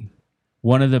 Objectively,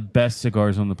 one of the best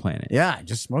cigars on the planet. Yeah, I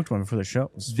just smoked one before the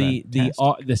show.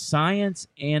 The science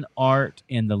and art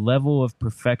and the level of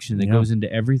perfection that goes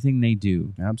into everything they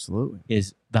do, absolutely,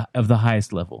 is of the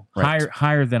highest level,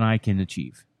 higher than I can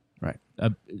achieve. Right.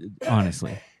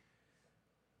 Honestly,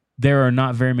 there are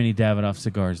not very many Davidoff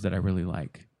cigars that I really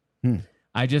like.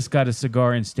 I just got a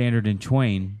cigar in Standard and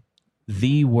Twain,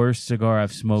 the worst cigar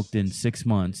I've smoked in 6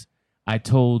 months. I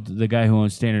told the guy who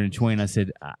owns Standard and Twain, I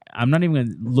said, I'm not even going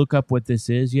to look up what this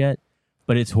is yet,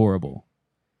 but it's horrible.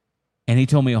 And he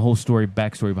told me a whole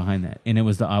backstory behind that, and it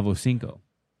was the Avo Cinco.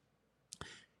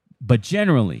 But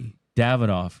generally,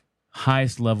 Davidoff,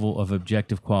 highest level of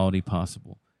objective quality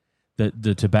possible.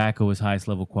 The tobacco is highest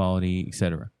level quality,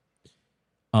 etc.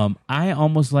 I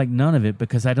almost like none of it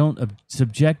because I don't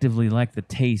subjectively like the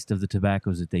taste of the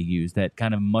tobaccos that they use, that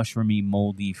kind of mushroomy,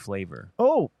 moldy flavor.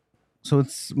 Oh, so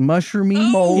it's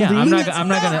mushroomy, moldy. Yeah, I'm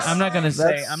not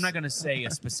gonna say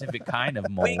a specific kind of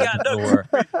mold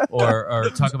or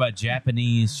talk about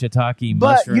Japanese shiitake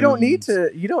mushrooms. But you don't need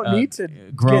to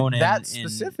grown get that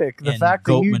specific. The in fact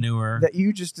goat manure that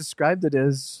you just described it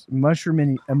as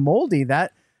mushroomy and moldy,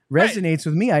 that resonates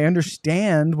with me. I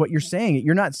understand what you're saying.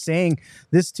 You're not saying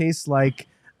this tastes like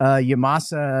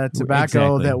Yamasa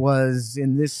tobacco that was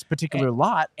in this particular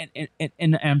lot.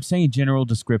 And I'm saying general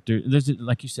descriptor.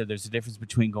 Like you said, there's a difference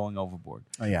between going overboard.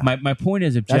 Oh, yeah. My point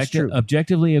is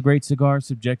objectively a great cigar.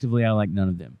 Subjectively, I like none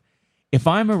of them. If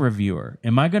I'm a reviewer,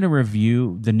 am I going to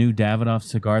review the new Davidoff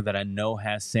cigar that I know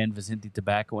has San Vicente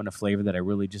tobacco and a flavor that I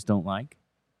really just don't like?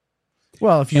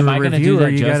 Well, if you're a reviewer,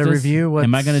 you got to review what.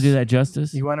 Am I going to do that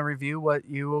justice? You want to review what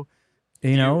you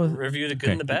review the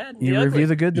good and the bad. You review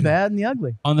the good, the bad, and the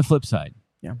ugly. On the flip side,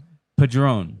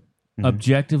 Padron,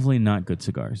 objectively not good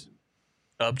cigars.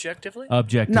 Objectively?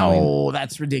 No,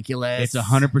 that's ridiculous. It's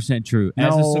 100% true.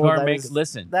 As a cigar maker,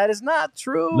 listen. That is not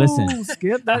true. Listen,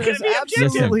 Skip. That is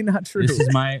absolutely not true. This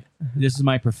is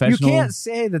my professional. You can't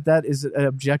say that is an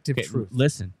objective truth.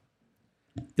 Listen,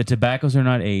 the tobaccos are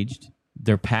not aged.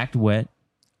 They're packed wet,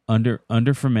 under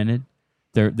fermented.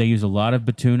 They use a lot of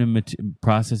bitumen and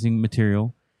processing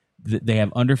material. They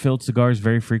have underfilled cigars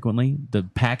very frequently. The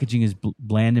packaging is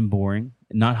bland and boring,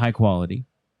 not high quality,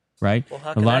 right?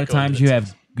 Well, a lot of times you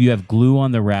have glue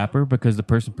on the wrapper because the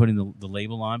person putting the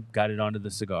label on got it onto the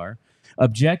cigar.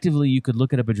 Objectively, you could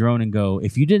look at a Padron and go,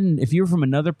 if you were from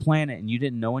another planet and you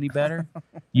didn't know any better,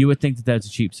 you would think that that's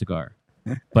a cheap cigar.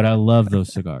 But I love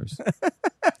those cigars.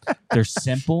 They're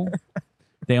simple.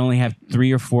 They only have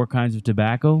 3 or 4 kinds of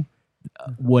tobacco.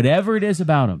 Whatever it is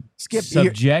about them, Skip,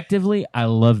 subjectively, I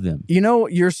love them. You know,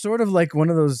 you're sort of like one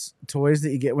of those toys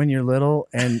that you get when you're little,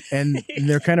 and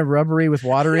they're kind of rubbery with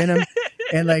water in them,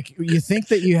 and like you think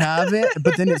that you have it,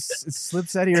 but then it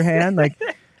slips out of your hand. Like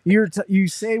you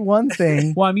say one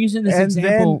thing. Well, I'm using this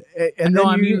example, and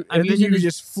then you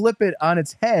just flip it on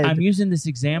its head. I'm using this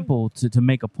example to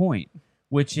make a point,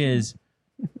 which is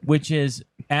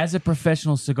as a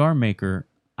professional cigar maker,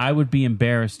 I would be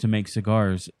embarrassed to make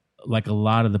cigars like a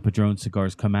lot of the Padron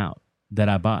cigars come out that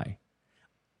I buy.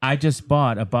 I just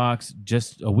bought a box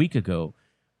just a week ago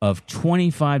of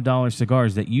 $25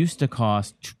 cigars that used to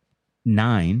cost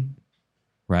 $9,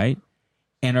 right?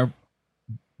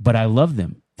 But I love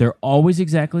them. They're always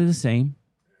exactly the same.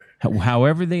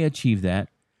 However they achieve that.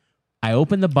 I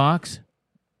open the box.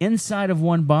 Inside of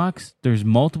one box, there's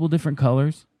multiple different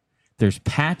colors. There's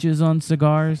patches on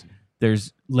cigars.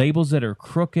 There's labels that are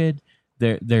crooked.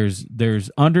 There's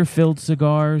underfilled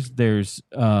cigars. There's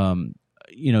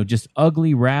just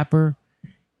ugly wrapper.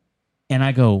 And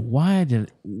I go, why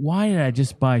did I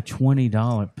just buy pay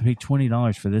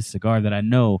 $20 for this cigar that I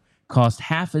know cost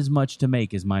half as much to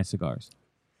make as my cigars?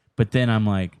 But then I'm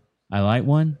like, I light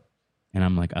one, and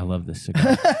I'm like, I love this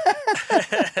cigar.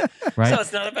 Right? So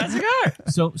it's not a bad cigar.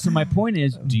 So my point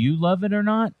is, do you love it or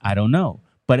not? I don't know.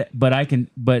 But I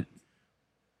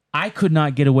could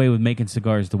not get away with making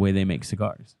cigars the way they make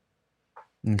cigars.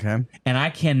 Okay. And I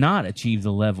cannot achieve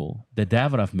the level that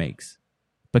Davidoff makes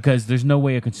because there's no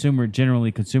way a consumer is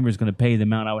going to pay the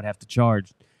amount I would have to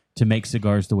charge to make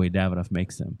cigars the way Davidoff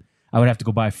makes them. I would have to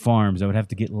go buy farms. I would have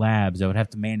to get labs. I would have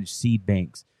to manage seed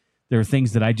banks. There are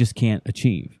things that I just can't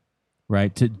achieve,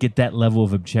 right, to get that level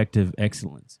of objective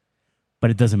excellence. But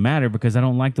it doesn't matter because I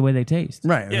don't like the way they taste.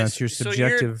 Right, and that's your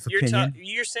subjective opinion.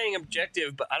 You're saying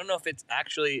objective, but I don't know if it's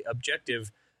actually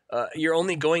objective. You're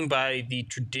only going by the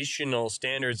traditional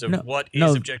standards of what is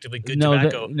objectively good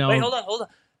tobacco. Wait, hold on.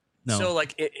 No. So,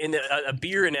 like, in a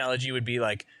beer analogy would be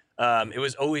like, it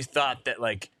was always thought that,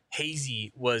 like,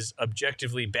 hazy was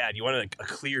objectively bad. You wanted a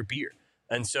clear beer.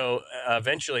 And so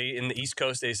eventually in the East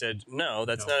Coast, they said, no,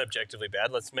 that's not objectively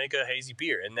bad. Let's make a hazy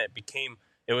beer. And that became...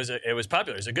 It was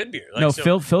popular. It's a good beer. Like,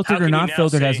 filtered or not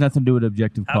filtered has nothing to do with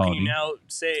objective quality. How can you now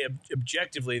say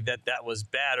objectively that was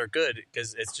bad or good?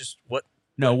 Because it's just what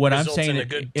I'm saying in a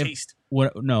good taste.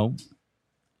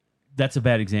 That's a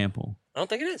bad example. I don't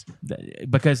think it is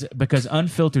because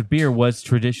unfiltered beer was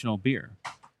traditional beer.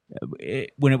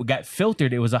 When it got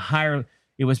filtered, it was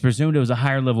presumed it was a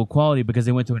higher level quality because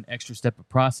they went through an extra step of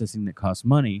processing that cost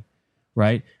money.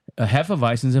 Right,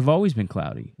 Hefeweizens have always been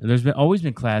cloudy. There's always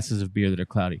been classes of beer that are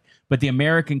cloudy, but the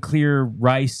American clear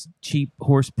rice, cheap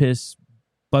horse piss,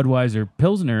 Budweiser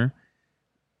Pilsner,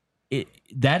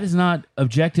 that is not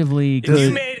objectively good. If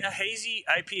you made a hazy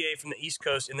IPA from the East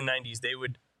Coast in the '90s, they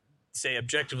would say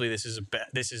objectively this is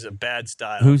a bad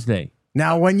style. Who's they?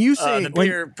 Now, when you say the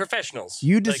beer professionals,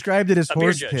 you described it as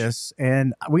horse piss,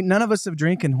 and none of us have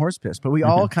drinking horse piss, but we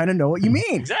all kind of know what you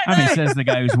mean. Exactly. I mean, says the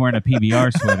guy who's wearing a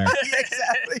PBR sweater.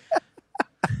 Exactly.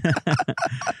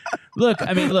 Look.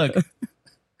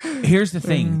 Here's the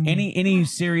thing: any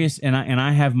serious, and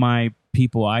I have my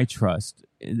people I trust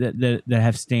that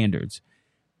have standards.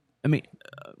 I mean,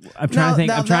 I'm trying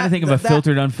to think of a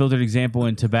filtered, unfiltered example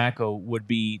in tobacco. Would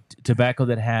be tobacco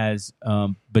that has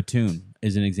batoon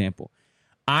as an example.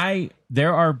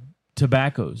 There are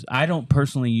tobaccos. I don't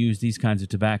personally use these kinds of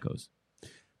tobaccos,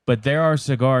 but there are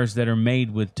cigars that are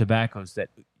made with tobaccos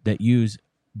that use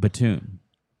batoon,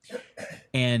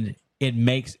 and it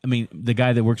makes. I mean, the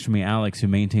guy that works for me, Alex, who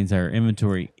maintains our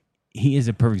inventory, he is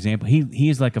a perfect example. He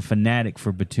is like a fanatic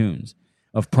for batoons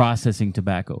of processing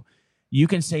tobacco. You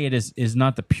can say it is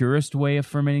not the purest way of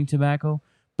fermenting tobacco,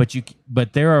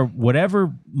 but there are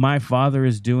whatever my father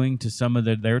is doing to some of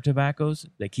their tobaccos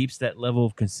that keeps that level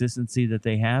of consistency that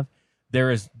they have.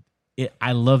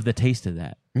 I love the taste of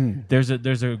that. There's a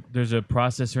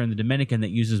processor in the Dominican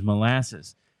that uses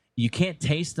molasses. You can't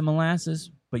taste the molasses,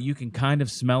 but you can kind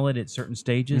of smell it at certain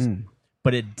stages.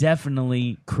 But it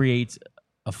definitely creates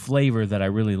a flavor that I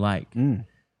really like. Can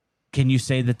you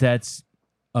say that that's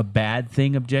a bad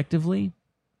thing objectively?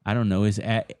 I don't know.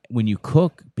 When you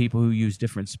cook, people who use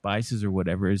different spices or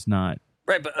whatever is not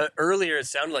right. But earlier it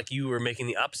sounded like you were making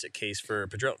the opposite case for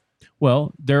Padron.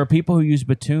 Well, there are people who use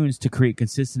batoons to create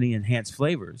consistency, enhance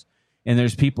flavors, and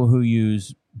there's people who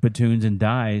use batoons and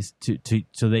dyes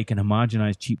so they can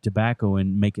homogenize cheap tobacco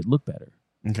and make it look better.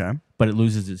 Okay, but it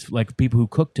loses its like people who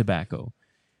cook tobacco.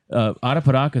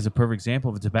 Arapiraca is a perfect example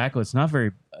of a tobacco. It's not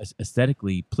very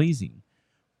aesthetically pleasing.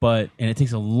 And it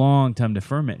takes a long time to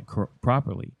ferment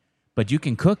properly. But you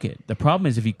can cook it. The problem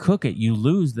is if you cook it, you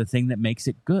lose the thing that makes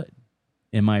it good,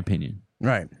 in my opinion.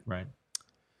 Right.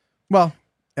 Well,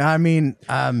 I mean,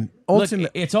 ultimately,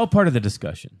 look, it's all part of the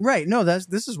discussion. Right. No,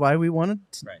 this is why we wanted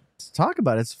to talk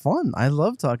about it. It's fun. I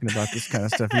love talking about this kind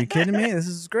of stuff. Are you kidding me? This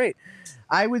is great.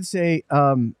 I would say,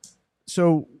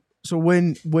 so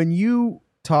when you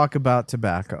talk about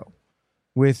tobacco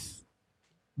with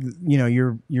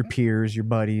your peers, your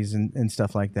buddies, and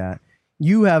stuff like that,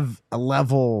 you have a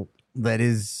level that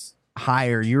is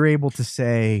higher. You're able to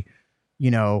say,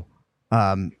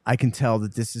 I can tell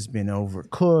that this has been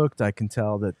overcooked. I can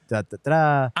tell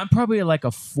that I'm probably like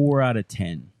a 4 out of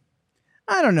 10.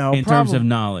 I don't know. In terms of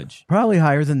knowledge. Probably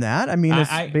higher than that. I mean,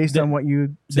 it's based on what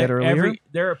you said earlier.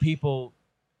 There are people,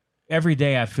 every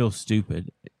day I feel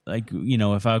stupid. Like,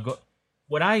 if I go...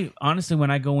 when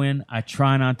I go in, I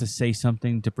try not to say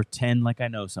something to pretend like I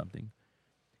know something.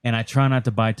 And I try not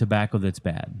to buy tobacco that's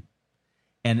bad.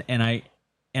 and I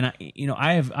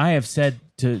I have said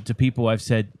to people, I've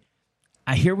said,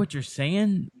 I hear what you're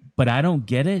saying, but I don't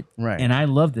get it. Right. And I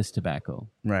love this tobacco.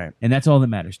 Right. And that's all that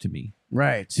matters to me.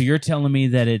 Right. So you're telling me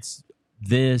that it's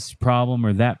this problem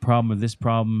or that problem or this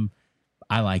problem.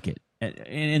 I like it. And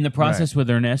in the process with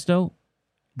Ernesto,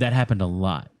 that happened a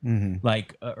lot. Mm-hmm.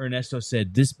 Like Ernesto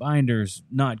said, this binder's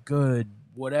not good,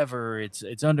 whatever.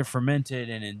 It's under fermented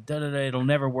and it'll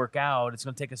never work out. It's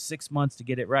going to take us 6 months to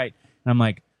get it right. And I'm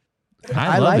like,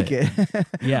 I love like it.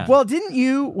 Yeah. Well, didn't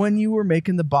you, when you were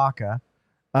making the Baca,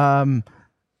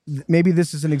 maybe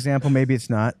this is an example, maybe it's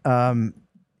not,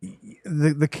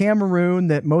 the Cameroon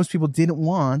that most people didn't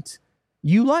want,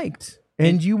 you liked.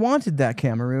 And you wanted that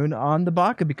Cameroon on the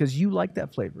Baca because you like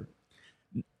that flavor.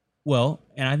 Well,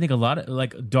 and I think a lot of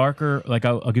like darker, like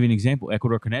I'll give you an example,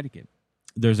 Ecuador, Connecticut.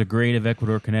 There's a grade of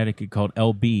Ecuador, Connecticut called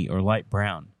LB or light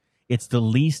brown. It's the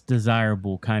least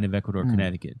desirable kind of Ecuador,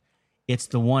 Connecticut. It's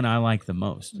the one I like the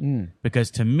most because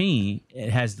to me, it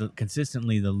has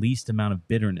consistently the least amount of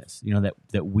bitterness. You know,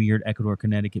 that weird Ecuador,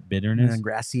 Connecticut bitterness. And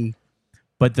grassy.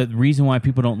 But the reason why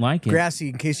people don't like it. Grassy,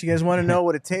 in case you guys want to know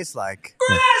what it tastes like.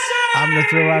 Grassy! I'm going to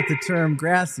throw out the term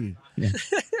grassy. Yeah.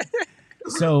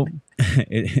 So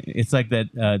it's like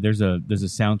that. There's a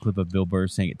sound clip of Bill Burr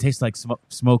saying, "It tastes like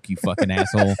smoke, you fucking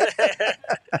asshole."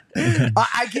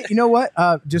 I get, you know what?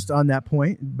 Just on that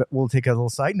point, but we'll take a little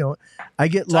side note. I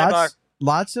get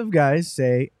lots of guys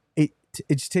say it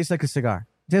just tastes like a cigar.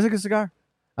 It tastes like a cigar.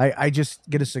 I just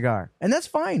get a cigar, and that's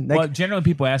fine. Like, well, generally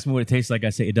people ask me what it tastes like. I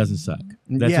say it doesn't suck.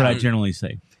 That's what I generally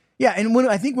say. Yeah, and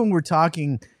when we're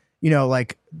talking,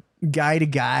 like guy to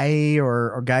guy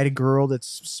or guy to girl that's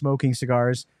smoking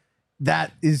cigars,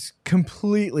 that is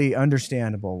completely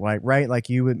understandable, right? Like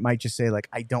you might just say like,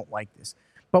 I don't like this.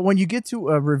 But when you get to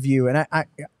a review, and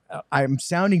I'm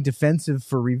sounding defensive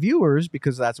for reviewers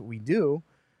because that's what we do,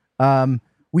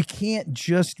 we can't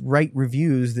just write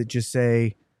reviews that just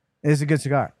say, it's a good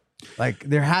cigar. Like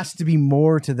there has to be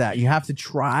more to that. You have to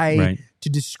try to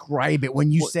describe it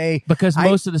when you say... Because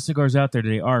most of the cigars out there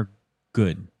today are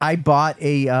good. I bought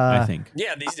I think.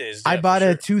 Yeah, these days. I bought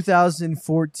a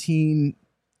 2014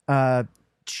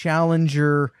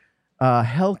 Challenger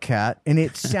Hellcat, and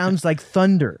it sounds like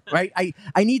thunder, right?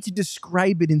 I need to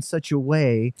describe it in such a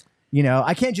way,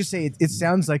 I can't just say it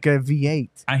sounds like a V8.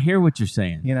 I hear what you're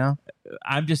saying.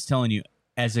 I'm just telling you,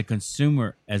 as a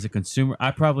consumer,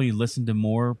 I probably listen to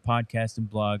more podcasts and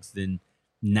blogs than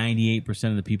 98%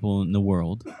 of the people in the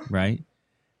world, right?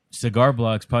 Cigar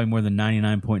blogs, probably more than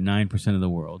 99.9% of the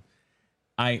world.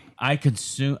 I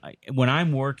consume when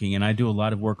I'm working, and I do a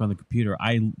lot of work on the computer.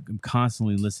 I am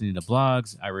constantly listening to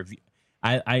blogs. I review.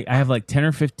 I have like 10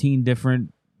 or 15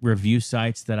 different review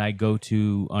sites that I go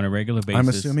to on a regular basis. I'm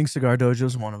assuming Cigar Dojo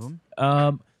is one of them.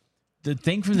 The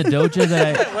thing from the dojo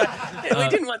that we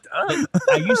didn't want.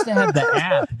 I used to have the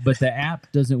app, but the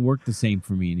app doesn't work the same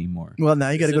for me anymore. Well, now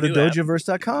you got to go to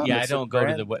dojoverse.com. Yeah, I don't go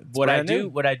to the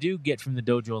what I do get from the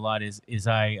dojo a lot is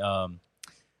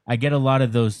I get a lot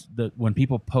of those when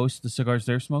people post the cigars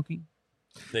they're smoking.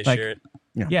 They share it.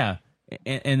 Yeah.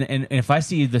 And if I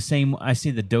see the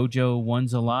dojo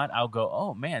ones a lot, I'll go,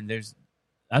 oh man,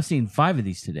 I've seen 5 of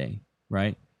these today,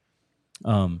 right?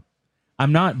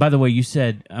 I'm not. By the way, you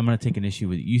said I'm going to take an issue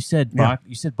with you. You said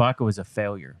Baca was a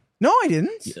failure. No, I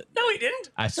didn't. No, he didn't.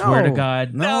 I swear to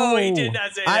God. No, he did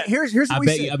not say that. Here's what we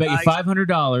said. I bet you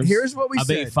 $500. Here's what we said.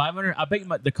 I bet you $500. I bet you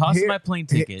the cost of my plane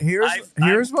ticket.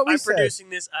 Here's what we said. I'm producing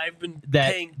this. I've been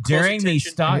that paying during the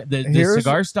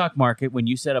cigar stock market, when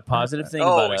you said a positive thing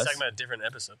about us. We're talking about a different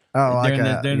episode.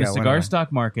 During the cigar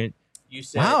stock market, you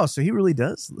said, wow, so he really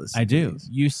does listen. I do.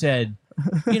 You said,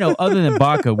 other than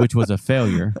Baca, which was a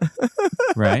failure,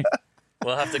 right?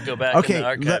 We'll have to go back in the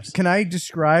archives. Can I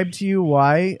describe to you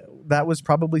why that was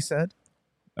probably said?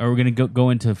 Are we going to go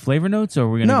into flavor notes, or are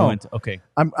we going to go into... Okay.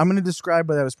 I'm going to describe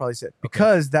why that was probably said.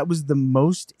 Because that was the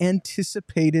most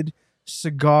anticipated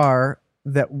cigar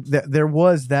that there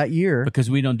was that year. Because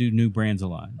we don't do new brands a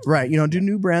lot. Right. You don't do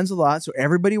new brands a lot, so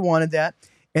everybody wanted that.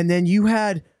 And then you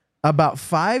had about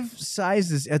 5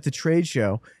 sizes at the trade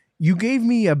show. You gave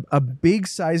me a big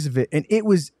size of it, and it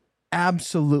was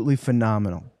absolutely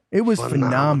phenomenal. It was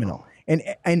phenomenal. And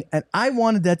I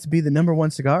wanted that to be the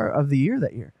 #1 cigar of the year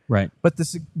that year. Right. But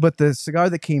the cigar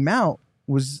that came out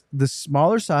was the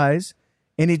smaller size,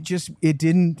 and it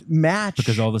didn't match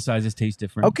because all the sizes taste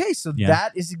different. Okay, so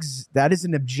that is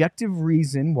an objective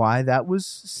reason why that was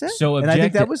said. And I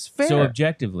think that was fair. So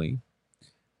objectively,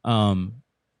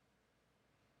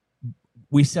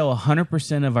 we sell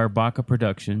 100% of our Baca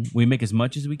production. We make as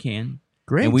much as we can.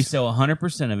 Great. And we sell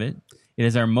 100% of it. It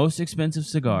is our most expensive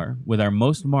cigar with our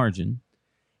most margin.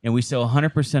 and we sell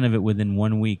 100% of it within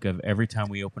 1 week of every time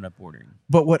we open up ordering.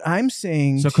 But what I'm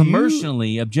saying, So to you-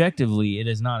 commercially, objectively, it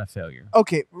is not a failure.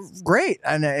 okay, great,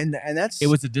 and that's It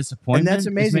was a disappointment. and that's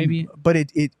amazing. Maybe. But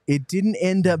it didn't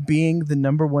end up being the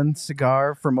number one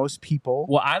cigar for most people.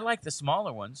 Well, I like the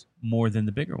smaller ones more than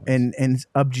the bigger ones. And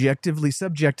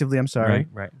subjectively, I'm sorry.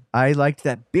 Right. I liked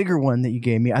that bigger one that you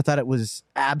gave me. I thought it was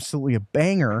absolutely a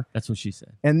banger. That's what she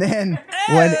said. And then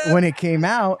when it came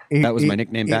out, That was my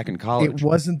nickname back in college. It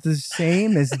wasn't the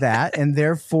same as that, and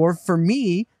therefore, for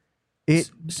me, it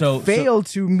failed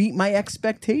to meet my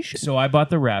expectations. So I bought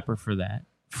the wrapper for that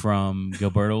from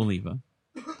Gilberto Oliva.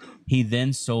 He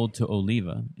then sold to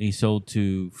Oliva. He sold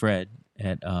to Fred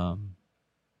at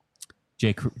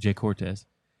J. Cortez.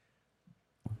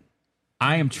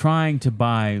 I am trying to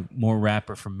buy more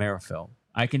wrapper from Marifel.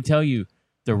 I can tell you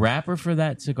the wrapper for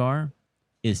that cigar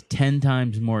is 10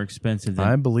 times more expensive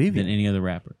than any other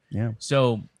wrapper. Yeah.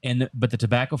 So but the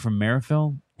tobacco from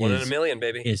Marifel One in a million,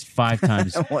 baby. is 5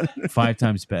 times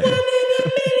better.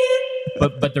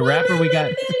 But the wrapper we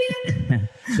got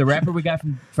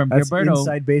from That's Gilberto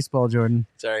inside baseball, Jordan.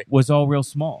 Sorry. was all real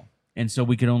small. And so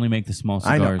we could only make the small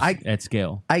I know. cigars at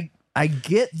scale. I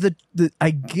get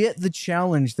the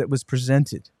challenge that was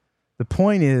presented. The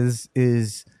point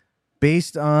is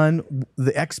based on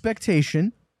the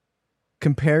expectation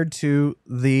compared to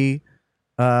the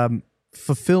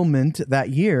fulfillment that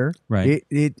year. Right.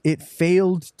 It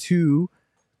failed to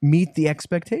meet the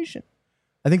expectation.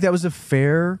 I think that was a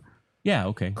fair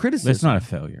criticism. But it's not a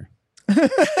failure.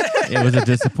 It was a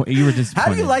disappointment. You were disappointed.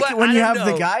 How do you like it when I you don't have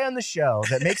the know. guy on the show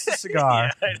that makes the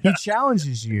cigar? Yeah, I He know.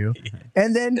 challenges you,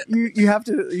 and then you have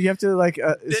to like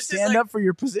This is stand like- up for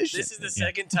your position. This is the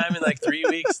second time in like 3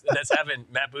 weeks that's happened.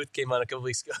 Matt Booth came on a couple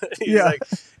weeks ago. He Yeah. was like,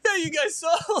 "Yeah, you guys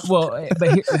saw." Well,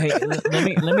 but here, hey,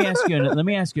 let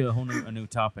me ask you a whole new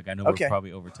topic. I know Okay. we're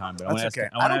probably over time, but That's okay.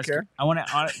 I don't care. I want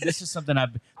to. This is something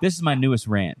this is my newest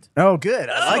rant. Oh, good.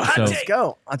 I like So- it.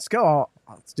 Let's go.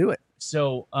 Let's do it.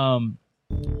 So,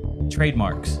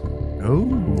 trademarks.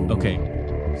 Oh,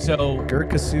 Okay. So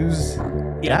Gurkha Sue's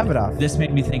Davidoff. this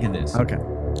made me think of this. Okay.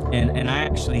 And I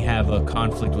actually have a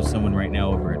conflict with someone right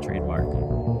now over a trademark.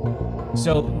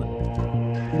 So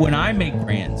when I make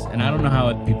brands, and I don't know how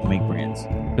other people make brands,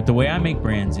 but the way I make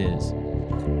brands is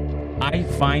I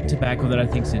find tobacco that I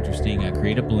think is interesting. I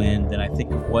create a blend, then I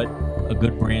think of what a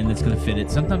good brand that's going to fit it.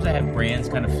 Sometimes I have brands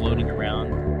kind of floating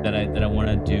around that I want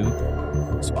to do.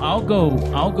 So I'll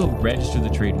go register the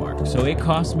trademark. So it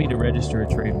costs me to register a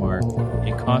trademark.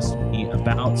 It costs me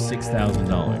about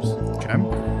 $6,000. Okay.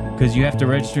 Because you have to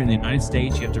register in the United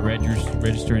States, you have to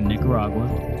register in Nicaragua,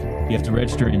 you have to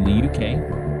register in the UK,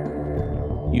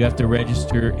 you have to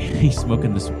register. He's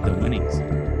smoking the winnings,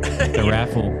 the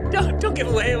raffle. Don't give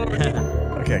away over.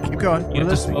 Okay, keep going. You have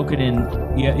to smoke it in.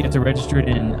 You have to register it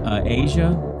in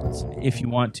Asia if you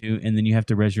want to, and then you have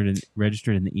to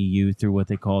register it in the EU through what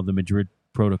they call the Madrid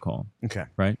Protocol. Okay.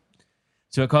 Right.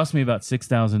 So it cost me about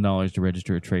 $6,000 to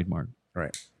register a trademark.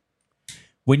 Right.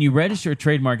 When you register a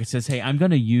trademark, it says, hey, I'm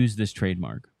going to use this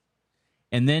trademark.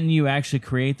 And then you actually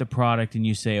create the product and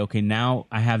you say, okay, now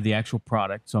I have the actual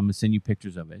product, so I'm going to send you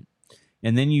pictures of it.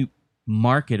 And then you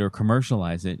market or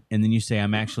commercialize it. And then you say,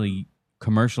 I'm actually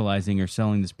commercializing or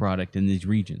selling this product in these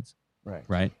regions. Right.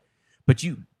 Right. But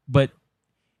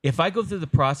if I go through the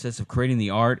process of creating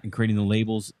the art and creating the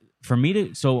labels,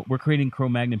 so we're creating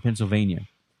Cro-Magnon, Pennsylvania.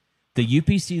 The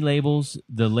UPC labels,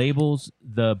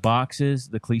 the boxes,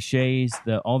 the cliches,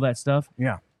 all that stuff,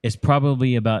 is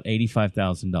probably about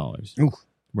 $85,000. Oof.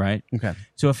 Right? Okay.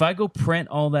 So if I go print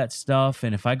all that stuff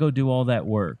and if I go do all that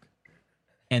work,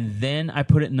 and then I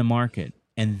put it in the market,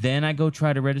 and then I go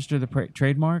try to register the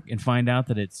trademark and find out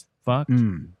that it's fucked,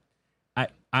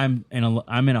 I'm in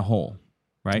a hole.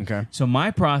 Right? Okay. So my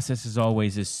process is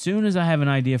always, as soon as I have an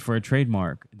idea for a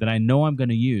trademark that I know I'm going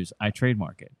to use, I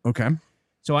trademark it. Okay.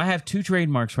 So I have 2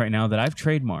 trademarks right now that I've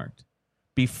trademarked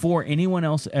before anyone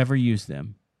else ever used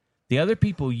them. The other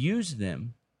people used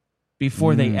them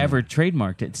before they ever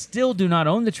trademarked it. Still do not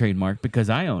own the trademark because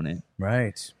I own it.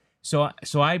 Right. So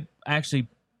I actually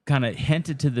kind of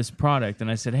hinted to this product and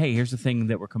I said, hey, here's the thing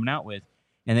that we're coming out with.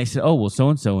 And they said, oh, well,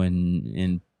 so-and-so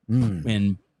in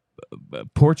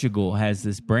Portugal has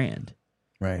this brand.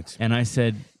 Right. And I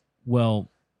said,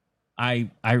 well, I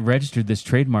registered this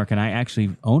trademark and I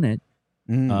actually own it.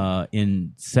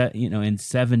 In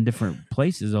 7 different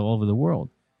places all over the world.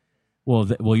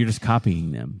 Well, you're just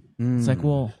copying them. It's like,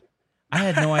 well, I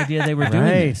had no idea they were doing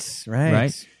this.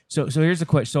 Right. So here's the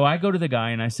question. So I go to the guy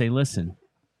and I say, listen,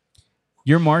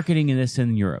 you're marketing this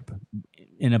in Europe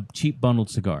in a cheap bundled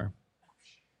cigar.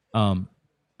 I'm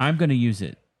going to use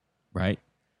it, right?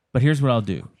 But here's what I'll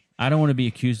do. I don't want to be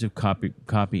accused of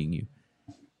copying you.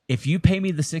 If you pay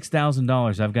me the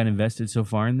 $6,000 I've got invested so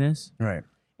far in this, Right.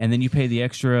 and then you pay the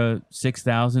extra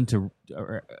 $6,000 to,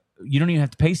 you don't even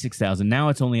have to pay $6,000. Now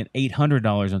it's only at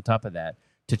 $800 on top of that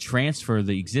to transfer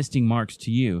the existing marks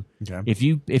to you. Okay.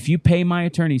 If you pay my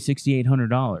attorney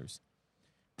 $6,800,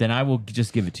 then I will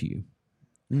just give it to you.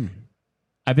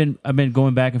 I've been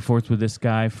going back and forth with this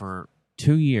guy for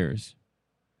 2 years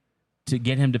to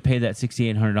get him to pay that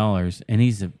 $6,800, and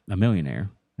he's a millionaire,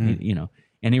 you know,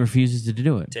 and he refuses to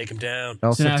do it. Take him down.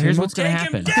 So now here's what's going to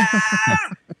Take him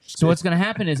happen. So what's going to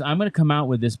happen is I'm going to come out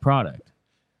with this product,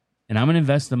 and I'm going to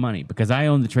invest the money because I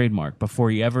own the trademark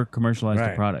before he ever commercialized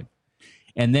the product.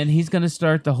 And then he's going to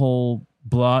start the whole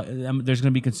blog. There's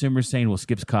going to be consumers saying, well,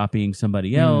 Skip's copying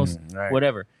somebody else,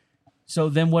 whatever. So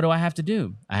then what do I have to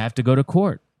do? I have to go to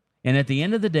court. And at the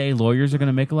end of the day, lawyers are going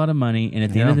to make a lot of money. And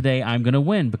at the end of the day, I'm going to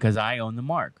win because I own the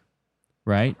mark,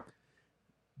 right?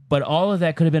 But all of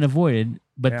that could have been avoided.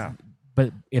 But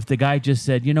if the guy just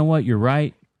said, you know what, you're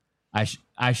right.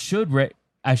 I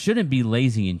shouldn't be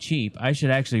lazy and cheap. I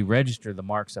should actually register the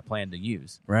marks I plan to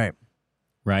use. Right.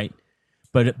 Right.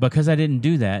 But because I didn't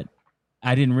do that,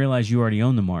 I didn't realize you already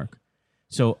own the mark.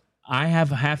 So I have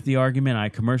half the argument. I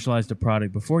commercialized a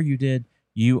product before you did.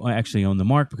 You actually own the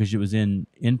mark because it was in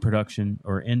production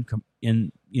or in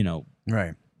you know,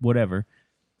 whatever.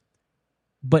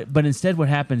 But instead, what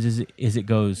happens is it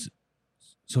goes.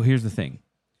 So here's the thing.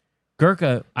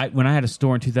 Gurkha, when I had a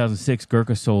store in 2006,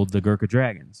 Gurkha sold the Gurkha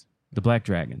Dragons, the Black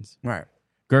Dragons. Right.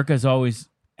 Gurkha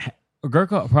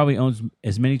probably owns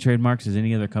as many trademarks as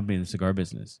any other company in the cigar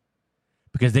business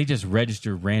because they just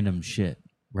register random shit,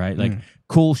 right? Like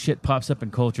cool shit pops up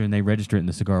in culture and they register it in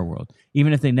the cigar world,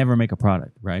 even if they never make a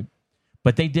product, right?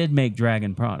 But they did make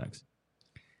Dragon products.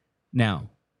 Now,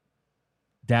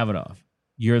 Davidoff,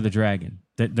 you're the Dragon.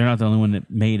 They're not the only one that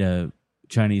made a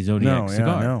Chinese Zodiac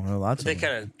cigar. No, lots of They them.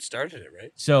 kind of started it,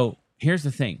 right? So here's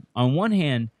the thing. On one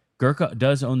hand, Gurkha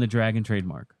does own the Dragon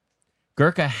trademark.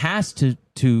 Gurkha has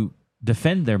to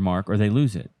defend their mark or they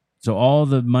lose it. So all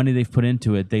the money they've put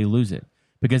into it, they lose it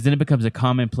because then it becomes a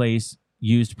commonplace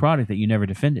used product that you never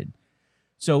defended.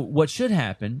 So what should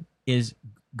happen is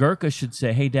Gurkha should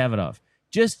say, hey, Davidoff,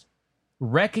 just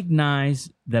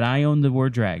recognize that I own the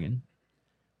word Dragon.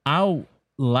 I'll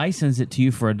license it to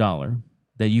you for $1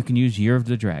 that you can use Year of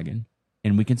the Dragon,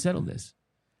 and we can settle this.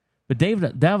 But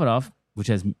Davidoff, which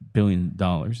has $1 billion,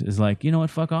 is like, you know what,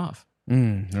 fuck off.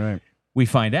 Right. We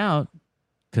find out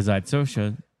because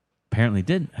Sosha apparently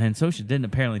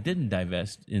didn't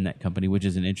divest in that company, which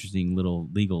is an interesting little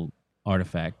legal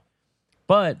artifact.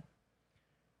 But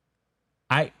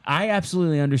I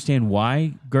absolutely understand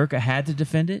why Gurkha had to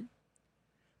defend it,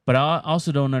 but I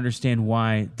also don't understand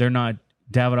why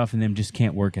Davidoff and them just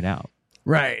can't work it out.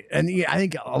 Right. And I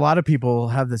think a lot of people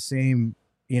have the same,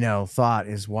 thought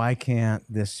is why can't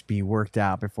this be worked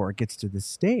out before it gets to this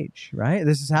stage, right?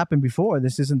 This has happened before.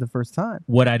 This isn't the first time.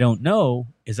 What I don't know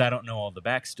is I don't know all the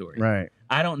backstory. Right.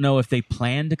 I don't know if they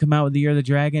planned to come out with the Year of the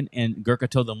Dragon and Gurkha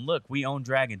told them, look, we own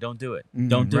Dragon. Don't do it.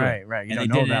 Don't do it. Right. You and don't they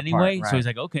know did it that anyway. part, So he's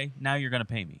like, okay, now you're going to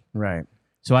pay me. Right.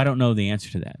 So I don't know the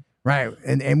answer to that. Right.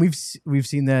 And we've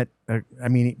seen that. I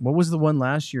mean, what was the one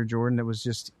last year, Jordan? It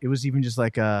was even just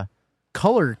like a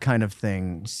color kind of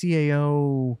thing.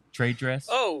 CAO trade dress.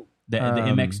 Oh, the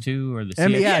MX2 or the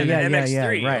CX2.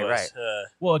 MX3. Right.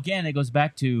 Well, again, it goes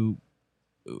back to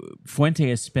Fuente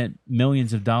has spent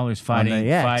millions of dollars fighting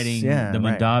the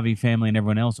Mondavi family and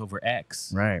everyone else over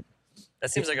X. Right. That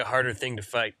seems like a harder thing to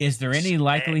fight. Is there any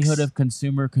likelihood of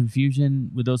consumer confusion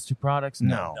with those two products?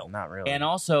 No, not really. And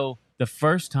also, the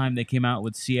first time they came out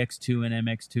with CX2 and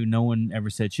MX2, no one ever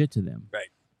said shit to them. Right.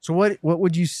 So what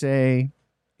would you say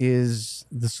is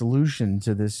the solution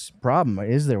to this problem?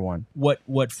 Is there one?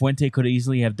 What Fuente could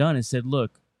easily have done is said,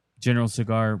 look, General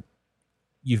Cigar,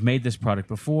 you've made this product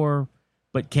before,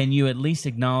 but can you at least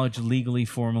acknowledge legally,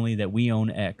 formally that we own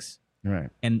X? Right.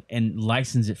 And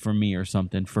license it for me or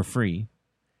something for free,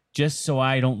 just so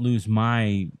I don't lose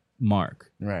my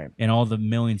mark. Right. And all the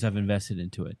millions I've invested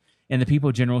into it. And the people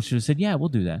in general should have said, yeah, we'll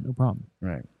do that. No problem.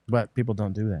 Right. But people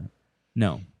don't do that.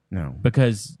 No. No.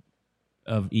 Because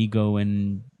of ego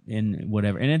and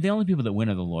whatever. And the only people that win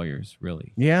are the lawyers,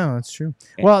 really. Yeah, that's true.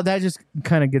 Well, that just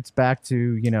kind of gets back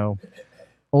to,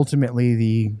 ultimately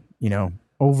the,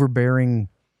 overbearing,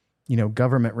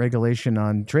 government regulation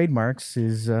on trademarks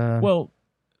is well,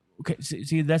 okay,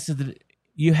 see that's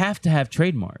you have to have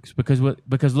trademarks because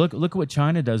look at what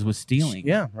China does with stealing.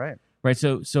 Yeah, right. Right.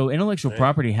 So intellectual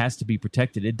property has to be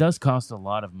protected. It does cost a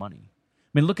lot of money. I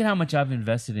mean, look at how much I've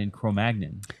invested in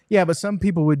Cro-Magnon. Yeah, but some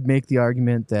people would make the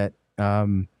argument that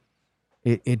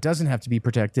it doesn't have to be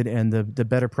protected, and the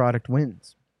better product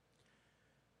wins.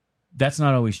 That's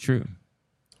not always true.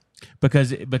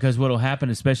 Because what'll happen,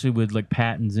 especially with like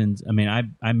patents, and I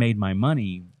mean, I made my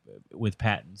money with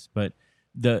patents, but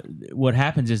what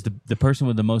happens is the person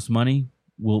with the most money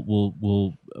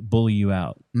will bully you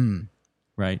out,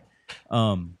 right?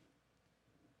 I'm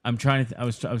trying to. I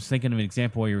was thinking of an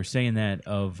example while you were saying that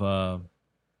of.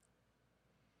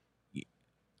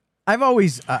 I've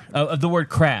always of the word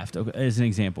craft as an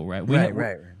example, right?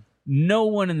 Right. No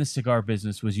one in the cigar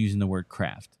business was using the word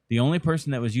craft. The only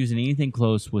person that was using anything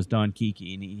close was Don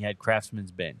Kiki, and he had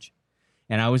Craftsman's Bench.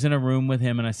 And I was in a room with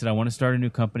him, and I said, I want to start a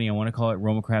new company. I want to call it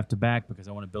RoMa Craft Tobac because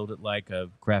I want to build it like a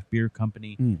craft beer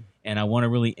company. And I want to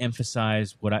really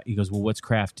emphasize he goes, well, what's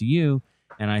craft to you?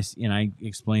 And I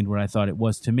explained what I thought it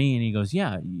was to me, and he goes,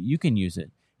 yeah, you can use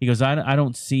it. He goes, I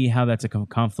don't see how that's a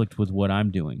conflict with what I'm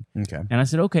doing. Okay. And I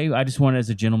said, okay, I just wanted as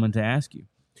a gentleman to ask you.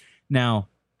 Now,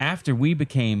 after we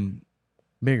became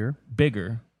bigger,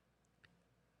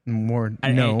 more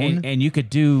known, and you could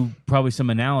do probably some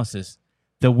analysis,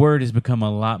 the word has become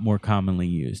a lot more commonly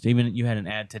used. Even you had an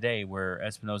ad today where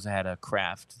Espinosa had a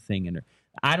craft thing in there.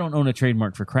 I don't own a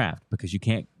trademark for craft because you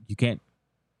can't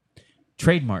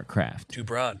trademark craft. Too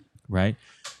broad. Right?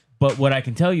 But what I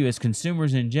can tell you is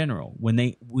consumers in general,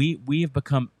 when we have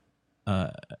become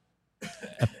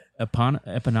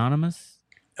eponymous.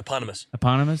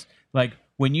 Like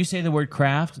when you say the word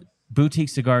craft, boutique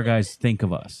cigar guys think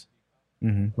of us,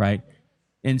 right?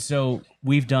 And so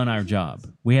we've done our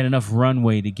job. We had enough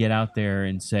runway to get out there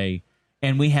and say,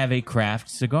 and we have a craft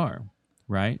cigar,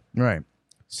 right? Right.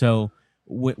 So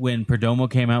when Perdomo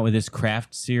came out with this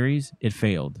craft series, it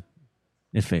failed.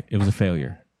 It was a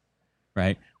failure,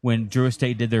 right? When Drew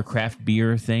Estate did their craft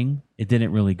beer thing, it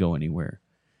didn't really go anywhere.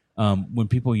 When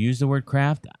people use the word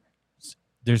craft,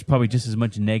 there's probably just as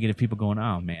much negative people going,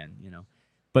 oh man, you know.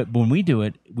 But when we do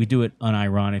it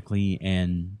unironically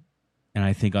and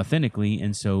I think authentically,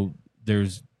 and so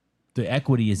there's the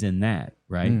equity is in that,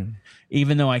 right?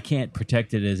 Even though I can't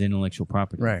protect it as intellectual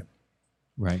property,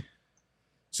 right.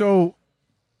 So,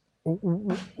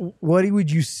 what would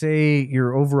you say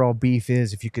your overall beef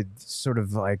is, if you could sort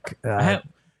of like?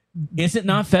 Is it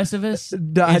not Festivus?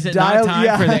 Is it not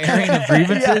time for the airing of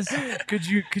grievances? Yeah. Could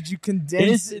you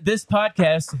condense? This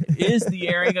podcast is the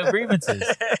airing of grievances.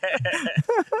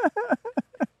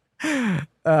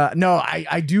 No,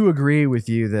 I do agree with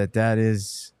you that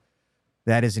is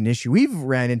an issue. We've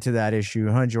ran into that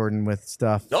issue, huh, Jordan, with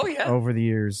stuff. Oh yeah, over the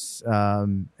years,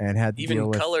 and had to even deal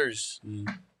with colors.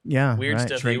 Yeah, weird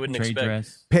stuff that you wouldn't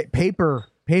expect. Paper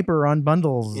on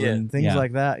bundles and things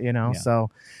like that. You know, so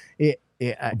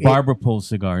Barbara Pole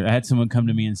cigar. I had someone come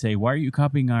to me and say, "Why are you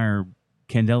copying our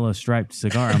Candela striped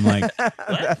cigar?" I'm like,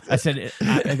 I said,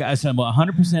 well,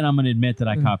 100% I'm going to admit that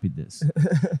I copied this.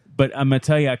 But I'm going to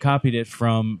tell you, I copied it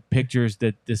from pictures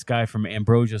that this guy from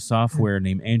Ambrosia Software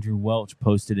named Andrew Welch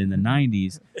posted in the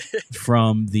 90s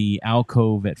from the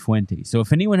alcove at Fuente. So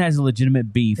if anyone has a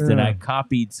legitimate beef that I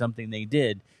copied something they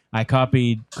did, I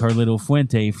copied Carlito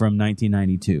Fuente from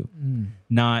 1992,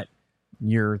 not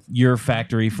your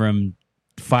factory from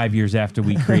 5 years after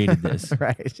we created this.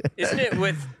 Right. Isn't it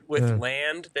with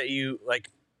land that you like,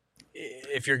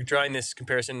 if you're drawing this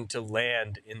comparison to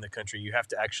land in the country, you have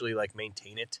to actually like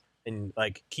maintain it and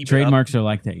like keep trademarks it up? are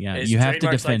like that. Yeah. Is you have to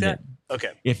trademarks defend like it.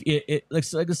 Okay. If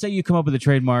let's say you come up with a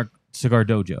trademark Cigar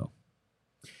Dojo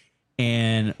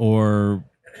or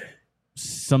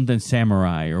something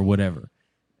samurai or whatever.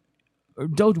 Or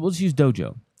dojo, let's use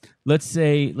Dojo. Let's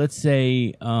say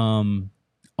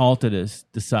Altadis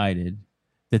decided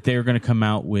that they're going to come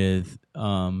out with,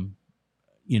 Dojo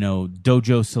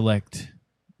Select,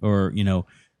 or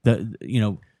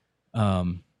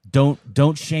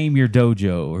don't shame your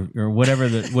dojo, or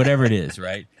whatever it is,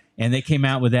 right? And they came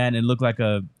out with that, and it looked like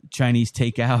a Chinese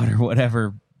takeout or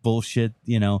whatever bullshit,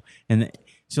 And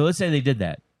so let's say they did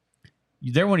that.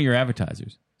 They're one of your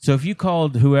advertisers. So if you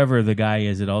called whoever the guy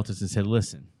is at Altus and said,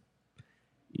 "Listen,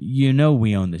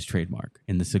 we own this trademark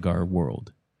in the cigar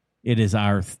world. It is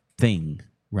our thing."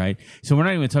 Right? So we're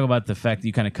not even talking about the fact that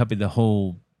you kind of copied the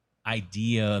whole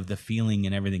idea of the feeling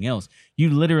and everything else.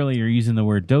 You literally are using the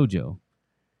word dojo.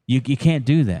 You can't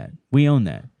do that. We own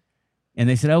that. And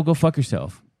they said, "Oh, go fuck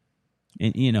yourself."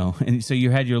 And and so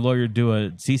you had your lawyer do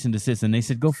a cease and desist, and they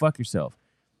said, "Go fuck yourself."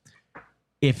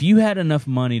 If you had enough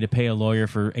money to pay a lawyer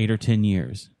for 8 or 10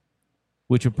 years,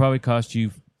 which would probably cost you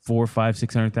 $400,000, $500,000,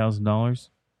 $600,000,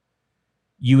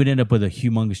 you would end up with a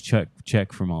humongous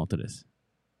check from Altadis,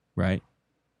 right?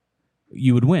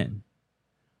 You would win,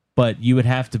 but you would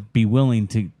have to be willing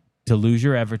to to lose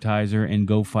your advertiser and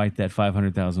go fight that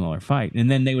 $500,000 fight,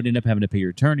 and then they would end up having to pay your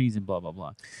attorneys and blah blah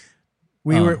blah.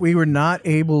 We were not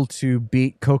able to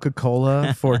beat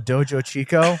Coca-Cola for Dojo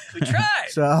Chico. We tried.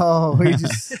 So we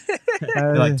just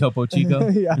Like Topo Chico.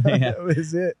 yeah, Yeah. that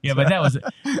was it. Yeah, but that was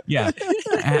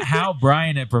how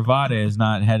Brian at Bravada has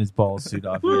not had his balls suit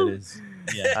off yet is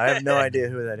I have no idea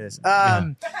who that is.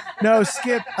 No,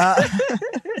 Skip.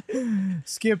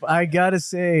 Skip, I gotta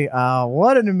say,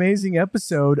 what an amazing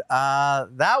episode.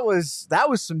 That was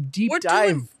some deep We're dive.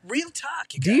 doing real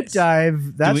talk, you Deep guys.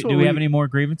 dive. That's do we have any more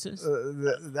grievances?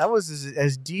 that was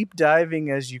as deep diving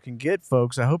as you can get,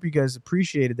 folks. I hope you guys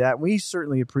appreciated that. We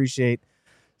certainly appreciate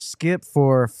Skip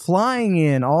for flying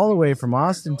in all the way from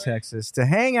Austin, Texas, to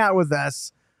hang out with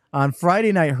us on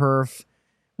Friday Night Herf.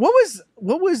 What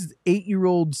was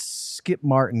 8-year-old Skip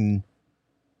Martin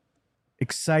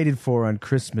excited for on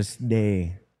Christmas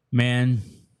Day? Man,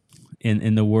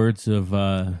 in the words of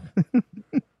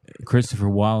Christopher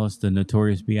Wallace, the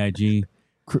Notorious B.I.G.,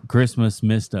 Christmas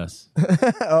missed us.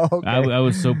 Oh, okay. I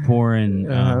was so poor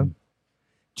and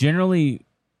generally.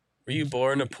 Were you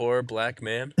born a poor black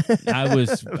man? I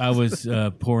was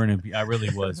poor and I really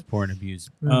was poor and abused.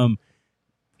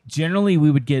 Generally, we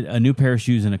would get a new pair of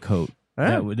shoes and a coat.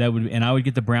 That would, and I would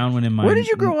get the brown one in my. Where did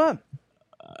you grow up?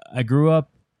 I grew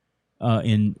up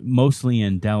mostly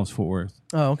in Dallas Fort Worth.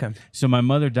 Oh, okay. So my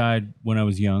mother died when I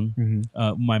was young.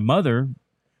 Mm-hmm. My mother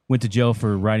went to jail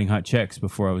for writing hot checks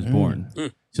before I was born.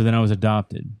 So then I was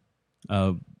adopted.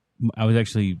 I was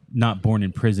actually not born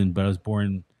in prison, but I was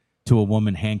born to a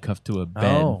woman handcuffed to a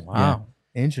bed. Oh, wow.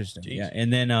 Interesting. Yeah.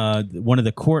 And then one of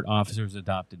the court officers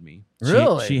adopted me.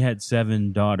 Really? She had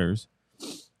 7 daughters.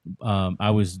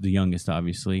 I was the youngest,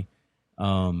 obviously.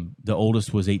 The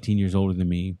oldest was 18 years older than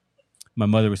me. My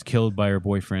mother was killed by her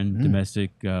boyfriend,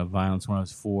 domestic violence, when I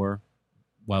was 4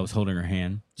 while I was holding her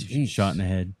hand. She was shot in the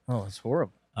head. Oh, it's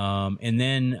horrible. And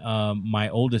then my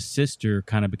oldest sister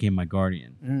kind of became my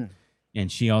guardian.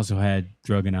 And she also had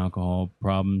drug and alcohol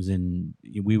problems. And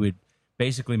we would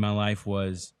basically, my life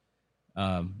was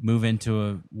move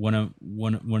into one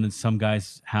of some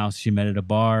guy's house she met at a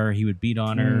bar. He would beat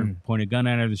on her, point a gun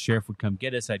at her. The sheriff would come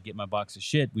get us. I'd get my box of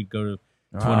shit. We'd go to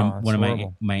one of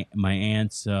my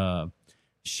aunt's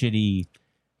shitty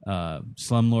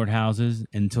slumlord houses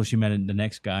until she met the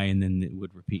next guy, and then it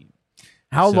would repeat.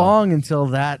 How long until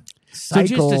that cycle?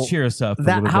 So just to cheer us up.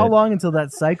 How long until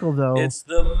that cycle, though? It's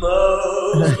the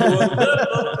most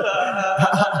wonderful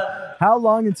time. How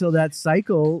long until that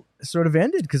cycle sort of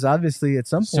ended? Because obviously, at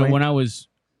some point. So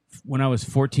when I was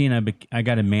 14, I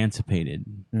got emancipated.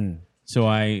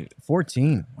 So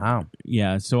 14. Wow.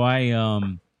 Yeah. So I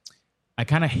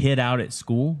kind of hid out at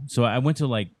school. So I went to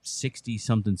like 60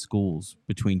 something schools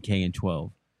between K and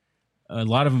 12. A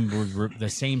lot of them were the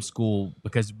same school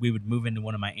because we would move into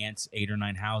one of my aunt's 8 or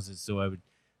 9 houses. So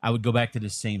I would go back to the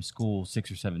same school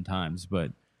 6 or 7 times.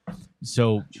 But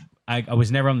so I was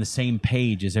never on the same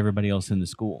page as everybody else in the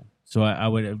school. So I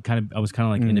was kind of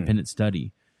like independent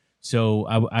study. So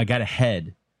I got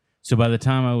ahead. So by the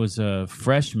time I was a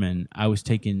freshman, I was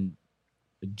taking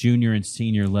junior and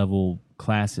senior level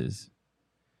classes.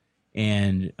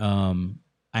 And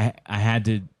I had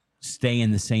to stay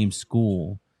in the same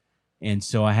school. And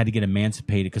so I had to get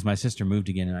emancipated because my sister moved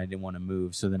again and I didn't want to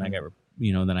move. So then I got,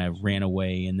 then I ran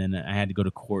away and then I had to go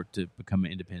to court to become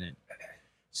independent.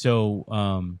 So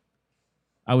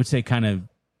I would say kind of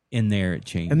in there it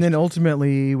changed. And then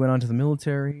ultimately went on to the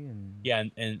military. Yeah,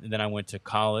 and then I went to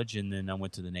college and then I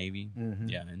went to the Navy.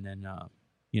 Yeah, and then,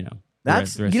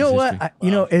 That's, the rest you know is what,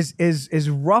 history. as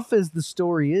rough as the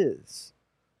story is,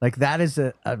 like that is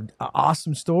a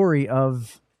awesome story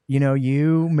of,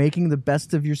 you making the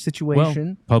best of your situation.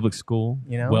 Well, public school,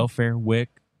 welfare, WIC,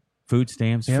 food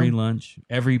stamps, free lunch,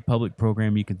 every public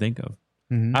program you can think of.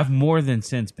 I've more than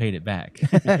since paid it back.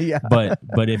 Yeah.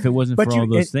 But if it wasn't for all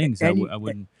those things, I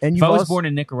wouldn't. If I was born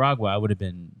in Nicaragua, I would have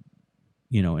been,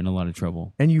 in a lot of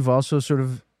trouble. And you've also sort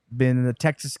of been a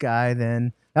Texas guy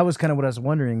then. That was kind of what I was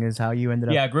wondering is how you ended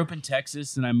up. Yeah, I grew up in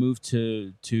Texas and I moved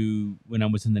to when I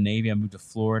was in the Navy, I moved to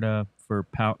Florida for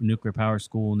nuclear power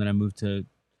school. And then I moved to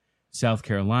South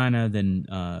Carolina, then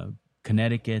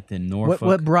Connecticut, then Norfolk.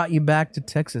 What brought you back to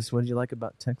Texas? What did you like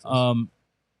about Texas?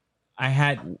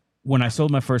 When I sold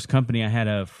my first company, I had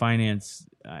a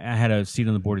seat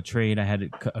on the board of trade. I had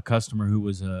a customer who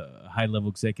was a high-level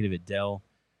executive at Dell.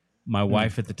 My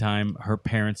wife at the time, her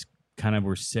parents kind of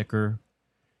were sicker,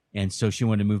 and so she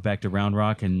wanted to move back to Round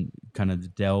Rock, and kind of the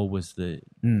Dell was the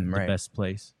best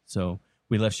place. So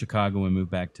we left Chicago and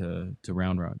moved back to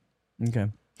Round Rock. Okay.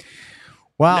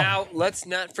 Wow. Now, let's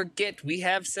not forget we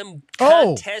have some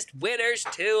Oh. contest winners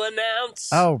to announce.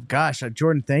 Oh gosh,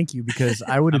 Jordan, thank you, because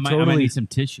I would I have might totally need some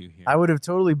tissue here. I would have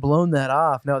totally blown that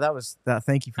off. No, that was that.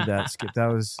 Thank you for that, Skip.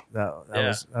 That was Yeah.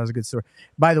 that was a good story.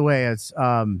 By the way, it's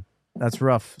that's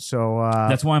rough. So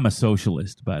That's why I'm a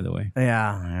socialist, by the way.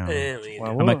 yeah.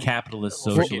 Well, I'm a capitalist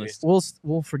socialist.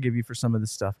 We'll forgive you for some of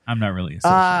this stuff. I'm not really a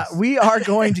socialist. We are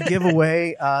going to give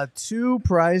away 2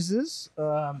 prizes.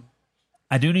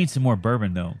 I do need some more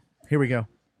bourbon, though. Here we go.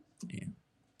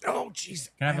 Oh, jeez.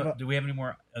 Do we have any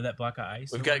more of that block of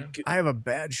ice? We've got. I have a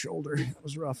bad shoulder. That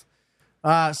was rough.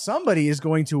 Somebody is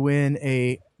going to win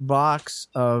a box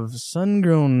of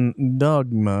sun-grown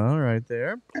dogma right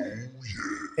there.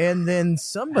 And then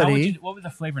somebody. What was the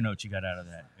flavor notes you got out of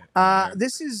that?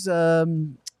 This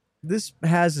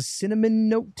has a cinnamon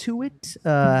note to it.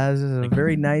 Has a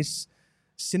very nice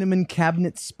cinnamon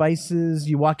cabinet spices.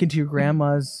 You walk into your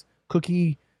grandma's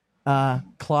cookie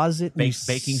closet.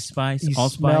 Baking spice. You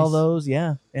allspice. smell those.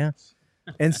 Yeah.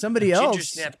 And somebody Ginger else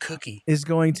snap cookie is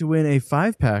going to win a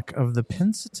 5-pack of the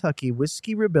Pennsatucky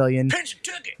Whiskey Rebellion,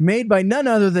 Pennsatucky, made by none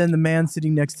other than the man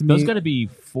sitting next to me. Those got to be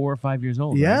 4 or 5 years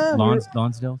old. Yeah, right?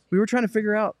 Lonsdale. We were trying to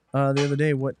figure out the other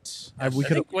day what we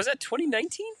could. Was that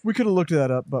 2019? We could have looked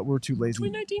that up, but we're too lazy.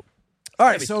 2019. All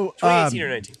right, so 2018 or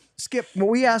 19. Skip. What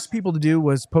we asked people to do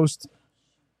was post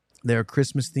their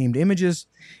Christmas themed images,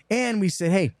 and we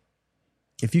said, hey,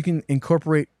 if you can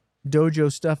incorporate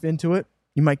Dojo stuff into it,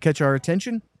 you might catch our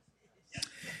attention.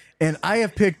 And I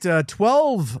have picked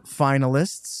 12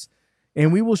 finalists,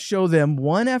 and we will show them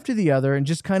one after the other and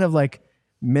just kind of like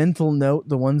mental note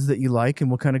the ones that you like, and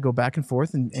we'll kind of go back and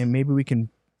forth, and maybe we can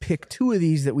pick 2 of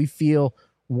these that we feel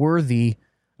worthy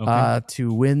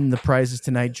to win the prizes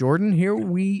tonight. Jordan, here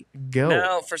we go.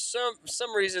 Now, for some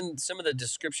reason, some of the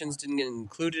descriptions didn't get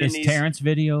included Is in these. Terrence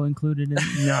video included in it?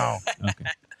 No. Okay.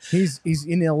 He's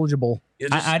ineligible.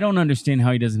 I don't understand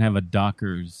how he doesn't have a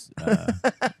Dockers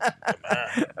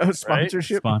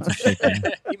Sponsorship. Yeah.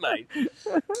 He might.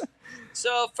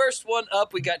 So first one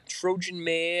up, we got Trojan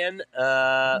Man.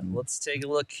 Let's take a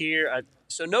look here.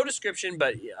 So no description,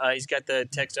 but he's got the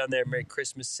text on there. Merry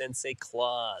Christmas, Sensei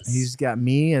Claus. He's got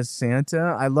me as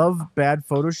Santa. I love bad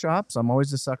Photoshops. I'm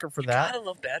always a sucker for that. Gotta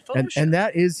love bad Photoshop. And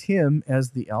that is him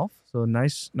as the elf. So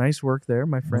nice work there,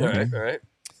 my friend.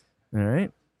 All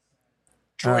right.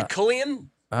 Troy Cullion.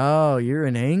 Oh, you're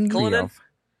an angry Cullinan? elf.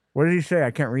 What did he say?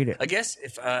 I can't read it. I guess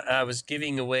if I was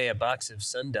giving away a box of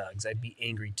sundogs, I'd be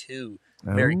angry too.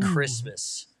 Merry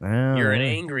Christmas. Oh, You're an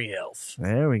angry elf.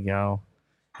 There we go.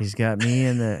 He's got me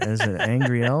as an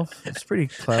angry elf. It's pretty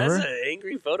clever. That's an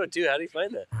angry photo too. How do you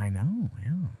find that? I know.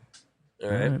 Yeah.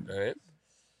 All right.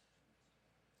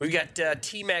 We got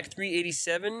T-Mac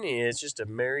 387. It's just a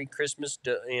Merry Christmas,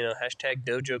 hashtag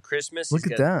Dojo Christmas. Look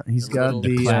at that. He's got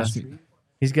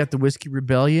he's got the Whiskey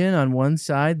Rebellion on one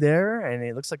side there, and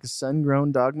it looks like a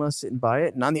sun-grown dogma sitting by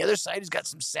it. And on the other side, he's got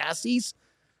some sassies.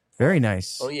 Very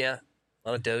nice. Oh yeah, a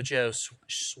lot of Dojo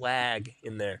swag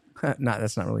in there. No,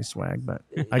 that's not really swag, but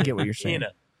I get what you're saying.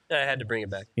 I had to bring it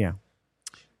back. Yeah.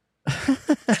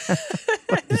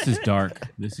 This is dark.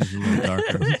 This is a little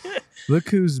darker. Look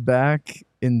who's back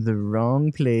in the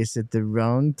wrong place at the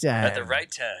wrong time. At the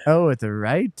right time. Oh, at the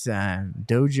right time.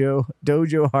 Dojo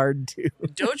hard too.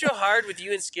 Dojo hard with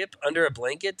you and Skip under a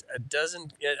blanket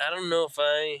doesn't. I don't know if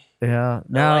I. Yeah.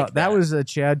 Now like that was a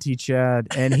Chad T. Chad,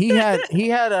 and he had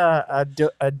a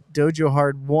Dojo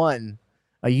hard 1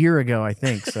 a year ago, I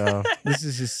think. So this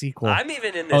is his sequel. I'm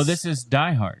even in this. Oh, this is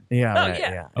Die Hard. Yeah. Oh, right,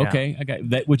 yeah. Okay, I got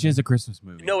that, which is a Christmas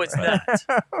movie. No, it's not.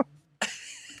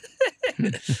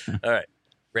 All right,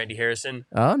 Randy Harrison.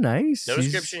 Oh, nice. No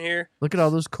description here. Look at all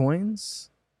those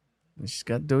coins. She's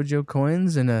got Dojo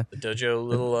coins and The Dojo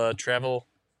little travel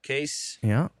case.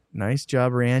 Yeah, nice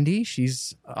job, Randy.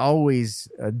 She's always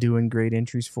doing great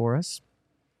entries for us.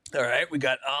 All right, we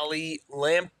got Ollie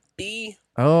Lampy.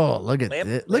 Oh, look at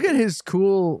this. Look at his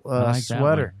cool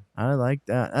sweater. I like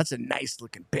that. That's a nice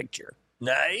looking picture.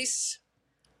 Nice.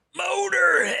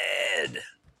 Motorhead.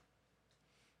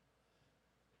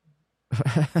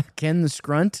 Ken the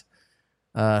Scrunt.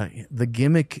 The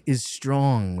gimmick is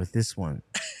strong with this one.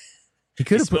 He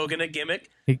could have smoking a gimmick.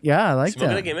 I like smoking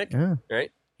that. A gimmick. Yeah.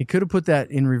 Right. He could have put that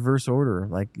in reverse order,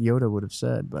 like Yoda would have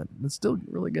said, but it's still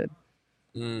really good.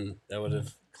 That would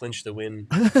have clinched the win.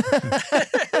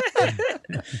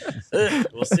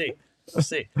 We'll see.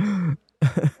 All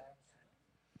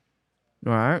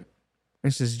right.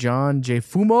 This is John J.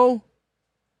 Fumo.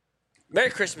 Merry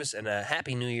Christmas and a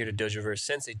Happy New Year to Dojoverse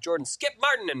Sensei Jordan, Skip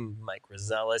Martin, and Mike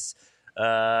Rosales.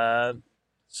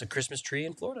 It's a Christmas tree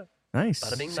in Florida. Nice.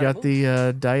 Bada bing, He's bada got boom.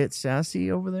 the Diet Sassy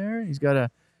over there. He's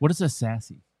got What is a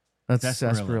sassy? That's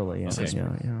Sarsaparilla.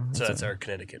 sarsaparilla. Yeah, Okay. yeah. So that's our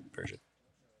Connecticut version.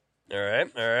 All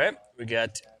right. We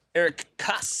got Eric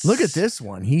Koss. Look at this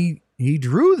one. He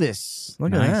drew this.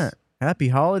 Look Nice. at that. Happy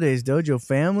holidays, Dojo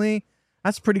family.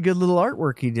 That's pretty good little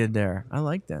artwork he did there. I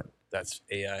like that. That's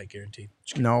AI guaranteed.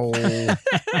 No,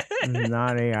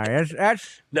 not AI.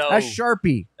 That's No. that's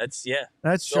Sharpie. That's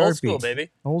That's It's Sharpie. old school, baby.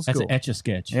 Old That's school. an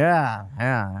Etch-a-Sketch.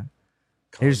 Yeah.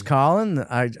 Here's Colin.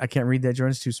 I can't read that.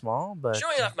 Jordan's too small, but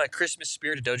Showing off my Christmas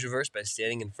spirit of Dojoverse by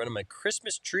standing in front of my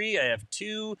Christmas tree. I have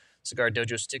 2 Cigar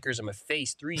Dojo stickers on my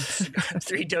face, 3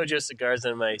 Dojo cigars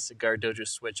on my Cigar Dojo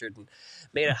sweatshirt, and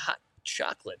made a hot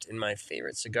chocolate in my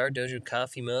favorite Cigar Dojo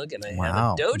coffee mug, and I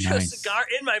have a Dojo cigar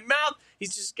in my mouth.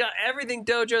 He's just got everything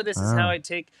Dojo. This is how I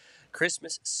take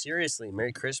Christmas seriously.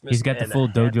 Merry Christmas. He's got the and full a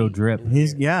happy Dojo drip. New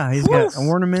Year. he's got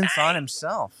ornaments on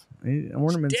himself.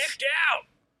 Ornaments. Decked out.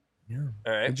 Yeah.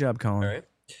 All right. Good job, Colin. All right.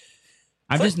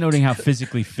 I'm just noting how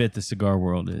physically fit the cigar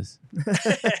world is.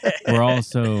 We're all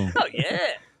so... Oh, yeah.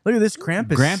 Look at this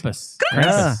Krampus.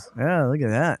 Yeah, look at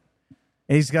that.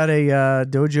 And he's got a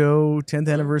Dojo 10th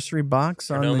anniversary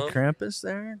box on the Perdomo. Krampus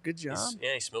there. Good job.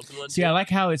 He's smoking one. See, I like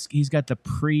how he's got the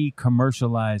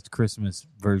pre-commercialized Christmas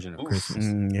version of Christmas.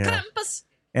 Yeah.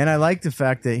 And I like the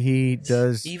fact that he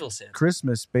does Evil Santa.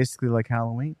 Christmas basically like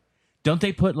Halloween. Don't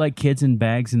they put like kids in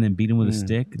bags and then beat them with a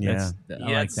stick? yeah.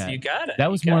 I like that. You got it.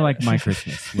 That was more like my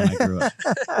Christmas when I grew up.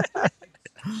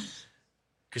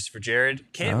 Christopher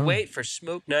Jared. Can't wait for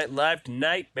Smoke Night Live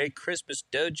tonight. Merry Christmas,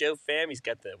 Dojo fam. He's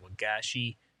got the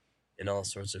wagashi and all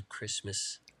sorts of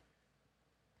Christmas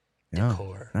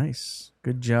decor. Nice.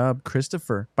 Good job,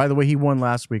 Christopher. By the way, he won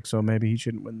last week, so maybe he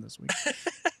shouldn't win this week.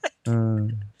 You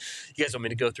guys want me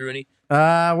to go through any?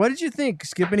 What did you think?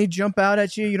 Skip, any jump out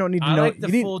at you? You don't need to I know. like the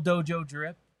you need- full Dojo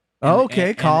drip. Oh,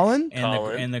 okay, Colin.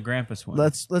 And the Grampus one.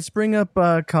 Let's bring up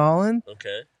Colin.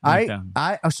 Okay. I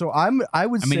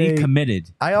would say he's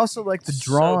committed. I also like the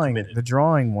drawing. The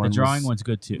drawing one. The drawing one's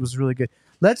good too. It was really good.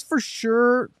 Let's for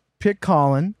sure pick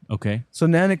Colin. Okay. So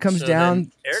then it comes down.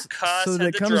 Then Eric Koss so had that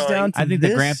it the comes drawing. down to I think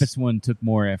this. the Grampus one took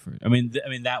more effort. I mean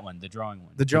that one, the drawing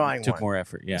one. The drawing took one. more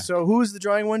effort. Yeah. So who was the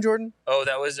drawing one, Jordan? Oh,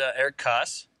 that was Eric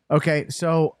Koss. Okay,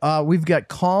 so we've got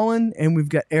Colin and we've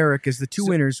got Eric as the two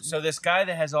winners. So this guy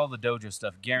that has all the Dojo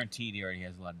stuff, guaranteed he already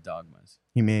has a lot of dogmas.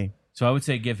 He may. So I would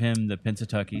say give him the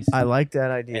Pensatuckys. I like that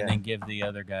idea. And then give the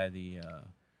other guy the.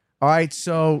 All right,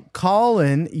 so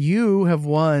Colin, you have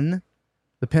won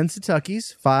the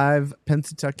Pensatuckys, 5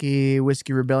 Pensatucky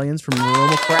Whiskey Rebellions from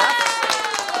RoMa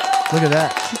Craft. Look at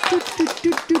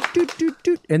that.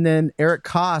 And then Eric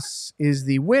Koss is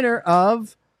the winner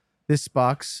of this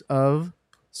box of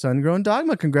Sun-Grown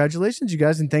Dogma. Congratulations, you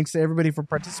guys, and thanks to everybody for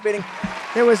participating.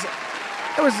 It was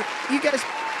you guys,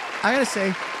 I gotta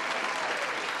say,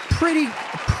 pretty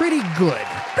good.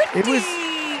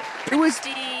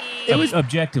 It was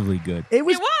objectively good. It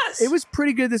was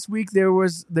pretty good this week. There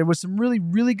was some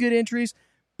really good entries.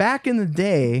 Back in the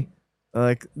day,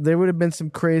 like there would have been some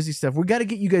crazy stuff. We got to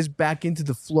get you guys back into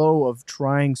the flow of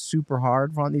trying super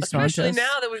hard on these Especially contests.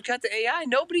 now that we've got the AI.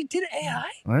 Nobody did AI.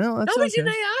 Well, that's Nobody okay. did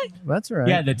AI. That's all right.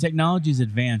 Yeah, the technology's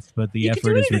advanced, but the You can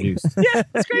effort do is anything. reduced. Yeah,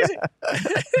 it's crazy.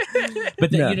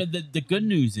 But Yeah. the good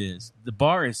news is the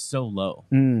bar is so low.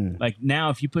 Like now,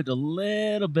 if you put a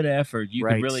little bit of effort, you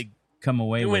Right. can really come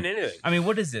away You with. went into it. I mean,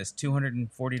 what is this?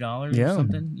 $240 Yeah. or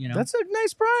something? You know, That's a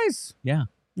nice prize. yeah.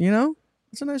 You know,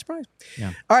 it's a nice prize.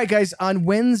 Yeah. All right, guys. On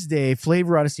Wednesday,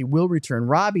 Flavor Odyssey will return.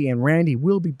 Robbie and Randy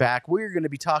will be back. We're going to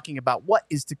be talking about what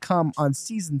is to come on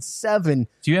season 7.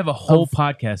 So you have a whole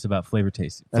podcast about flavor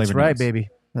tasting. That's flavor right, notes. baby.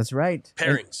 That's right.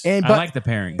 Pairings. And I like the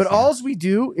pairings. But yeah. all we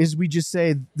do is we just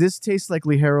say this tastes like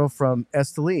Ligero from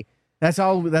Esteli. That's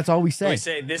all we say. We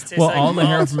say this tastes well, like all the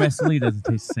hair malt. from Esteli doesn't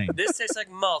taste the same. This tastes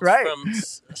like malt Right. from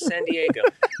San Diego.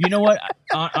 You know what?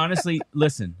 Honestly,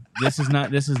 listen. This is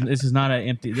not an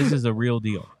empty. This is a real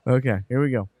deal. Okay, here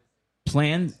we go.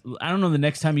 Plan. I don't know the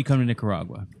next time you come to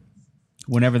Nicaragua,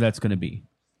 whenever that's going to be.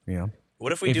 Yeah.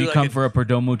 What if we If do you like come a, for a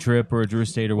Perdomo trip or a Drew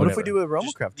Estate or What whatever. if we do a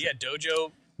RoMa Craft? yeah,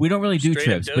 Dojo? We don't really do Straight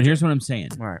up trips, dojo? but here's what I'm saying.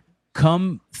 All right.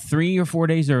 Come 3 or 4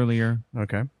 days earlier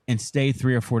Okay. and stay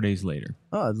 3 or 4 days later.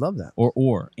 Oh, I'd love that. Or.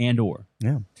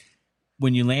 Yeah.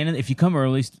 When you land, if you come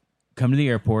early, come to the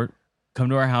airport, come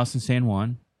to our house in San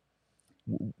Juan.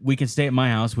 We can stay at my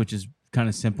house, which is kind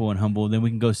of simple and humble. Then we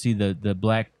can go see the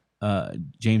black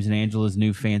James and Angela's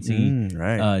new fancy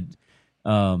right.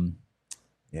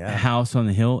 Yeah. house on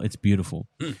the hill. It's beautiful.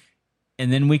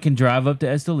 And then we can drive up to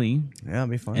Esteli, Yeah, it'll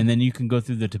be fun. and then you can go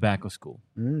through the tobacco school.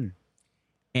 Mm.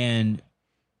 And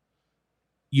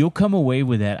you'll come away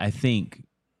with that, I think.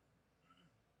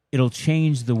 It'll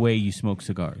change the way you smoke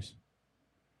cigars.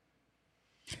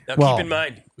 Now Well, keep in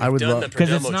mind, I we've would done love- the because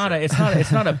Perdomo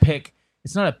it's not a pick.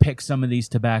 It's not a pick some of these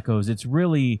tobaccos. It's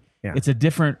really Yeah. it's a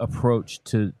different approach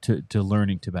to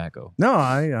learning tobacco. No,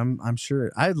 I'm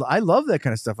sure. I love that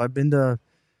kind of stuff. I've been to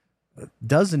a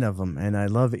dozen of them, and I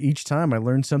love each time I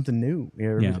learn something new.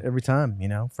 Every time,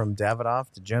 from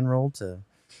Davidoff to General to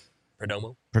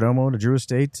Perdomo. to Drew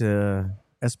Estate to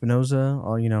Espinosa,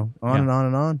 all on and on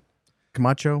and on.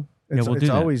 Camacho. It's we'll do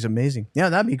that. always amazing. Yeah,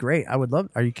 that'd be great. I would love.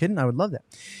 Are you kidding? I would love that.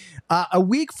 A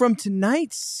week from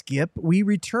tonight, Skip, we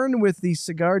return with the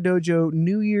Cigar Dojo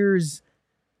New Year's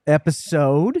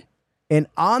episode, and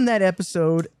on that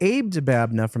episode, Abe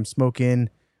Dababna from Smoke Inn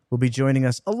will be joining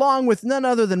us, along with none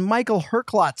other than Michael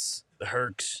Herklotz, the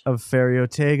Herks of Ferio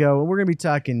Tego. And we're going to be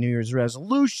talking New Year's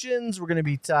resolutions. We're going to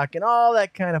be talking all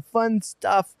that kind of fun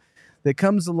stuff that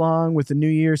comes along with the New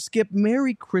Year. Skip,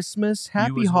 Merry Christmas,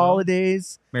 Happy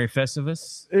Holidays. Merry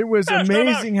Festivus. It was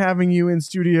amazing having you in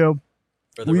studio.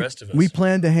 For the rest of us. We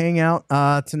plan to hang out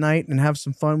tonight and have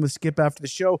some fun with Skip after the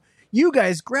show. You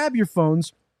guys, grab your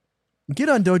phones, get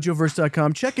on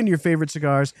dojoverse.com, check into your favorite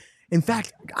cigars. In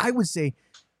fact, I would say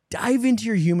dive into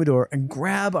your humidor and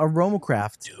grab a RoMa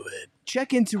Craft. Do it.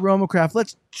 Check into RoMa Craft.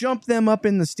 Let's jump them up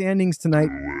in the standings tonight.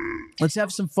 Let's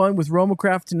have some fun with RoMa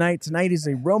Craft tonight. Tonight is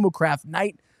a RoMa Craft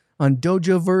night on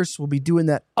Dojoverse. We'll be doing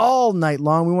that all night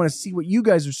long. We want to see what you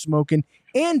guys are smoking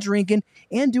and drinking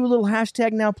and do a little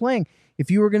hashtag now playing. If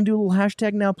you were going to do a little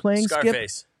hashtag now playing,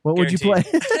 Scarface. Skip, what would you play?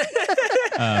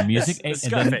 Music,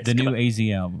 the new AZ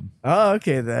album. Oh,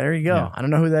 okay. There you go. Yeah. I don't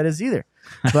know who that is either.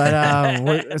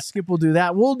 But Skip will do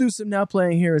that. We'll do some now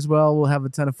playing here as well. We'll have a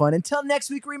ton of fun. Until next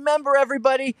week, remember,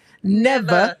 everybody,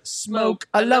 never smoke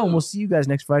alone. We'll see you guys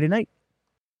next Friday night.